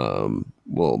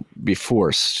will be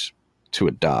forced to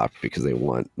adopt because they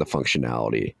want the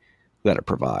functionality that it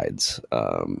provides,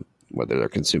 whether they're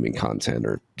consuming content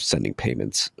or sending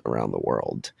payments around the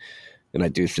world. And I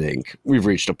do think we've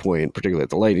reached a point, particularly at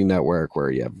the Lightning Network,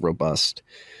 where you have robust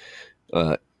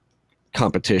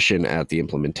competition at the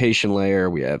implementation layer.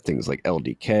 We have things like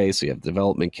LDK, so you have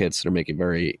development kits that are making it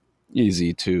very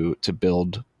easy to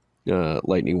build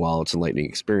Lightning wallets and Lightning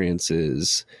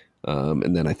experiences.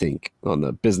 And then I think on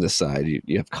the business side,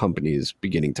 you have companies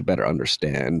beginning to better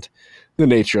understand the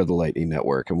nature of the Lightning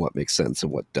Network and what makes sense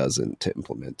and what doesn't to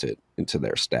implement it into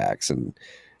their stacks. And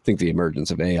I think the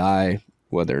emergence of AI,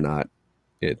 whether or not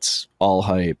it's all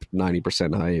hype,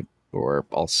 90% hype, or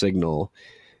all signal,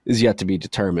 is yet to be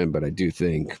determined. But I do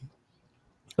think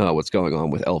what's going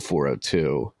on with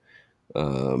L402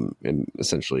 and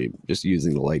essentially just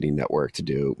using the Lightning Network to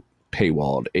do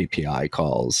paywalled API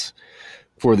calls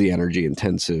for the energy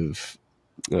intensive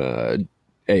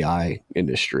AI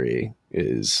industry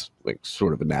is like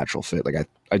sort of a natural fit. Like,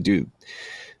 I do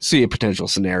see a potential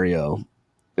scenario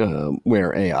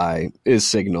where AI is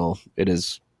signal, it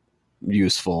is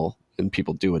useful, and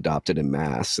people do adopt it in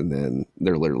mass, and then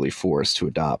they're literally forced to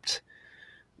adopt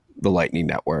the Lightning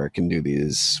Network and do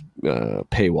these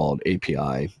paywalled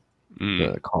API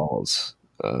calls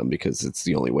because it's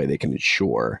the only way they can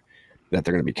ensure that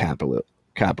they're going to be capital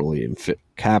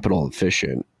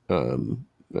efficient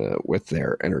with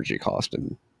their energy cost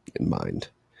in mind.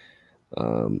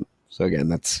 So again,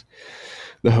 that's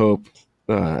the hope.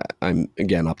 I'm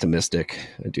again optimistic.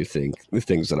 I do think the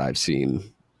things that I've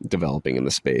seen developing in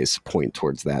the space point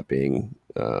towards that being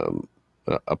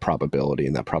a probability,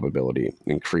 and that probability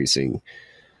increasing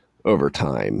over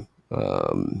time.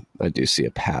 I do see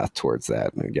a path towards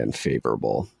that, and again,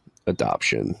 favorable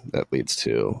adoption that leads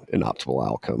to an optimal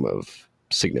outcome of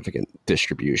significant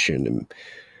distribution, and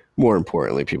more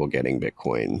importantly, people getting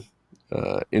Bitcoin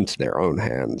into their own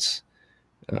hands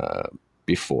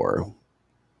before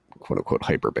quote unquote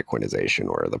hyper Bitcoinization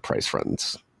or the price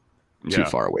runs too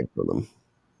far away from them.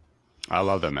 I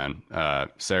love that, man.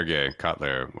 Sergey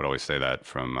Kotler would always say that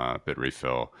from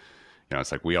Bitrefill. You know,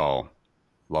 it's like we all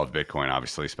love Bitcoin,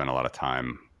 obviously spend a lot of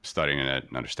time studying it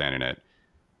and understanding it.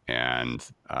 And,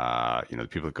 the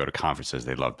people that go to conferences,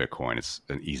 they love Bitcoin. It's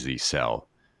an easy sell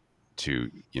to,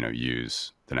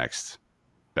 use the next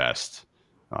best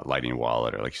Lightning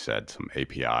wallet, or like you said, some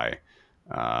API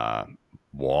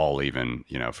wall, even,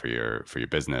 for your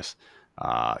business,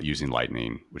 using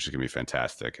Lightning, which is going to be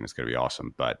fantastic and it's going to be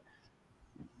awesome. But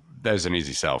there's an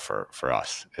easy sell for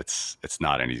us. It's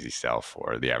not an easy sell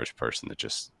for the average person that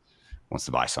just wants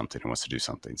to buy something and wants to do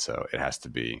something. So it has to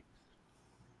be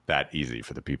that easy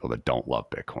for the people that don't love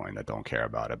Bitcoin, that don't care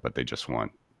about it, but they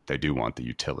do want the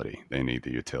utility. They need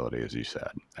the utility, as you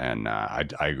said. And I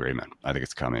agree, man. I think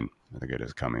it's coming. I think it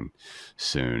is coming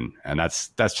soon. And that's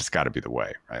just got to be the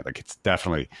way, right? Like, it's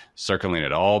definitely, circling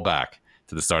it all back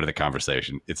to the start of the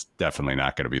conversation, it's definitely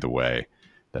not going to be the way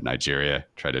that Nigeria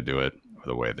tried to do it, or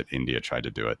the way that India tried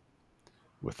to do it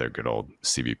with their good old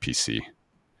CBPC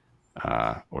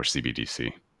or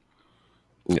CBDC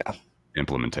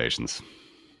implementations.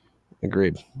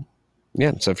 Agreed.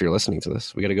 Yeah. So if you're listening to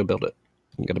this, we got to go build it.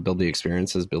 We got to build the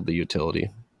experiences, build the utility,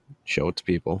 show it to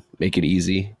people, make it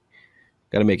easy.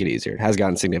 Got to make it easier. It has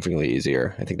gotten significantly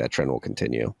easier. I think that trend will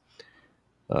continue.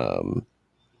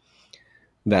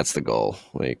 That's the goal.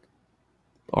 Like,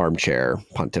 armchair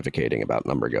pontificating about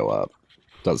number go up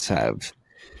does have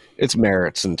its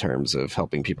merits in terms of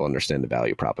helping people understand the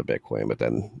value prop of Bitcoin. But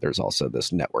then there's also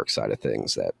this network side of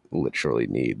things that literally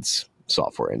needs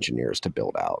software engineers to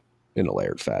build out in a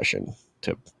layered fashion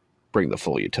to bring the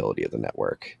full utility of the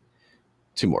network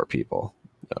to more people.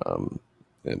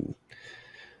 And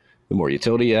the more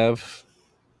utility you have,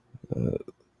 the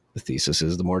thesis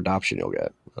is the more adoption you'll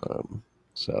get.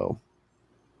 So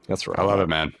that's right. I love it,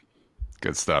 man.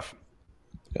 Good stuff.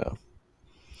 Yeah.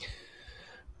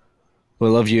 Well,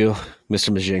 I love you,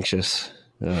 Mr. Mežinskis.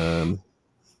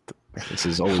 This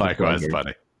is always likewise,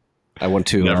 buddy. I want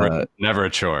to never a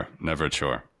chore. Never a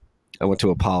chore. I want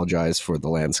to apologize for the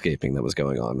landscaping that was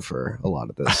going on for a lot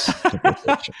of this.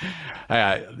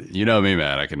 You know me,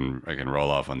 man. I can roll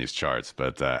off on these charts,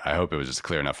 but I hope it was just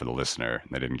clear enough for the listener.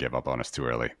 They didn't give up on us too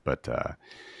early. But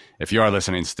if you are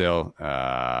listening still, we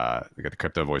got the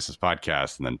Crypto Voices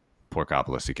podcast, and then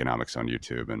Porkopolis Economics on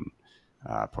YouTube, and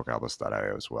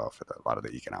porkopolis.io as well for a lot of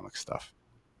the economic stuff.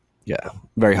 Yeah,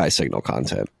 very high signal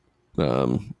content.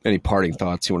 Any parting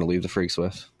thoughts you want to leave the freaks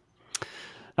with?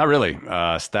 Not really.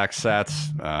 Stack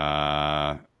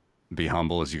sats, be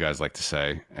humble, as you guys like to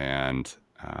say. And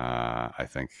I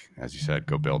think, as you said,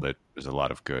 go build it. There's a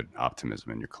lot of good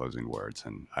optimism in your closing words,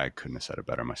 and I couldn't have said it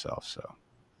better myself. So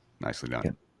nicely done.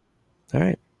 Yeah. All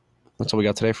right. That's all we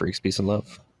got today, freaks. Peace and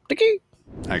love. Thank you.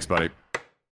 Thanks, buddy.